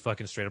Zemo just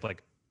fucking straight up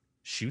like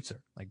shoots her.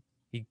 Like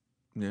he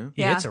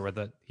hits her with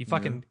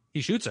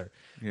he shoots her.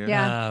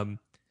 Yeah.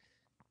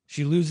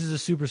 She loses a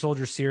super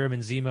soldier serum,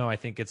 and Zemo I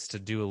think gets to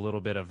do a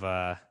little bit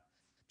of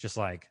just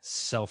like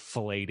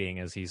self-filleting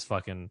as he's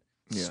fucking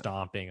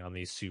stomping on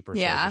these super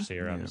soldier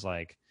serums.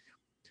 Like,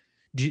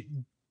 do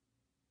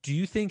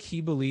you think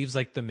he believes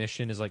like the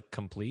mission is like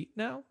complete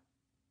now?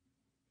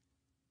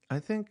 I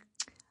think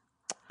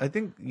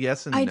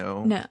yes and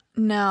no.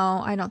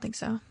 No, I don't think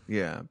so.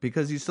 Yeah,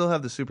 because you still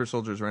have the super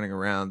soldiers running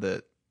around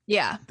that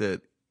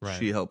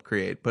she helped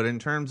create. But in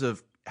terms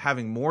of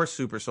having more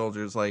super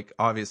soldiers, like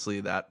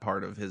obviously that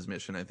part of his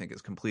mission I think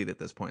is complete at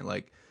this point.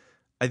 Like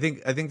I think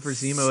for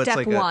Zemo it's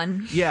like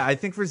one. I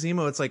think for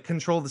Zemo it's like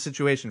control the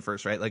situation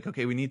first, right? Like,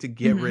 okay, we need to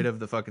get rid of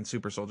the fucking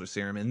super soldier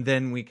serum, and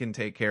then we can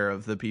take care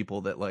of the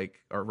people that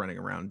like are running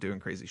around doing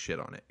crazy shit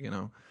on it, you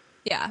know?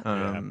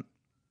 Yeah.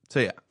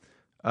 So yeah.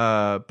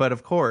 But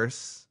of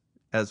course,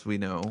 as we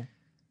know,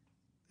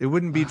 it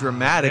wouldn't be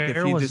dramatic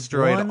if he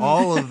destroyed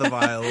all of the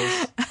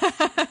vials.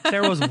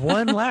 There was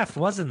one left,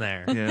 wasn't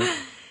there? Yeah.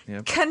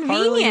 Yep. Convenient.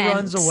 Harley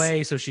runs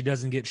away so she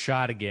doesn't get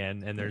shot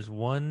again, and there's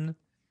one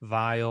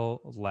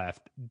vial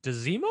left.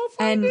 Does Zemo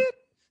find it?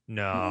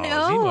 No,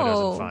 Zemo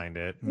doesn't find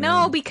it.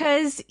 No,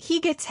 because he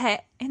gets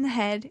hit in the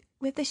head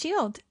with the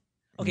shield.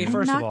 Okay,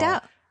 first of all,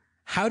 out.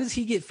 How does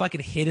he get fucking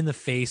hit in the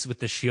face with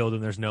the shield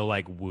and there's no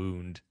like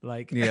wound?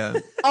 Like,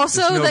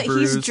 also no that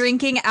bruise. He's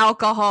drinking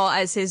alcohol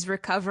as his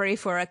recovery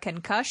for a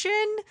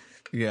concussion.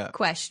 Yeah,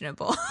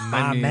 questionable.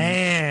 My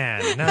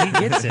man, no, he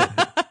gets it.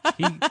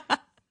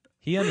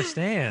 He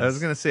understands. I was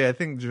gonna say, I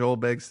think Joel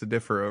begs to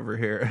differ over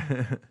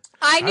here.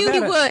 I knew he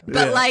would,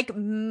 but like,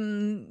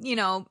 you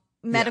know,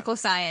 medical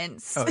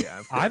science. Oh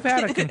yeah, I've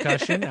had a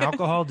concussion.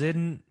 Alcohol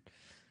didn't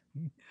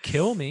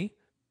kill me.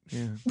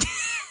 Yeah.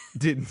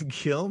 Didn't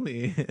kill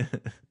me.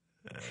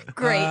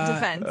 Great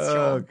defense,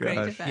 Joel. Great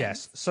defense.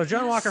 Yes. So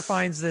John Walker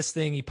finds this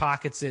thing. He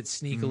pockets it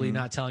sneakily,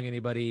 not telling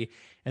anybody.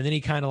 And then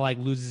he kind of like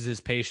loses his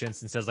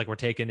patience and says like, we're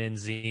taking in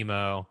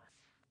Zemo.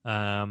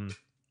 And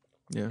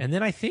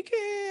then I think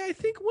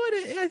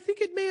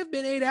it may have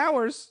been 8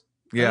 hours.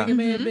 Yeah. I think it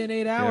may have been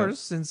 8 hours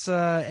since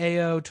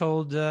AO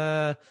told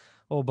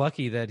old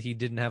Bucky that he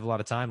didn't have a lot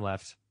of time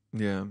left.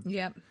 Yeah.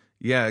 Yep.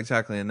 Yeah,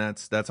 exactly. And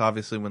that's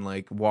obviously when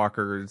like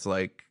Walker's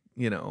like,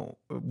 you know,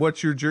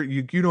 what's your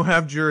you don't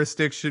have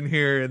jurisdiction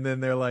here, and then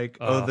they're like,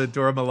 oh, the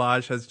Dora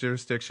Milaje has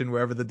jurisdiction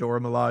wherever the Dora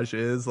Milaje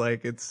is.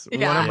 Like it's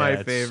one of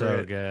my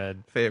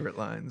favorite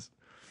lines.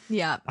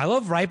 Yeah. I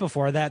love right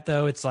before that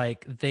though, it's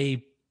like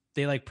they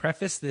like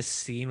preface this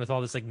scene with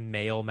all this like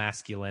male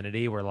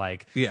masculinity where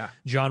like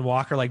John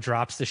Walker like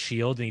drops the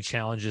shield and he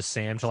challenges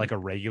Sam to like a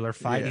regular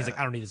fight. And he's like,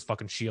 I don't need this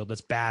fucking shield.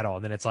 Let's battle.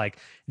 And then it's like,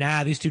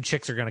 nah, these two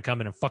chicks are going to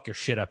come in and fuck your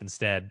shit up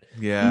instead.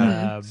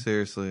 Yeah.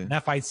 Seriously.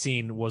 That fight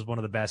scene was one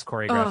of the best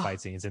choreographed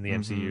fight scenes in the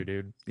MCU,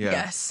 dude. Yeah.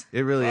 Yes.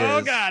 It really is.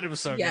 Oh God, it was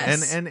so good.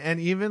 And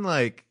even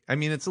like, I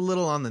mean, it's a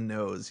little on the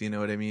nose, you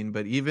know what I mean?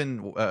 But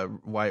even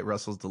Wyatt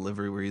Russell's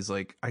delivery where he's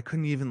like, I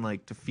couldn't even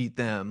like defeat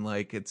them.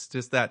 Like it's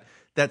just that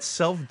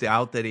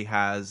self-doubt that he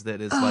has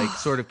that is like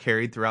sort of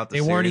carried throughout the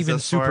series. They weren't even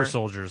super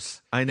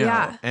soldiers. I know.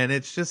 Yeah. And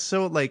it's just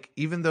so like,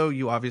 even though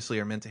you obviously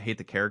are meant to hate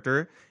the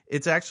character,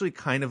 it's actually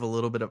kind of a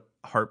little bit of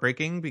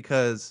heartbreaking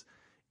because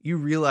you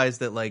realize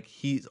that like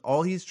he's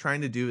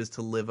trying to do is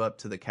to live up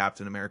to the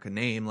Captain America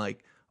name.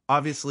 Like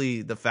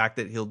obviously the fact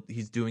that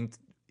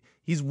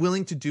he's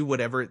willing to do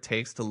whatever it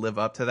takes to live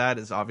up to that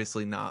is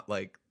obviously not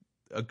like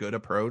a good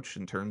approach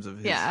in terms of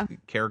his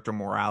character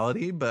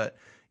morality. But,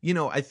 you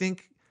know, I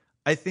think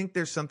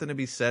there's something to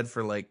be said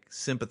for like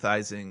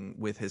sympathizing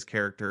with his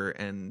character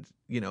and,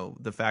 you know,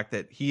 the fact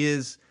that he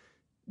is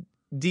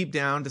deep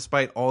down,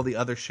 despite all the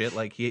other shit,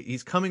 like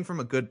he's coming from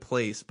a good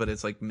place, but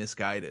it's like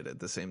misguided at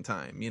the same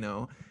time, you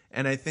know?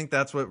 And I think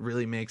that's what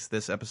really makes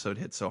this episode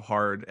hit so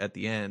hard at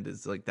the end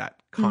is like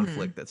that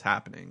conflict that's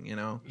happening, you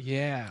know?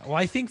 Yeah. Well,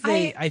 I think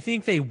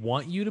they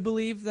want you to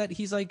believe that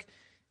he's like,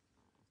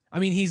 I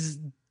mean, he's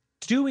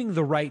doing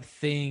the right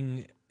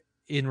thing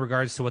in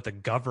regards to what the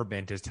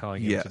government is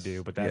telling him to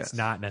do, but that's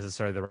not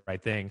necessarily the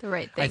right thing. The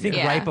right thing. I think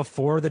right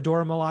before the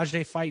Dora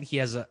Milaje fight, he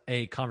has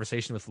a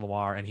conversation with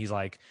Lamar, and he's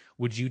like,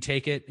 "Would you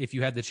take it if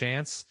you had the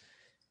chance?"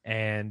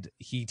 And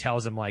he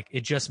tells him like,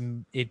 "It just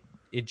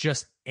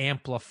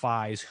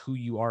amplifies who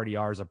you already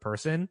are as a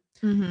person,"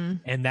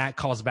 and that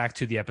calls back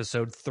to the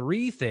episode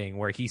 3 thing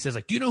where he says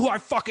like, "Do you know who I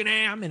fucking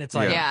am?" And it's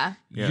like,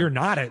 you're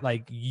not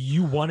like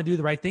you want to do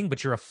the right thing,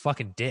 but you're a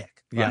fucking dick.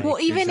 Yeah. Like, well,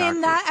 even in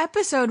that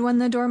episode when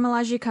the Dora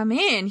Milaje come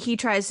in, he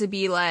tries to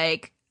be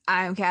like,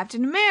 I'm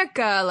Captain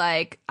America,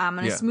 like I'm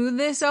gonna smooth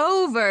this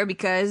over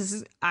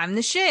because I'm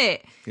the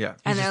shit. Yeah.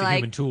 And he's they're just a like,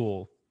 human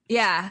tool.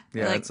 Yeah.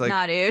 Like, it's like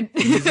nah, dude.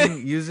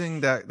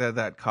 using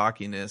that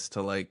cockiness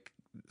to like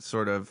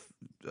sort of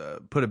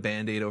put a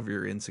Band-Aid over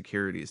your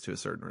insecurities to a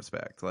certain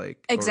respect.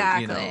 Like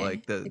exactly. Or, you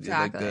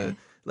know,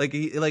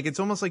 like it's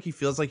almost like he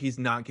feels like he's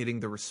not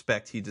getting the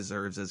respect he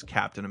deserves as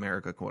Captain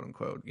America, quote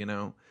unquote, you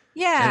know?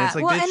 Yeah. And it's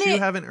like, bitch, you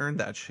haven't earned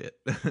that shit.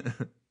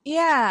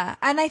 Yeah.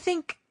 And I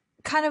think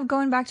kind of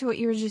going back to what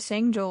you were just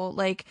saying, Joel,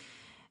 like,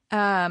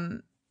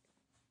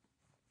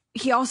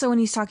 he also, when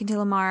he's talking to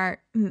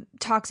Lamar,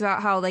 talks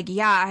about how, like,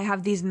 yeah, I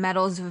have these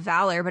medals of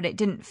valor, but it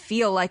didn't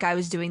feel like I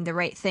was doing the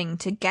right thing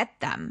to get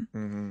them.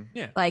 Mm-hmm.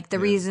 Yeah. Like, the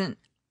reason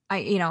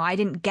I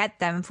didn't get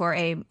them for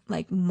a,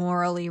 like,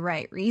 morally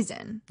right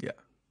reason. Yeah.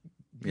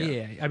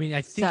 I mean,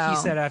 I think he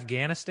said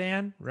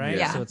Afghanistan, right?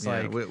 Yeah. So it's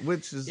like,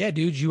 which is,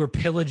 dude, you were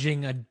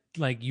pillaging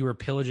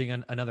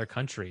another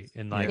country,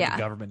 and like the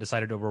government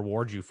decided to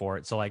reward you for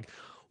it. So like,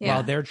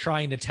 while they're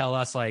trying to tell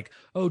us like,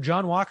 oh,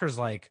 John Walker's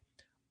like,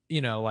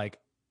 you know, like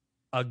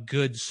a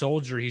good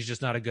soldier, he's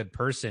just not a good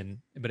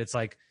person. But it's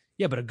like,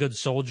 yeah, but a good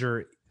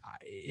soldier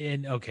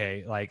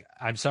like,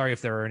 I'm sorry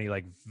if there are any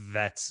like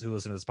vets who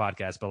listen to this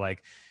podcast, but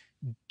like,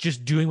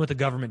 just doing what the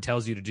government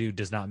tells you to do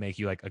does not make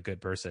you like a good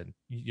person.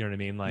 You know what I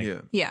mean? Like,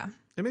 yeah.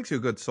 It makes you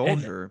a good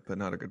soldier, but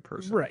not a good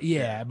person. Right.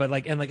 Yeah. But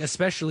like, and like,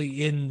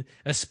 especially in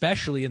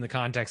the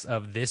context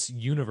of this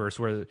universe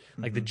where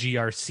like the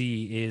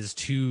GRC is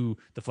to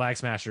the Flag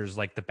Smashers,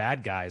 like the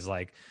bad guys,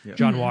 like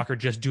John Walker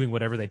just doing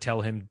whatever they tell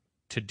him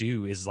to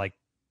do is like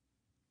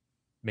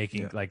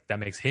making like, that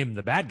makes him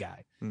the bad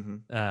guy.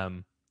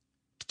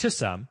 To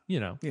some,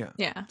 you know?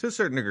 Yeah. To a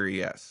certain degree.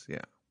 Yes.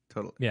 Yeah,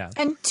 totally. Yeah.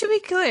 And to be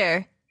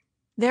clear,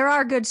 there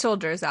are good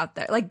soldiers out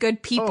there, like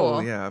good people. Oh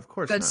yeah, of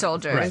course. Good not.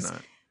 soldiers. Of course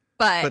not.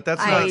 But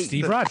that's not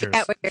Steve Rogers. I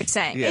get what you're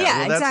saying. Yeah, Yeah,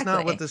 well, that's exactly.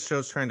 not what this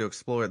show's trying to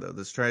explore, though.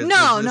 This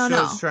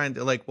show's trying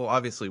to, like, well,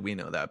 obviously we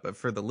know that, but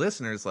for the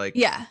listeners, like,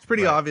 it's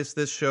pretty obvious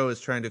this show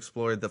is trying to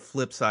explore the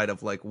flip side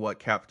of like what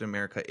Captain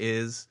America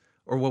is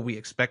or what we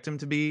expect him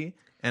to be,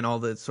 and all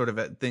the sort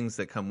of things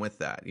that come with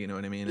that. You know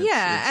what I mean?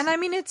 And I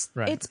mean,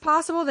 it's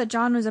possible that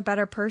John was a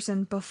better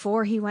person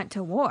before he went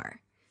to war.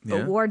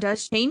 But war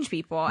does change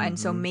people, and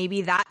so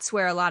maybe that's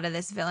where a lot of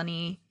this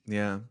villainy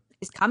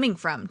is coming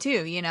from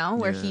too, you know,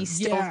 where he's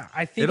still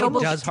I think it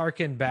does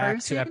harken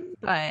back to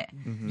but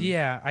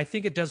I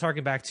think it does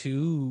harken back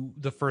to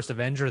the first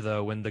Avenger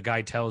though, when the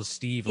guy tells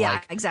Steve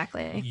like,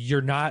 exactly,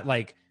 you're not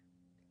like,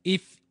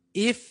 if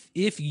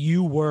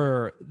you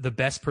were the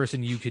best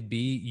person you could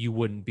be, you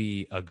wouldn't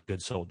be a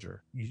good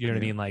soldier. You know what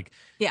I mean? Like,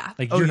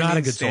 like you're not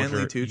a good Stanley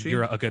soldier. Tucci?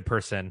 You're a good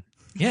person.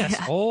 Yes,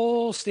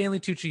 old Stanley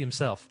Tucci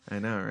himself. I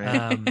know,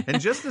 right? And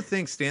just to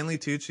think, Stanley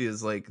Tucci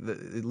is like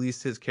at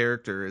least his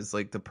character is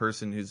like the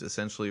person who's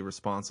essentially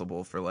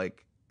responsible for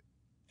like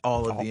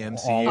all of the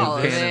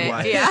MCU canon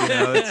wise. You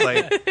know, it's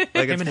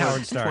like him and a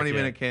Howard Stark,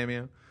 20-minute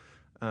cameo.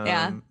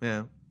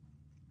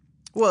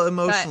 Well,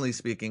 emotionally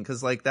speaking,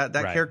 because like that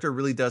character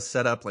really does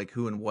set up like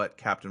who and what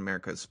Captain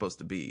America is supposed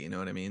to be. You know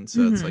what I mean?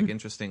 So it's like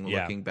interesting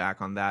looking back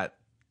on that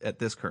at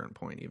this current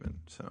point, even.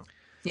 So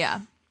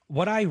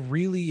what I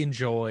really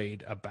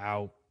enjoyed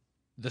about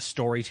the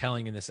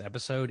storytelling in this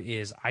episode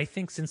is I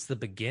think since the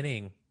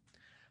beginning,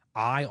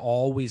 I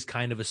always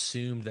kind of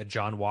assumed that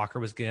John Walker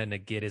was going to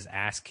get his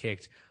ass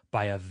kicked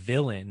by a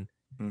villain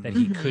that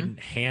he couldn't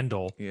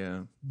handle.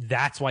 Yeah.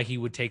 That's why he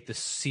would take the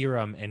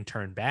serum and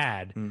turn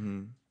bad.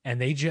 And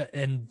they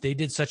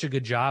did such a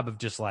good job of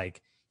just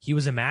like, he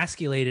was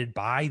emasculated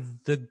by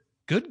the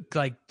good,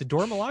 like the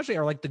Dora Milaje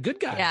are like the good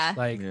guys.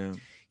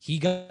 He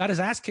got his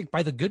ass kicked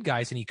by the good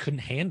guys and he couldn't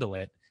handle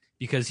it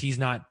because he's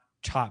not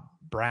top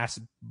brass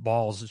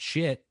balls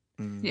shit.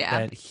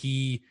 That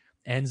he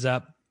ends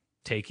up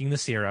taking the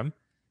serum,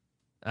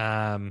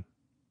 And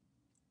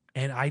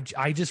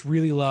I just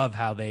really love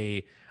how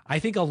I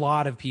think a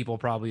lot of people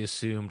probably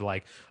assumed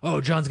like, oh,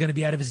 John's going to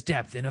be out of his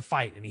depth in a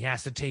fight and he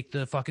has to take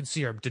the fucking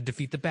serum to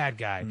defeat the bad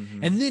guy.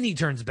 And then he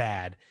turns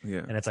bad.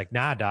 Yeah. And it's like,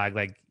 nah, dog,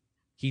 like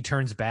he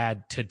turns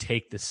bad to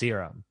take the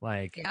serum.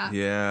 Like,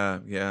 yeah.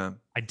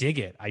 I dig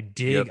it. I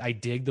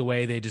dig the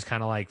way they just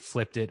kind of like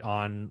flipped it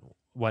on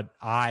what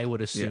I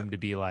would assume to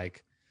be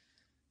like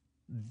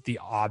the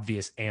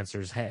obvious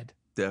answer's head.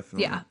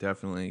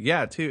 Definitely.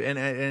 Yeah, too.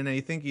 And I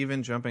think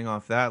even jumping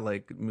off that,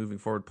 like moving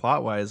forward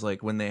plot wise,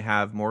 like when they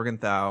have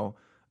Morgenthau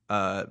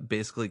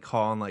basically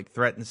call and like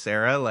threaten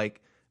Sarah,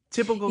 like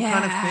typical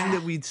kind of thing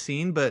that we'd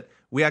seen, but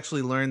we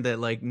actually learned that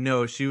like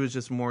no, she was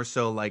just more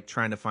so like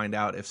trying to find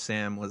out if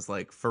Sam was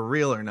like for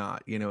real or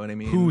not, you know what I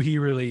mean? Who he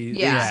really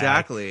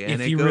exactly.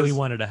 And if he really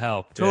wanted to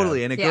help.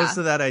 Totally. And it goes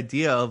to that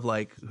idea of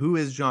like who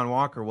is John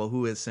Walker? Well,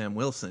 who is Sam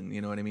Wilson?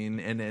 You know what I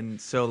mean?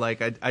 And so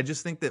like I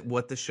just think that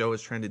what the show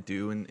is trying to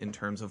do in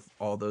terms of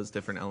all those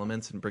different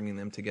elements and bringing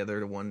them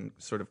together to one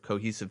sort of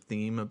cohesive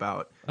theme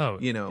about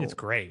it's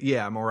great.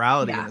 Yeah,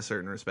 morality in a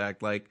certain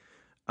respect. Like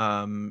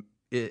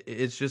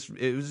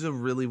it was a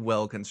really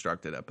well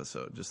constructed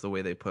episode, just the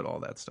way they put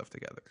all that stuff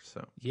together.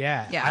 So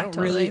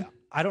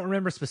I don't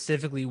remember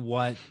specifically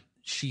what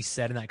she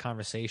said in that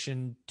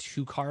conversation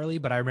to Carly,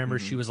 but I remember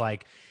she was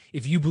like,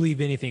 if you believe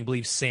anything,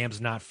 believe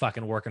Sam's not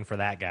fucking working for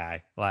that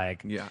guy.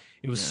 Like,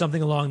 it was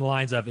something along the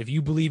lines of, if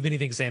you believe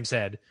anything Sam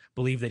said,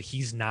 believe that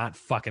he's not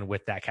fucking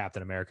with that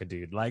Captain America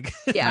dude. Like,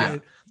 I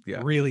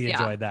really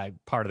enjoyed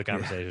that part of the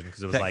conversation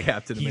because it was like,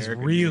 Captain he's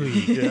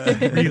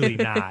America really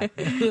not.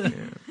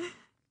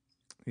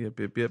 Yep.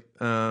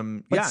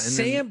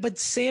 But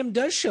Sam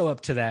does show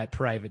up to that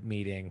private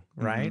meeting,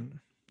 right?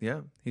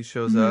 Yeah, he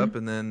shows up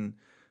and then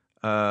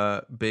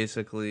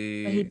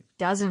basically... But he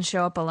doesn't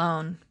show up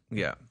alone.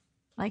 Yeah.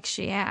 Like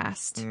she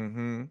asked.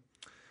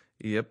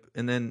 Yep.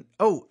 And then,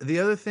 the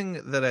other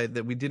thing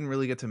that we didn't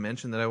really get to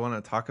mention that I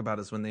want to talk about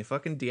is when they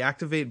fucking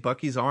deactivate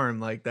Bucky's arm.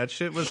 Like, that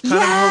shit was kind of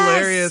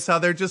hilarious how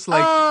they're just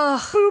like,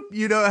 boop,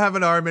 you don't have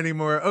an arm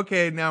anymore.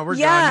 Okay, now we're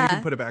gone. You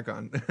can put it back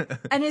on.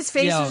 And his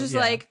face was just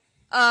like...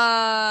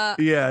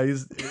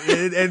 he's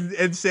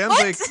and Sam's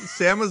like,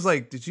 Sam was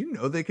like, did you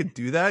know they could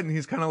do that? And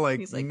he's kind of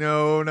like,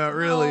 no, not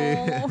really.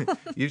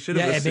 You should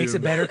have assumed. It makes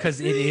it better because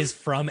it's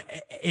from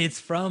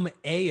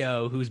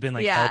Ao, who's been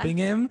like helping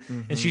him,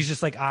 and she's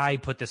just like, I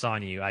put this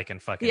on you, I can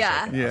fucking take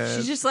it off.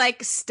 She's just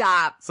like,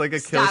 stop. It's like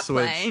a kill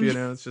switch,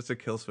 it's just a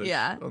kill switch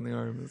on the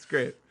arm. It's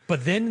great.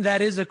 But then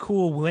that is a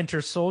cool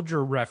Winter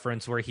Soldier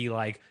reference where he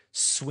like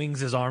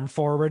swings his arm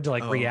forward to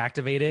like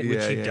reactivate it,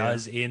 which he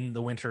does in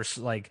the Winter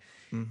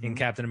in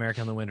Captain America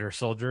and the Winter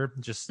Soldier.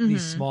 Just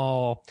these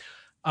small.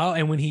 Oh,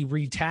 and when he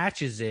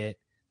reattaches it,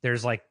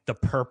 there's like the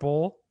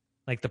purple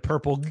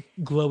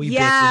glowy bits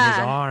in his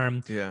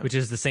arm, which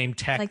is the same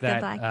tech like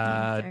that Black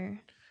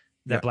Panther.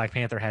 That Black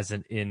Panther has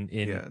in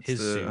his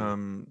suit.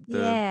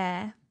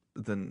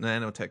 The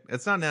nanotech.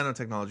 It's not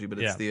nanotechnology, but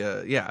it's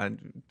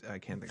I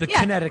can't think. The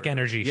kinetic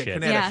energy shit.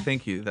 Kinetic.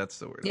 Thank you. That's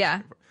the word.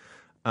 Yeah.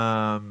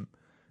 And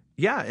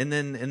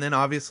then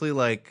obviously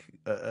like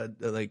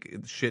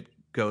shit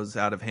goes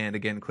out of hand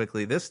again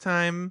quickly. This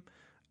time,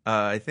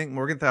 I think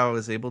Morgenthau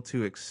is able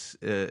to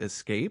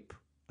escape.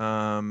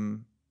 No.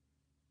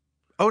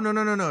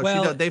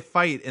 Well, they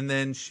fight, and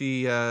then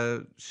she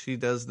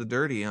does the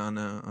dirty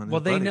on.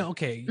 Well, they know.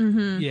 Okay.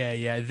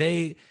 Yeah.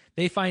 They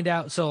find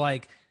out. So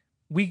like,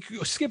 we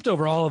skipped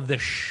over all of the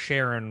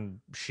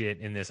Sharon shit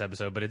in this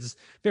episode, but it's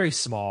very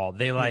small.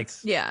 They like,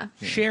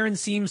 Sharon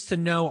seems to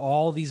know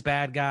all these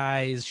bad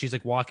guys. She's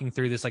like walking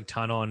through this like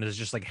tunnel and is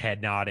just like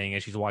head nodding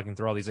as she's walking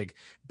through all these like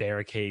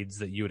barricades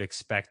that you would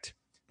expect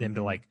them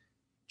to like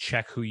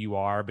check who you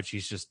are, but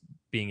she's just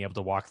being able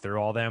to walk through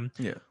all them.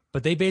 Yeah.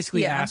 But they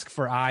basically ask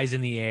for eyes in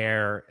the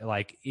air.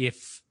 Like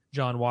if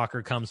John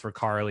Walker comes for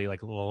Carly, like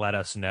let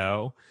us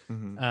know.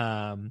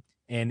 And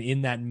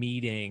in that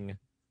meeting,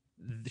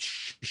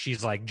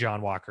 she's like,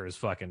 John Walker is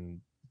fucking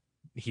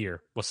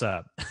here. What's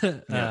up?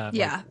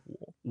 Like,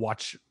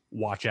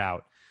 watch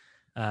out.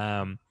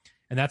 And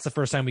that's the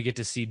first time we get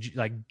to see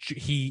like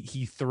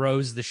he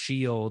throws the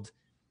shield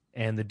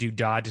and the dude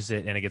dodges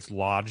it and it gets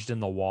lodged in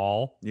the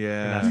wall.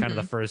 Yeah. And that's kind of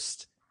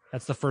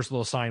the first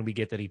little sign we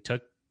get that he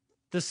took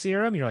the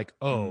serum. You're like,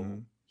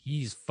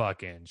 he's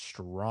fucking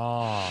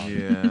strong.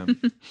 Yeah.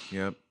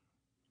 Yep.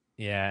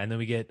 Yeah. And then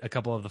we get a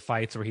couple of the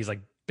fights where he's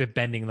like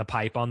bending the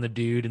pipe on the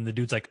dude and the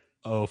dude's like,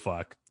 oh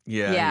fuck.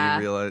 Yeah.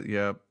 You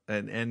realize,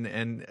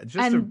 and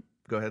just to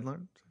go ahead,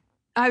 Lauren.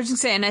 I was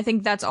just saying, I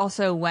think that's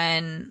also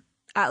when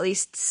at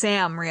least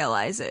Sam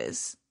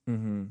realizes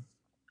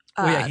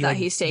that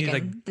he's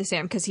taken the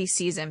serum because he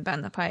sees him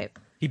bend the pipe.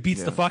 He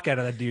beats the fuck out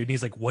of that dude and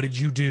he's like, what did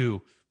you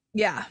do?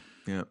 Yeah.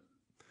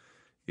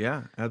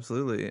 Yeah,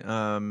 absolutely.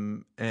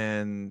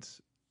 And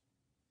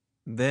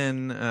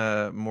then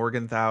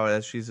Morgenthau,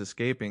 as she's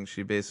escaping,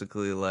 she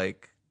basically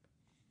like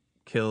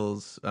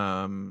kills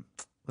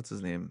what's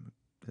his name?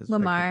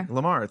 Lamar.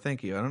 Lamar,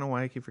 thank you. I don't know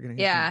why I keep forgetting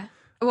his name.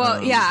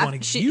 Well, You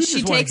she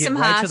just wanna takes get him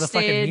right hostage. to the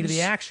fucking meat of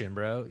the action,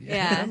 bro.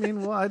 Yeah. I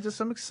mean, well,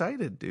 I'm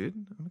excited, dude.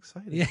 I'm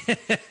excited. Yeah.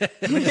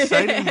 It's an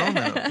exciting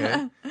moment,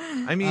 okay?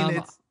 I mean,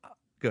 it's...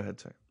 Go ahead,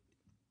 sorry.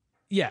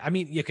 Yeah, I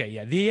mean, okay,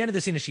 yeah. The end of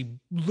the scene is she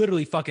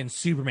literally fucking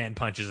Superman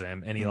punches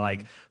him, and he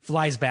like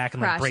flies back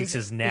and like Crashes breaks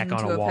his neck on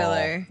into a wall.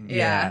 pillar.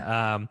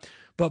 Yeah.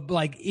 But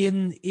like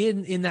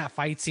in that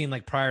fight scene,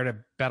 like prior to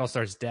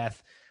Battlestar's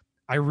death,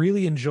 I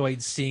really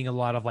enjoyed seeing a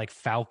lot of like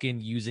Falcon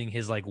using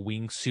his like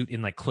wingsuit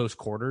in like close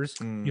quarters.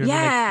 You know what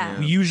I mean? Like,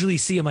 we usually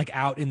see him like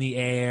out in the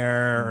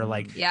air or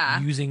like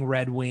using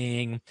Red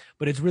Wing,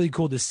 but it's really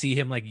cool to see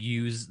him like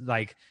use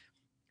like,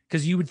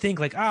 because you would think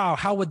like, oh,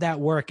 how would that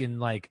work in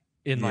like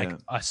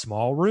a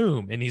small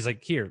room? And he's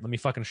like, here, let me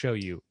fucking show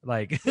you.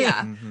 Like,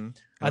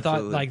 I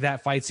thought like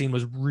that fight scene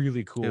was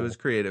really cool. It was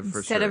creative for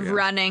Instead sure. of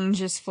running,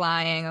 just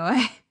flying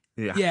away.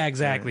 Yeah,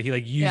 exactly. He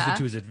like used it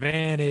to his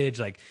advantage.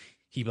 Like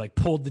he like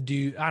pulled the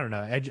dude. I don't know.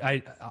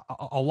 I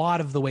a lot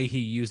of the way he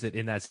used it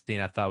in that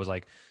scene, I thought was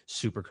like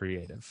super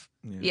creative.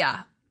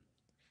 Yeah.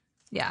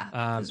 It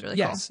was really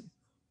cool.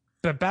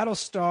 But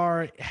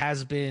Battlestar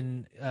has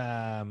been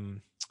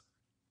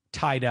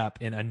tied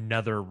up in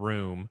another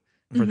room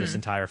for this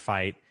entire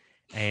fight,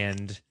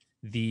 and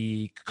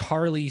the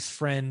Carly's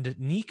friend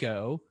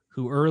Nico,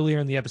 who earlier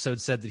in the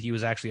episode said that he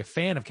was actually a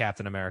fan of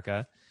Captain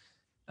America,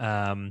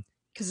 because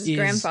his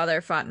grandfather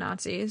fought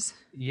Nazis.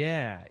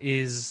 Yeah,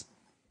 is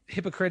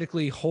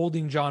hypocritically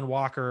holding John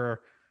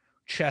Walker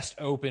chest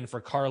open for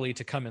Carly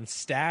to come and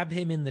stab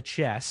him in the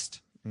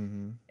chest.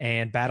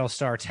 And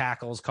Battlestar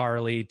tackles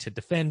Carly to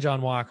defend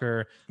John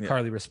Walker.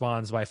 Carly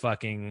responds by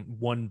fucking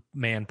one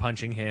man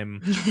punching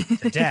him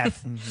to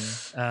death.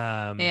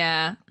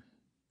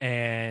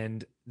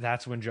 And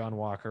that's when John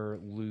Walker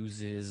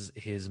loses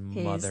his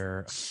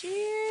mother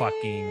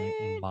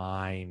fucking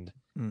mind.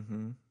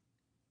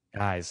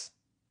 Guys,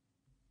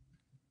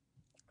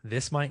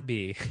 this might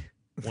be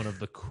one of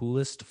the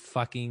coolest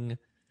fucking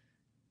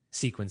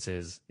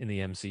sequences in the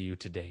MCU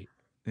to date.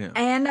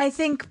 And I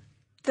think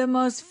the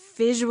most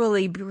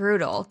visually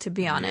brutal, to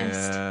be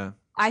honest.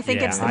 I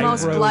think it's the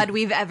most blood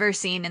we've ever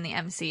seen in the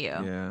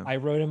MCU. I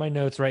wrote in my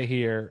notes right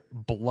here,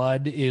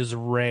 blood is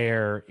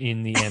rare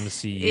in the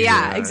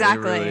MCU.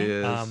 Exactly. It really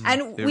is.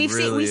 And we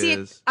see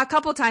it a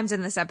couple times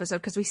in this episode,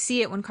 because we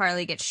see it when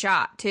Carly gets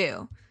shot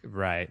too.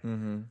 Right.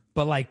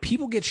 But like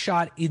people get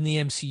shot in the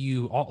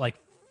MCU, all like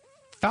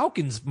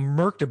Falcon's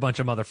murked a bunch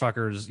of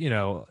motherfuckers, you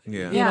know,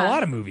 in a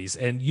lot of movies,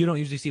 and you don't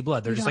usually see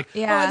blood. They're just like,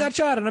 oh, I got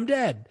shot and I'm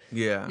dead.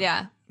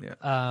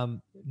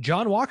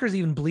 John Walker's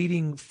even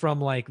bleeding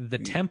from like the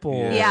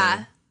temple.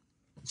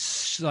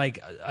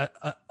 Like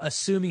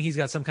assuming he's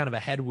got some kind of a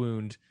head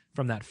wound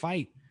from that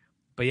fight.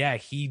 But yeah,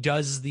 he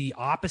does the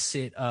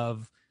opposite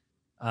of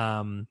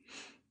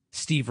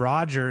Steve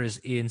Rogers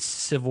in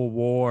Civil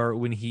War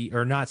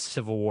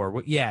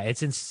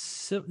it's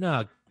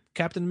in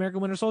Captain America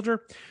Winter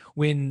Soldier,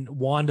 when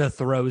Wanda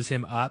throws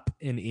him up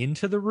and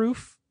into the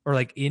roof or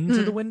like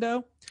into the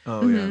window.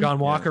 John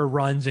Walker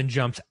runs and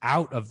jumps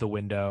out of the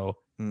window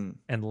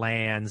and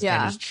lands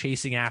and is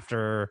chasing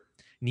after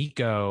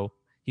Nico.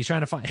 He's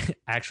trying to find.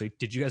 Actually,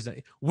 did you guys know?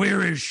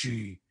 Where is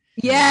she?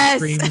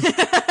 Yes. He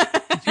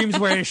screams,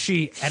 where is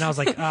she? And I was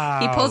like, oh.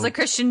 He pulls a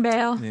Christian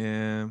Bale.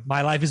 Yeah.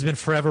 My life has been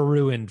forever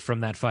ruined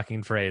from that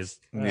fucking phrase.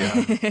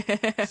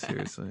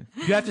 Seriously.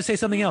 You have to say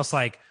something else,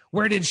 like,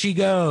 where did she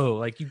go?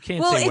 Like, you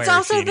can't say where it's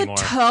also is she the anymore.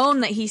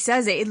 tone that he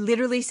says it. It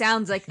literally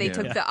sounds like they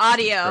took the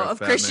audio of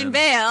Batman. Christian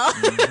Bale.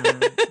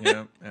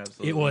 Yeah,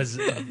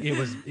 absolutely.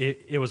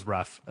 It was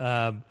rough.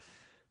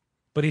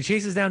 But he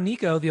chases down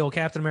Nico, the old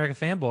Captain America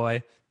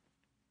fanboy,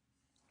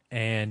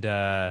 and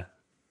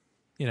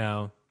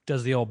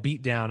does the old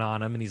beat down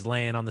on him, and he's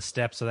laying on the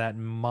steps of that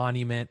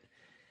monument.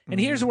 And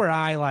here's where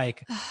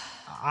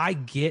I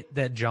get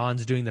that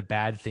John's doing the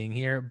bad thing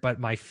here, but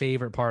my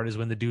favorite part is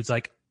when the dude's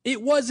like, it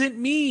wasn't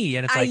me.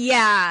 And it's like,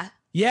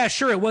 yeah,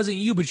 sure, it wasn't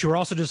you, but you were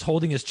also just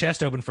holding his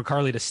chest open for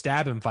Carly to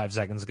stab him 5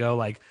 seconds ago.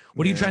 Like,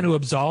 what are you trying to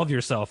absolve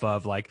yourself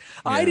of? Like,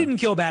 I didn't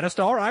kill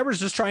Battlestar. I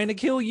was just trying to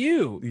kill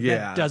you.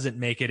 That doesn't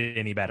make it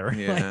any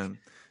better.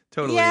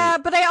 Totally. Yeah,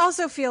 but I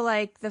also feel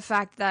like the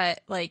fact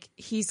that like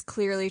he's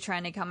clearly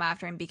trying to come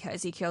after him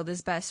because he killed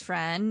his best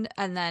friend,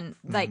 and then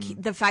like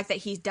the fact that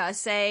he does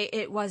say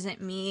it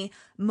wasn't me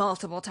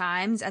multiple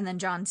times, and then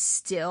John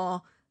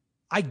still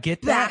I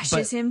get that,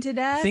 bashes him to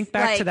death. Think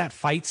back to that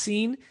fight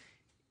scene.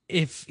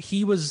 If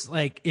he was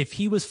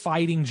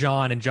fighting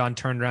John and John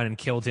turned around and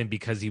killed him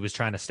because he was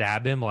trying to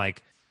stab him,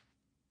 like,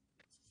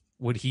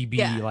 would he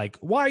be like,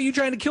 why are you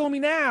trying to kill me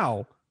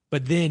now?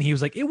 But then he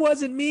was like, it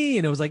wasn't me.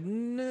 And it was like,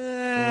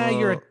 nah,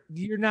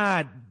 you're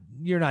not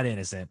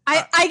innocent.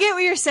 I get what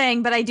you're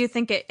saying, but I do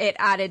think it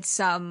added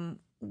some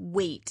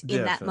weight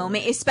in that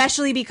moment,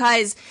 especially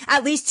because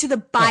at least to the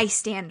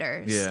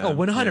bystanders.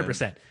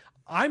 100%.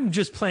 I'm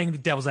just playing the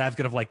devil's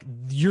advocate of like,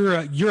 you're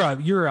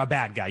a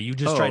bad guy. You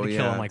just tried to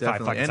kill him like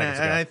definitely. 5 fucking seconds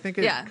ago. And I think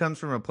it comes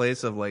from a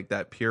place of like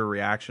that pure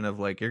reaction of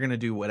like, you're going to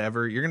do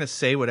whatever, you're going to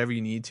say whatever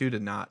you need to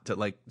not to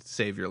like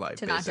save your life,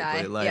 to basically. not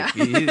die. Like,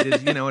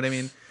 you know what I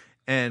mean?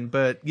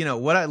 But you know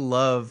what I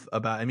love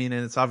about, I mean,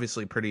 and it's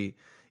obviously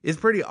it's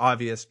pretty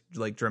obvious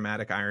like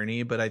dramatic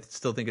irony, but I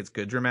still think it's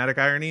good dramatic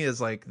irony,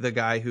 is like the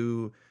guy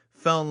who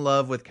fell in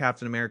love with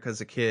Captain America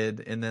as a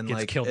kid and then Gets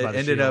like killed by the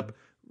ended shield. up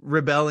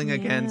rebelling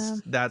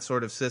against that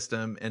sort of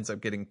system, ends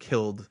up getting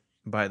killed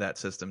by that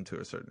system to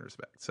a certain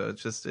respect. So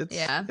it's just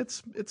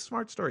it's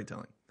smart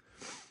storytelling.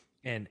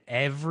 And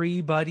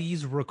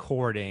everybody's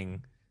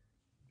recording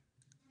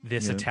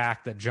this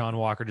attack that John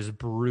Walker just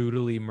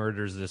brutally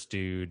murders this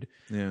dude.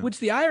 Yeah. Which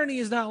the irony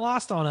is not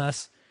lost on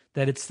us,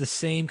 that it's the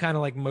same kind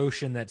of like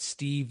motion that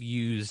Steve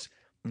used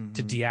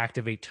to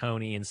deactivate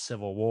Tony in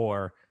Civil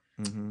War.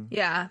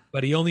 Yeah.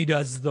 But he only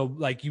does the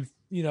like you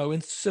know,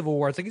 in Civil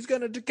War, it's like he's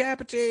gonna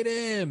decapitate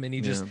him, and he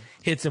just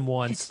hits him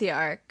once. It's the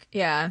arc.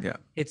 Yeah.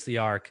 Hits the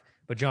arc.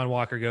 But John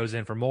Walker goes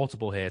in for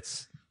multiple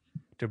hits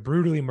to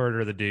brutally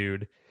murder the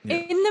dude In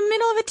the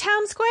middle of a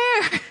town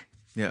square.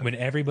 Yeah. when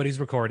everybody's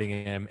recording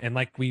him. And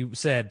like we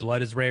said,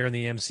 blood is rare in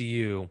the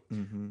MCU.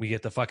 We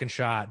get the fucking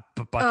shot.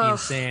 But Bucky and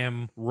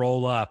Sam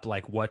roll up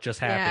like what just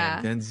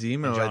happened. And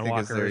Zemo, And John I think,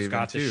 is there Walker's even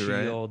got the too,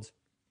 right? shield.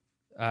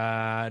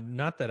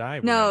 Not that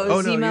I No,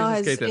 remember. Zemo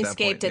he's has escaped at that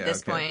escaped point. at Yeah,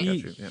 this okay,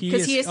 point. gotcha, yeah. He 'Cause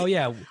is, he is- oh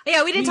yeah.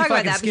 Yeah, we didn't talk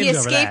about that, but he skimmed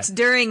over escaped that.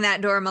 during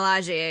that Dora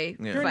Milaje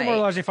During the fight.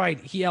 Milaje fight,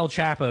 he El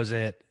Chapo's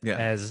it, Yeah.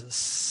 as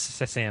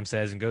Sam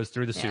says, and goes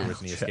through the sewers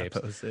and he escapes.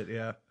 Chapo's it,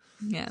 yeah.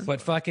 Yeah. But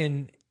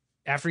fucking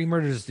after he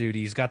murders this dude,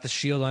 he's got the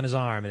shield on his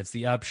arm, and it's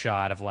the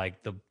upshot of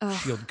like the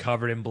shield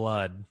covered in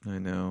blood. I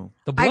know.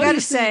 The I gotta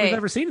bloodiest thing say- we've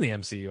ever seen in the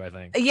MCU, I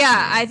think.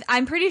 Yeah,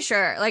 I'm pretty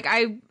sure. Like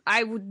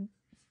I would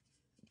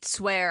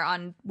swear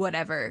on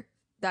whatever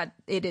that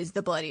it is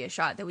the bloodiest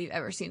shot that we've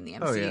ever seen in the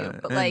MCU. Oh, yeah.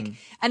 But like,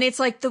 and it's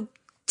like the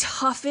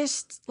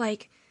toughest,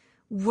 like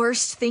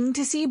worst thing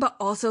to see, but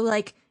also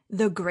like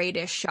the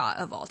greatest shot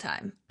of all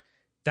time.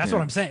 That's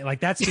what I'm saying.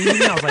 Like that scene,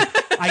 I was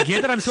like, I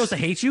get that I'm supposed to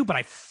hate you, but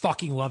I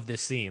fucking love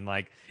this scene.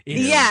 Like,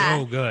 it's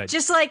so good.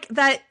 Just like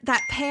that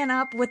pan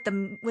up with the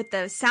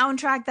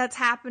soundtrack that's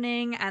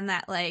happening, and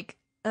that like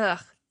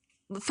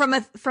from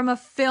a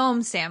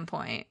film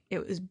standpoint,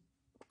 it was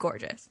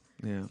gorgeous.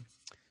 Yeah.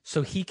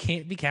 So he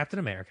can't be Captain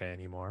America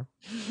anymore.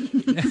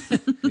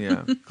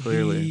 Yeah,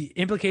 clearly. The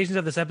implications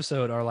of this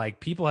episode are like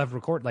people have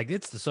recorded, like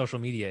it's the social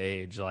media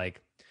age.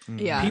 Like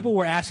Yeah. people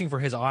were asking for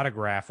his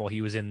autograph while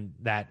he was in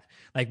that,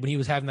 like when he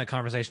was having that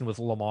conversation with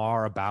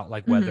Lamar about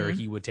like whether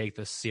he would take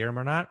the serum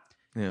or not.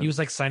 Yeah. He was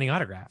like signing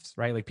autographs,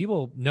 right? Like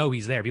people know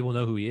he's there. People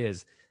know who he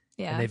is.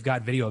 Yeah. And they've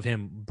got video of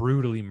him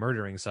brutally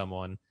murdering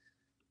someone.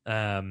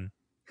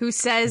 Who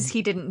says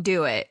he didn't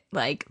do it?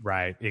 Like,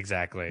 Right,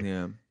 exactly.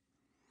 Yeah.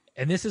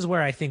 And this is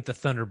where I think the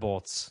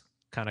Thunderbolts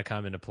kind of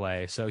come into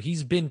play. So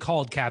he's been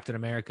called Captain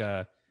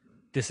America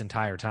this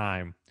entire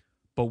time,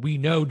 but we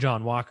know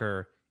John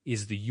Walker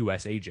is the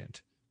U.S.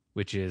 agent,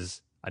 which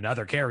is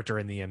another character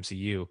in the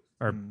MCU,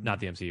 or not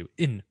the MCU,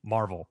 in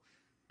Marvel.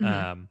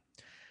 I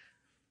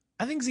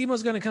think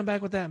Zemo's going to come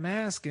back with that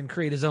mask and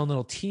create his own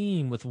little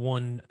team with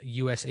one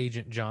U.S.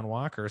 agent, John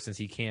Walker, since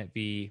he can't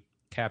be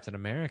Captain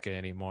America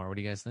anymore. What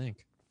do you guys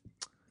think?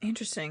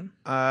 interesting.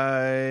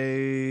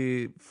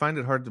 I find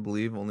it hard to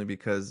believe only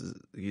because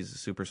he's a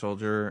super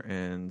soldier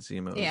and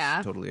Zemo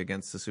is totally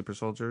against the super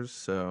soldiers.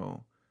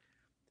 So,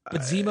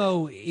 but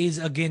Zemo is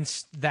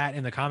against that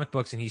in the comic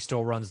books, and he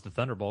still runs the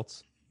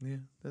Thunderbolts. Yeah,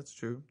 that's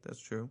true.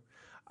 That's true.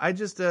 I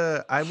just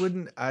I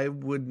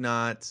would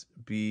not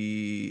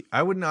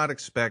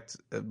expect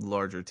a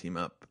larger team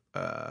up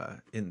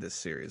in this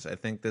series. I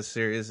think this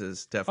series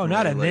is definitely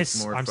not in like,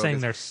 this. more I'm focused. saying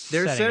they're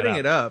setting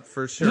it up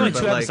for sure. There's only but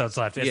 2 like, episodes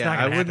left. It's yeah, not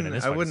gonna I happen in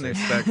this wouldn't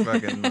fucking expect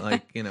fucking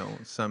like, you know,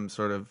 some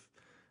sort of,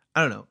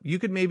 I don't know. You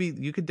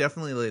could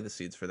definitely lay the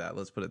seeds for that.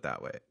 Let's put it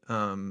that way.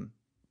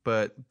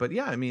 But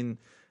yeah, I mean,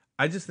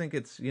 I just think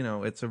it's, you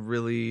know, it's a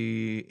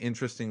really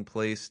interesting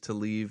place to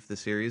leave the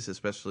series,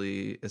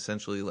 especially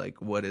essentially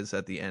like what is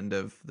at the end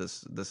of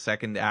this, the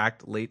second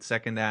act, late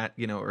second act,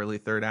 you know, early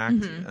third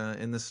act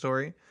in the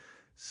story.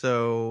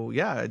 So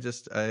yeah,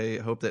 I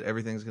hope that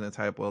everything's going to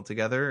tie up well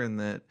together and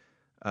that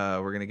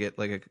we're going to get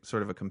like a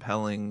sort of a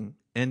compelling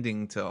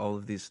ending to all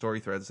of these story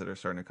threads that are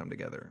starting to come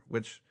together,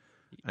 which,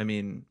 I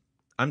mean,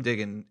 I'm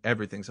digging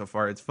everything so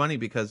far. It's funny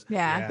because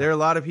there are a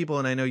lot of people,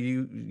 and I know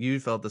you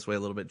felt this way a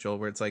little bit, Joel,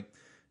 where it's like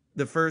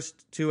the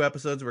first 2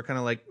 episodes were kind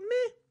of like,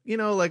 meh, you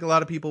know, like a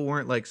lot of people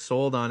weren't like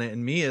sold on it.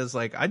 And me is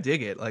like, I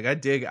dig it. Like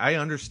I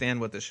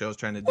understand what the show's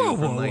trying to do. Whoa,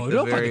 from like the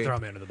don't very... fucking throw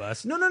me under the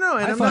bus. No. And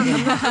I'm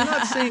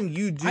not saying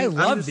you do. I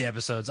loved the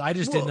episodes. I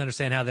just didn't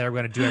understand how they were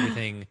going to do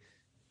everything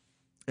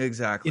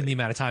exactly in the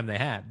amount of time they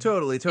had.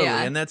 Totally.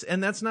 Yeah. And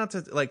that's not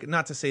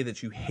to say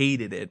that you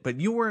hated it,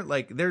 but you weren't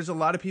like, there's a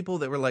lot of people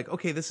that were like,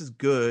 okay, this is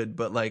good,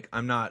 but like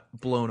I'm not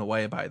blown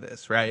away by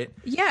this, right?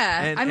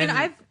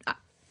 Yeah.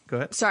 Go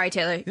ahead. Sorry,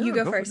 Taylor. Yeah, you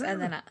go go first, for it.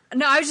 and then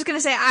I was just gonna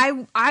say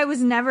I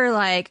was never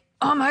like,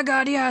 oh my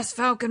god, yes,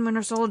 Falcon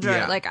Winter Soldier.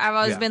 Yeah. Like I've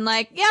always been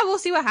like, yeah, we'll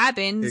see what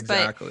happens.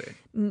 Exactly.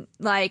 But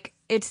like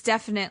it's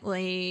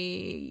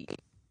definitely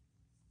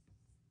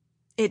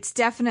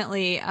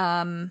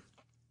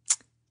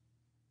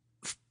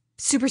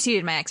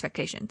superseded my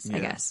expectations, I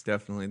guess.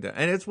 Definitely.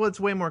 And it's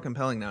way more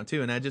compelling now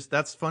too. And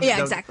that's funny. Yeah,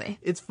 exactly.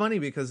 It's funny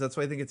because that's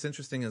why I think it's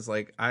interesting is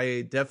like,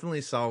 I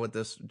definitely saw what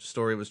this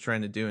story was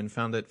trying to do and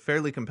found it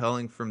fairly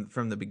compelling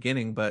from the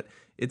beginning. But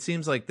it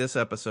seems like this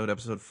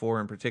episode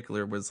 4 in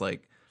particular, was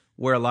like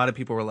where a lot of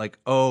people were like,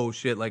 oh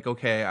shit, like,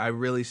 okay, I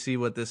really see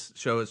what this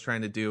show is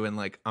trying to do. And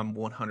like, I'm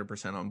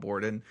 100% on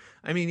board. And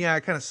I mean, yeah,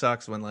 it kind of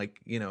sucks when like,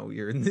 you know,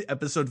 you're in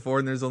episode 4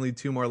 and there's only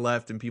 2 more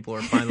left and people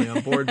are finally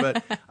on board.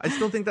 But I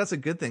still think that's a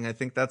good thing. I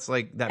think that's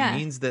like, that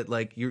means that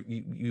like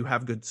you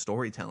have good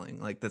storytelling,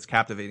 like that's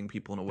captivating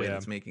people in a way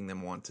that's making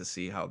them want to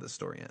see how this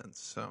story ends.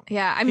 So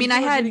yeah, I mean, people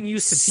I had getting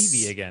used to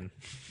TV again.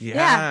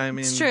 Yeah, I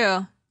mean, it's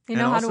true. They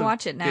know how to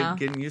watch it now.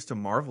 Getting used to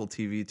Marvel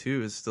TV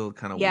too is still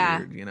kind of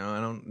weird. You know, I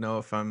don't know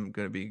if I'm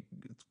going to be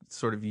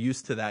sort of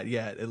used to that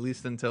yet, at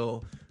least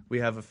until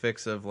we have a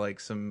fix of like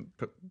some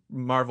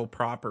Marvel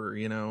proper,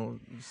 you know,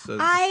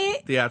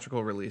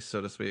 theatrical release, so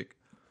to speak.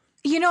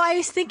 You know, I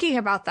was thinking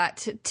about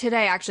that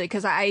today actually,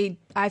 because I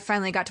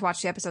finally got to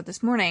watch the episode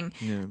this morning.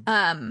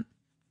 Yeah.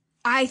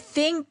 I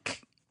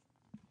think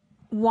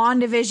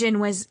WandaVision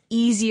was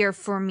easier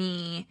for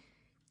me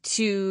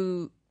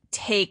to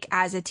take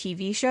as a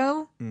TV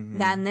show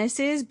than this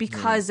is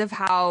because of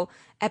how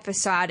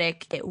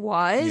episodic it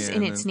was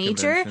in its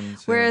nature.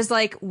 Whereas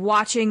like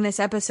watching this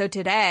episode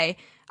today,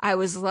 I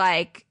was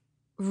like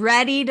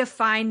ready to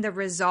find the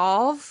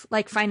resolve,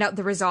 like find out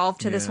the resolve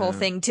to this whole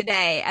thing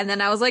today. And then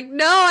I was like,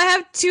 no, I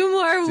have 2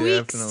 more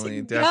weeks.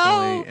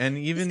 Definitely. And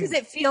even because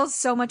it feels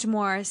so much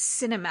more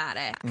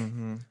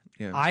cinematic.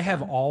 Yeah. I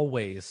have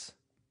always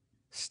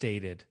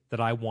stated that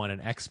I want an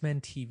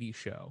X-Men TV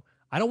show.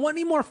 I don't want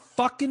any more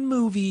fucking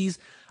movies.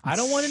 I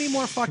don't want any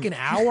more fucking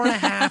hour and a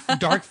half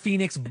Dark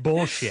Phoenix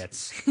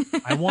bullshits.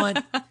 I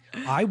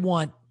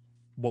want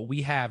what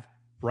we have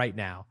right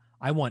now.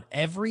 I want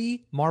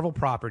every Marvel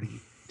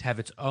property to have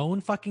its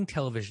own fucking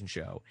television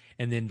show.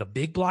 And then the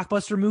big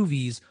blockbuster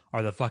movies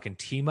are the fucking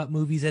team up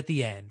movies at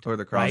the end. Or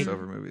the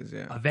crossover movies,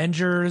 yeah.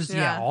 Avengers,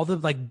 all the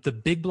like the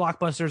big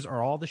blockbusters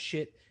are all the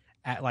shit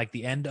at like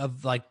the end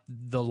of like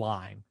the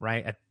line,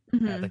 right? At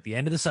like the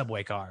end of the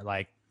subway car.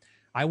 Like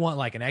I want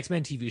like an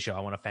X-Men TV show.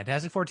 I want a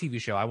Fantastic Four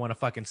TV show. I want a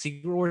fucking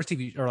Secret Wars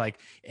TV or like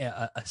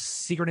a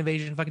Secret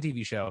Invasion fucking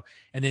TV show.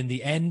 And then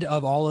the end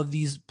of all of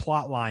these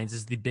plot lines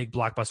is the big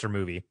blockbuster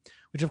movie,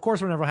 which of course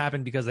will never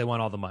happen because they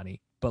want all the money.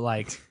 But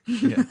like,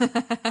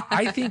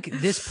 I think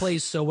this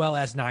plays so well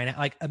as 9.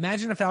 Like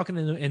imagine a Falcon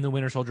in the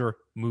Winter Soldier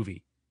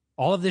movie.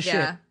 All of this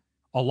shit,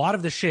 a lot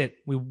of the shit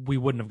we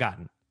wouldn't have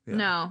gotten. Yeah.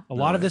 No. A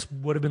lot of this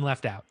would have been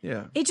left out.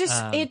 Yeah. It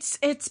just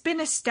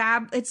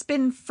it's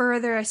been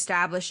further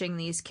establishing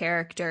these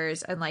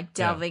characters and like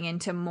delving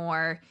into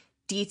more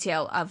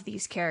detail of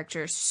these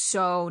characters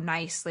so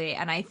nicely.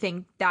 And I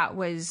think that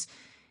was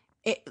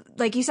it,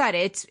 like you said,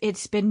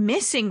 it's been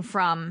missing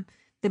from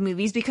the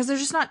movies because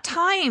there's just not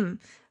time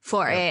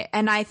for it.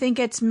 And I think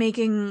it's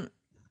making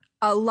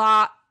a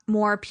lot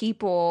more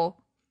people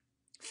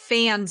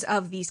fans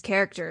of these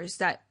characters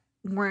that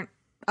weren't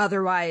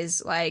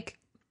otherwise like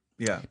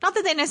not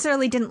that they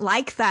necessarily didn't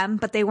like them,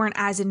 but they weren't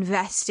as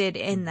invested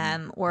in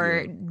them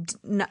or,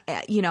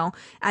 you know,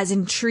 as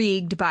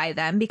intrigued by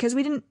them because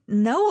we didn't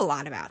know a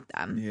lot about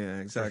them. Yeah,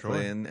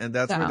 exactly. Sure. And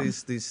that's where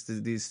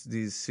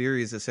these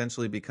series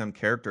essentially become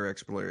character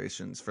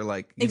explorations for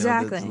like, you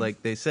know,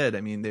 like they said,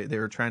 I mean, they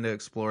were trying to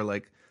explore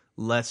like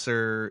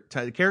lesser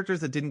characters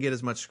that didn't get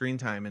as much screen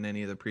time in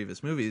any of the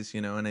previous movies,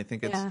 you know, and I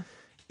think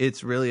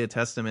it's really a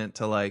testament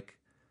to like,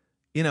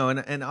 you know,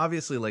 and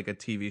obviously like a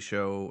TV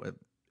show,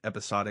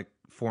 episodic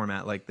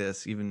format like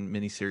this, even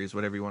miniseries,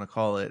 whatever you want to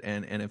call it,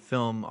 and a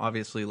film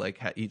obviously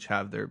like each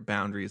have their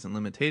boundaries and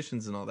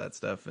limitations and all that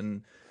stuff.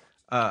 And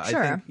I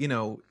think, you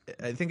know,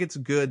 I think it's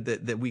good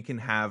that we can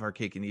have our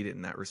cake and eat it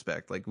in that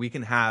respect. Like we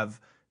can have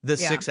the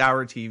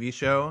 6-hour TV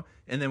show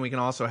and then we can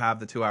also have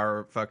the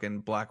 2-hour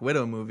fucking Black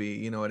Widow movie.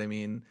 You know what I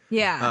mean?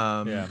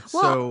 Yeah.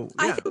 So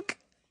I think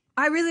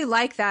I really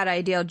like that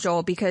idea,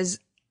 Joel, because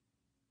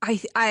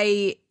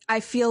I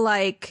feel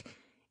like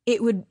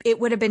it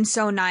would have been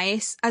so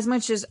nice, as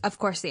much as of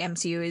course the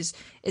MCU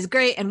is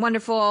great and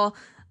wonderful.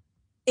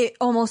 It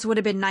almost would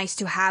have been nice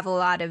to have a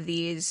lot of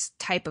these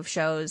type of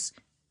shows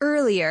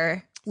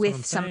earlier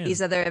with some of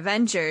these other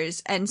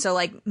Avengers. And so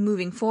like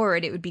moving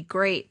forward, it would be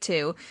great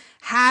to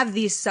have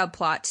these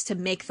subplots to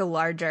make the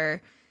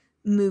larger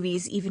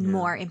movies even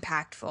more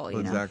impactful,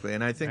 you know? Exactly.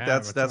 And I think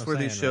that's where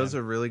these shows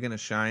are really going to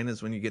shine,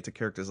 is when you get to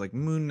characters like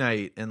Moon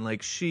Knight and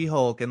like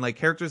She-Hulk and like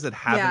characters that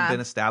haven't been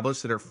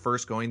established, that are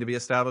first going to be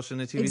established in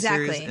a TV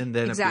series and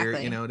then appear,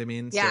 you know what I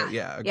mean? Yeah.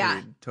 So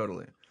agreed.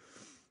 Totally.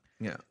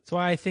 Yeah. So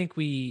I think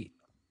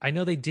I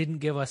know they didn't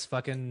give us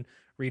fucking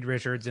Reed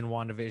Richards in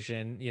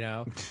WandaVision, you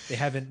know. They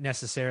haven't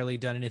necessarily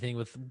done anything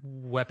with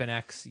Weapon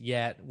X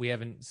yet. We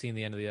haven't seen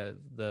the end of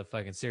the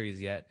fucking series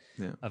yet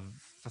of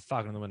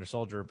Falcon and the Winter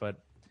Soldier, but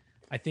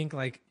I think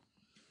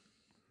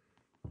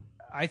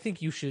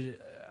you should.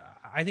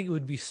 I think it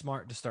would be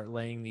smart to start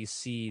laying these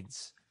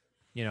seeds,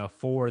 you know,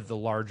 for the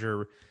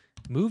larger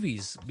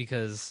movies,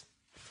 because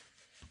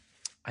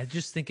I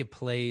just think it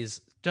plays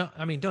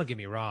don't get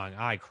me wrong.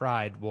 I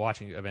cried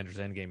watching Avengers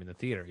Endgame in the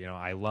theater. You know,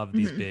 I love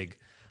these big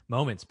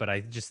moments, but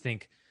I just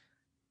think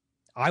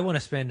I want to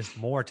spend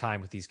more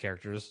time with these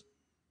characters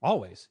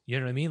always. You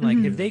know what I mean? Like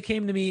if they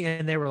came to me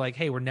and they were like,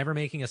 "Hey, we're never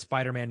making a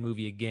Spider-Man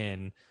movie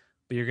again,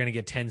 but you're going to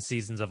get 10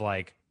 seasons of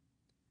like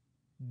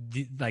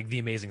the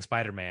Amazing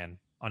Spider-Man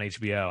on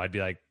HBO," I'd be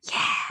like, "Yeah,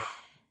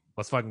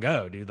 let's fucking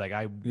go, dude." Like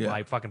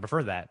I fucking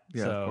prefer that.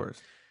 Yeah, so of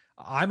course.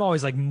 I'm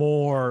always like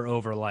more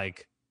over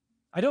like,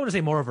 I don't want to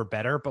say more over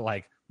better, but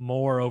like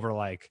more over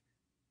like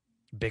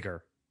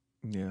bigger.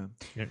 Yeah.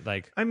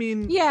 Like, I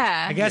mean,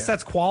 I guess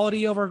that's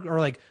quality over or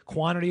like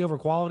quantity over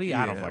quality.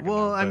 I don't fucking know.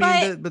 Well, I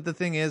mean, but the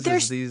thing is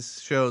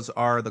these shows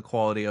are the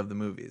quality of the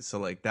movies. So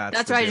like that's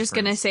what I was just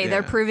gonna say.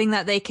 They're proving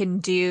that they can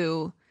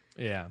do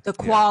the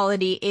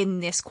quality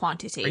in this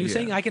quantity. Are you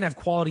saying I can have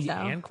quality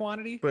and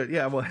quantity? But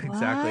yeah, well,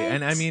 exactly.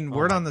 And I mean,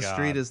 word on the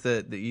street is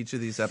that each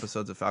of these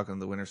episodes of Falcon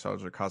and the Winter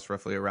Soldier cost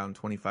roughly around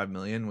 $25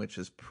 million, which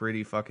is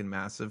pretty fucking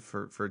massive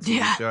for a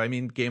TV show. I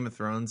mean, Game of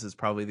Thrones is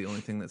probably the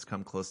only thing that's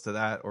come close to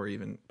that, or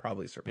even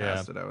probably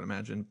surpassed it, I would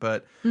imagine.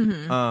 But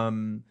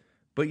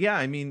but yeah,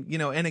 I mean, you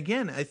know, and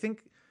again, I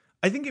think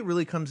it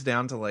really comes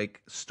down to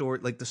like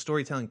the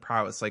storytelling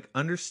prowess, like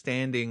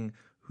understanding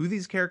who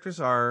these characters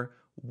are,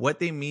 what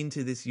they mean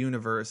to this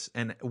universe,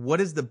 and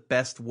what is the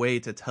best way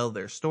to tell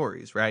their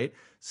stories, right?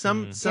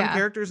 Some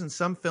characters in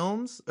some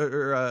films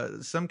or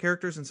some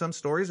characters in some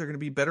stories are going to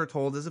be better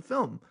told as a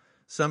film.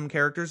 Some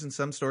characters in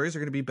some stories are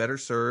going to be better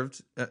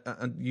served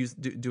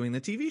doing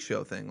the TV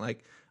show thing.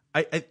 Like,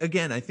 I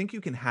think you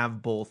can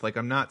have both. Like,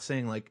 I'm not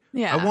saying like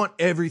I want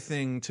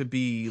everything to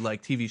be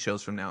like TV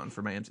shows from now on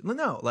for my MCU.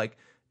 No, like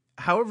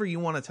however you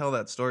want to tell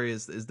that story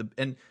is the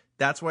and.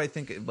 That's why I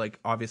think, like,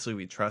 obviously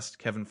we trust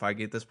Kevin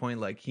Feige at this point.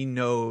 Like, he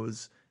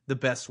knows the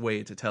best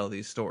way to tell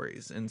these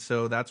stories. And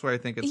so that's why I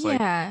think it's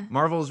like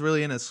Marvel is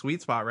really in a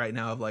sweet spot right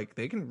now of like,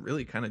 they can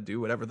really kind of do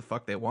whatever the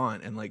fuck they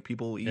want and like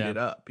people will eat it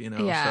up, you know?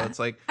 So it's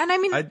like, and I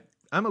mean,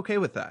 I'm okay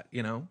with that,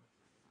 you know?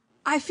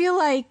 I feel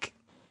like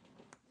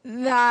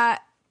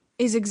that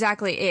is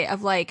exactly it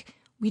of like,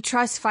 we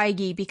trust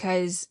Feige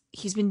because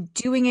he's been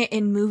doing it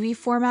in movie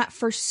format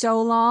for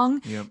so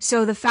long. Yep.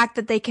 So the fact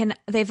that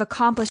they've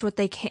accomplished what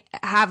they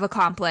have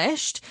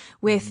accomplished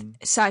with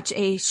such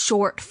a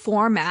short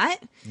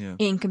format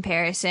in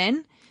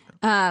comparison,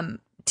 to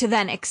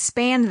then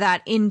expand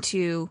that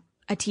into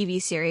a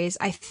TV series,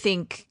 I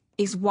think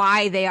is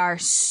why they are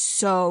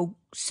so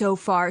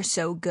far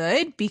so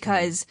good,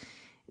 because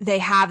they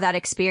have that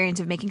experience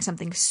of making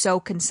something so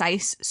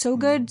concise, so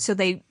good. So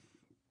they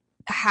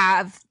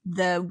have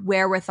the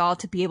wherewithal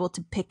to be able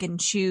to pick and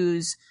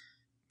choose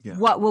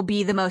what will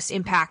be the most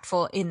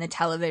impactful in the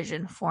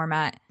television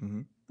format.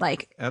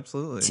 Like,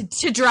 absolutely,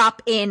 to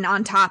drop in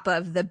on top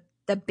of the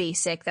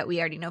basic that we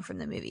already know from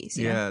the movies.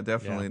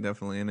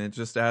 Definitely. And it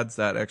just adds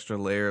that extra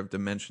layer of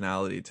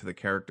dimensionality to the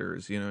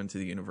characters, you know, into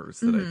the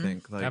universe that I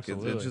think like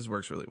it just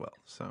works really well.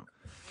 So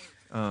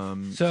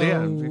yeah,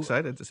 I'm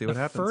excited to see what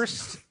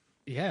happens.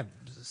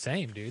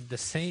 Same, dude. The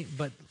same,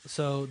 but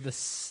so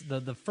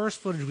the first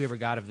footage we ever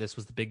got of this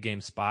was the big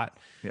game spot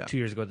 2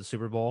 years ago at the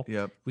Super Bowl.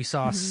 Yep. We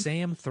saw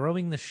Sam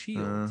throwing the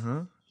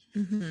shield.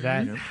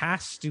 That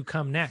has to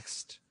come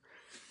next.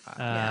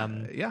 I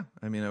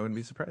mean, I wouldn't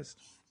be surprised.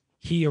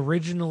 He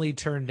originally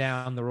turned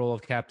down the role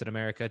of Captain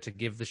America to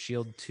give the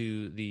shield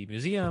to the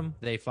museum.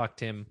 They fucked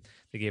him.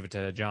 They gave it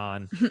to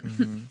John.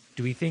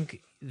 Do we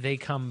think they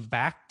come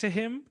back to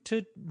him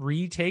to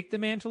retake the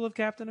mantle of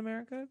Captain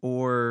America?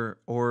 Or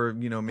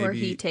you know, maybe or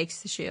he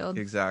takes the shield.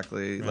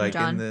 Exactly. Like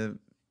John.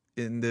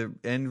 in the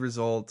end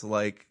result,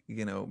 like,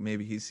 you know,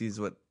 maybe he sees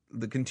what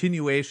the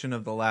continuation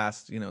of the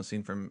last, you know,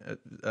 scene from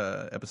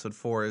episode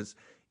 4 is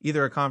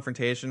either a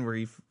confrontation where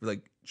he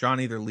like John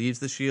either leaves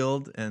the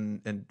shield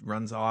and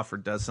runs off or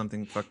does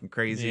something fucking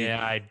crazy.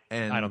 Yeah, I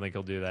don't think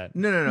he'll do that.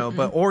 No.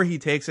 But or he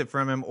takes it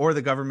from him, or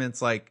the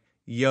government's like,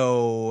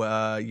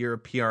 yo, you're a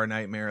PR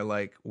nightmare,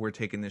 like we're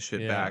taking this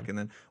shit back. And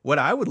then what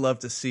I would love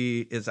to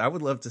see is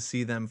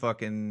them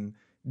fucking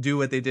do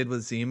what they did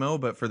with Zemo,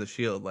 but for the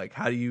shield. Like,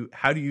 how do you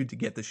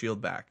get the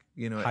shield back?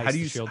 You know, how do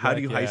you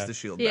heist the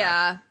shield back?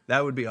 Yeah,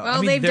 that would be awesome.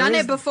 Well, they've done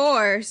it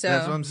before, so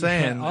that's what I'm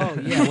saying. Well,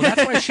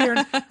 that's why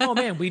Sharon. Oh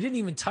man, we didn't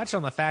even touch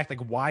on the fact like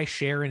why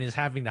Sharon is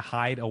having to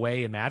hide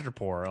away in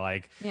Madripoor.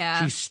 Like,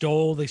 she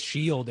stole the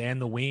shield and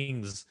the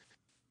wings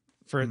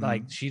for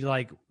like she's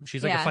like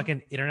a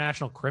fucking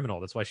international criminal.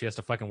 That's why she has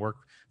to fucking work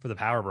for the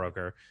power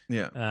broker.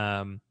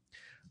 Yeah.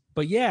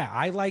 But yeah,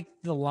 I like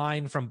the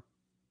line from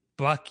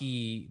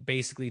Bucky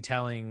basically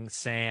telling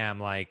Sam,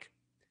 like,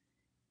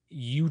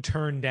 you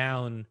turn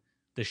down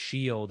the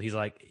shield. He's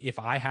like, if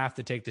I have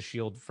to take the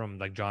shield from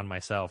like John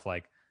myself,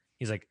 like,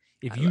 he's like,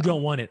 if you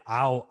don't want it,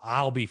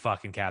 I'll be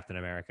fucking Captain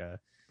America.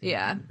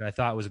 Yeah. I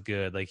thought it was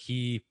good. Like,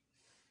 he,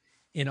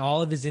 in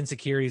all of his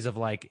insecurities of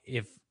like,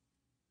 if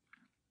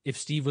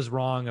Steve was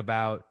wrong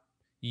about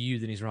you,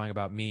 then he's wrong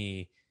about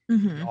me.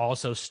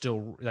 Also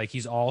still like,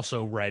 he's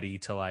also ready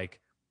to like,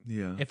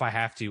 if I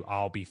have to,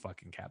 I'll be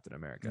fucking Captain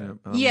America.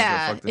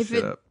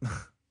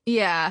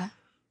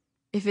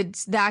 If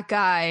it's that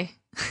guy,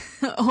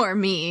 or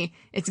me,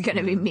 it's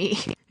gonna be me.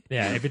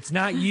 Yeah, if it's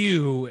not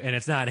you and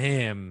it's not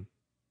him,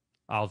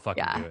 I'll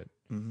fucking do it.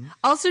 Mm-hmm.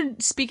 Also,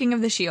 speaking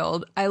of the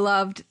shield, I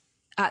loved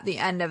at the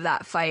end of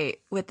that fight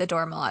with the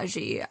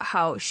Dormilaji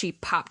how she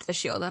popped the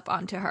shield up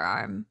onto her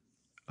arm.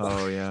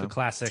 Oh yeah, The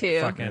classic Too.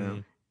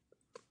 fucking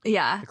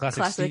Yeah, the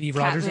classic Steve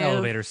cat Rogers move.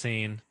 elevator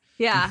scene.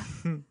 Yeah,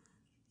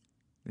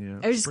 yeah.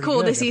 it was Pretty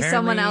cool to good. see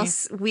someone Apparently-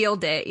 else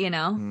wield it. You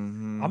know,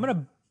 Mm-hmm.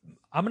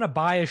 I'm gonna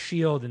buy a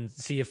shield and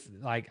see if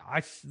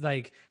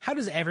how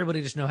does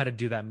everybody just know how to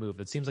do that move?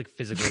 It seems like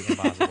physically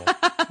impossible.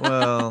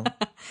 Well,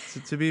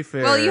 to be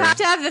fair, well, you have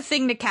to have the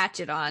thing to catch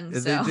it on. they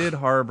So. did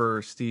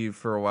harbor Steve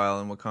for a while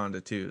in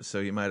Wakanda too, so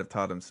you might have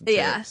taught him some tips.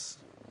 Yeah.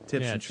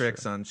 Tips Yeah, and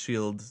tricks on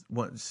shields.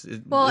 Well,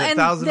 A and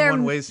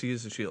 1,001 ways to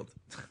use a shield.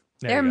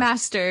 There They're you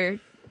go.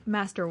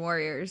 master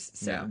warriors.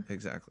 So. Yeah,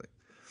 exactly.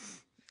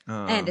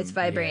 And it's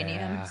vibranium.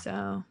 yeah.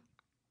 So.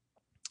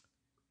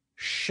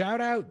 Shout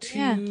out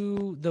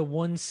to the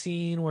one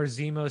scene where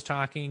Zemo's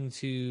talking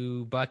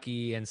to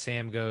Bucky and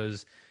Sam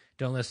goes,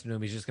 "Don't listen to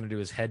him. He's just going to do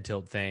his head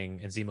tilt thing."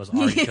 And Zemo's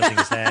already tilting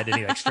his head, and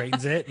he like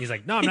straightens it. He's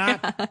like, "No, I'm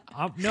not.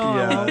 No."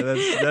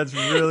 Yeah, that's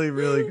really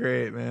really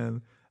great,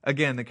 man.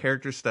 Again, the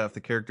character stuff,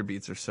 the character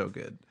beats are so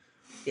good.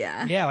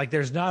 Yeah. Yeah, like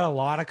there's not a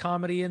lot of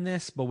comedy in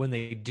this, but when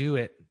they do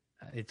it,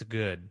 it's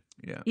good.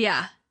 Yeah,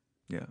 Yeah.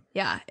 yeah.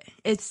 Yeah.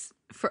 It's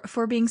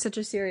for being such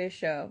a serious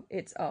show.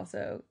 It's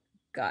also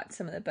got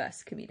some of the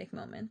best comedic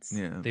moments.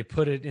 Yeah. They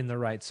put it in the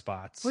right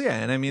spots. Well, yeah,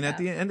 and I mean, at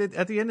the end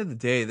of the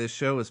day, this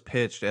show was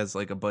pitched as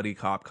like a buddy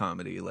cop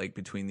comedy, like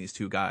between these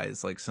two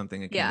guys, like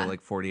something akin to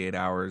like 48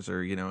 Hours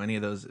or any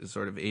of those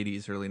sort of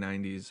 80s, early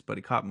 90s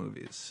buddy cop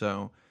movies.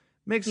 So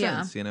makes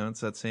sense, it's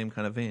that same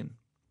kind of vein.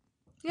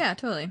 Yeah,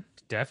 totally.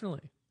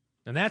 Definitely.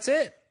 And that's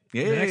it.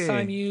 Yeah. The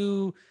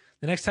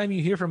next time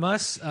you hear from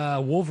us,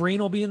 Wolverine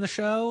will be in the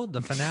show.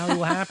 The finale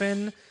will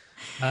happen.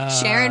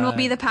 Sharon will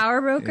be the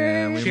power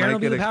broker. Yeah, Sharon will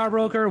be the power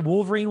broker.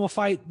 Wolverine will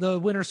fight the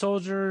Winter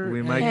Soldier.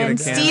 We might and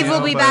get a Steve will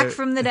be cameo back by-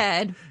 from the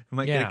dead. We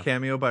might get a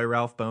cameo by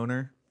Ralph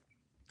Boner.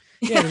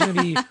 Yeah, there's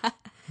gonna be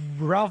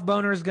Ralph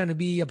Boner is gonna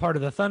be a part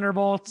of the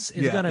Thunderbolts.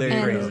 It's gonna be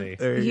there you go. crazy.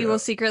 There you He go. will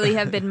secretly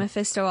have been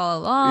Mephisto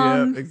all Yeah,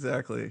 along.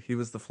 exactly. He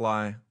was the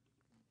Fly.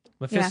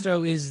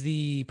 Mephisto is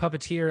the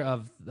puppeteer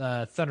of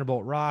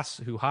Thunderbolt Ross,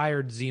 who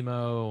hired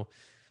Zemo.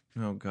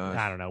 Oh gosh.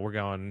 I don't know. We're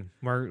going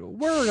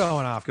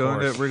off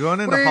course. We're going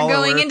into We're Hollow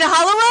going Earth, into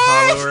Hollow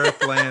Hollow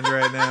Earth land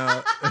right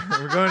now.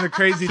 We're going to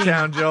Crazy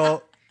Town,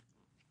 Joel.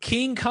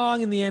 King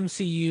Kong in the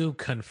MCU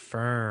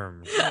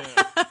confirmed.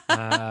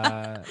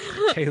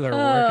 Taylor,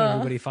 where can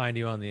everybody find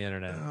you on the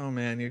internet? Oh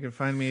man, you can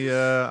find me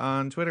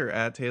on Twitter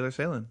at Taylor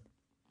Salen.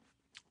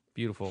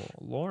 Beautiful.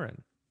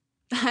 Lauren.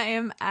 I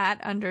am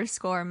at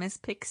 _Miss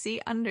Pixie_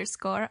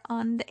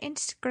 on the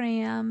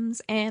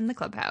Instagrams and the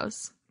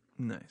Clubhouse.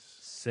 Nice.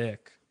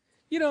 Sick.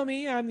 You know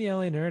me, I'm the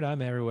LA Nerd.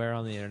 I'm everywhere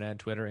on the internet,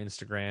 Twitter,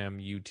 Instagram,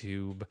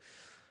 YouTube.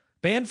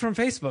 Banned from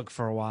Facebook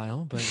for a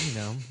while, but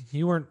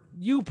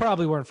you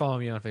probably weren't following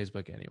me on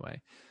Facebook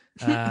anyway.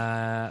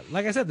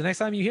 Like I said, the next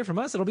time you hear from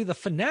us, it'll be the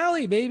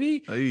finale,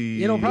 baby.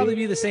 Hey. It'll probably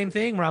be the same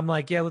thing where I'm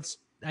like,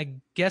 I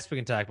guess we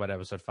can talk about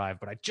episode 5,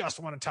 but I just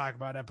want to talk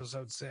about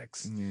episode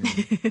 6. Yeah.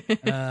 Keep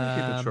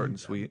it short and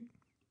sweet.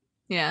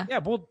 Yeah. Yeah,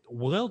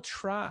 we'll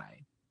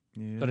try.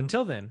 Yeah. But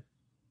until then,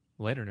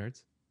 later,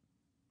 nerds.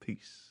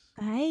 Peace.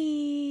 Bye.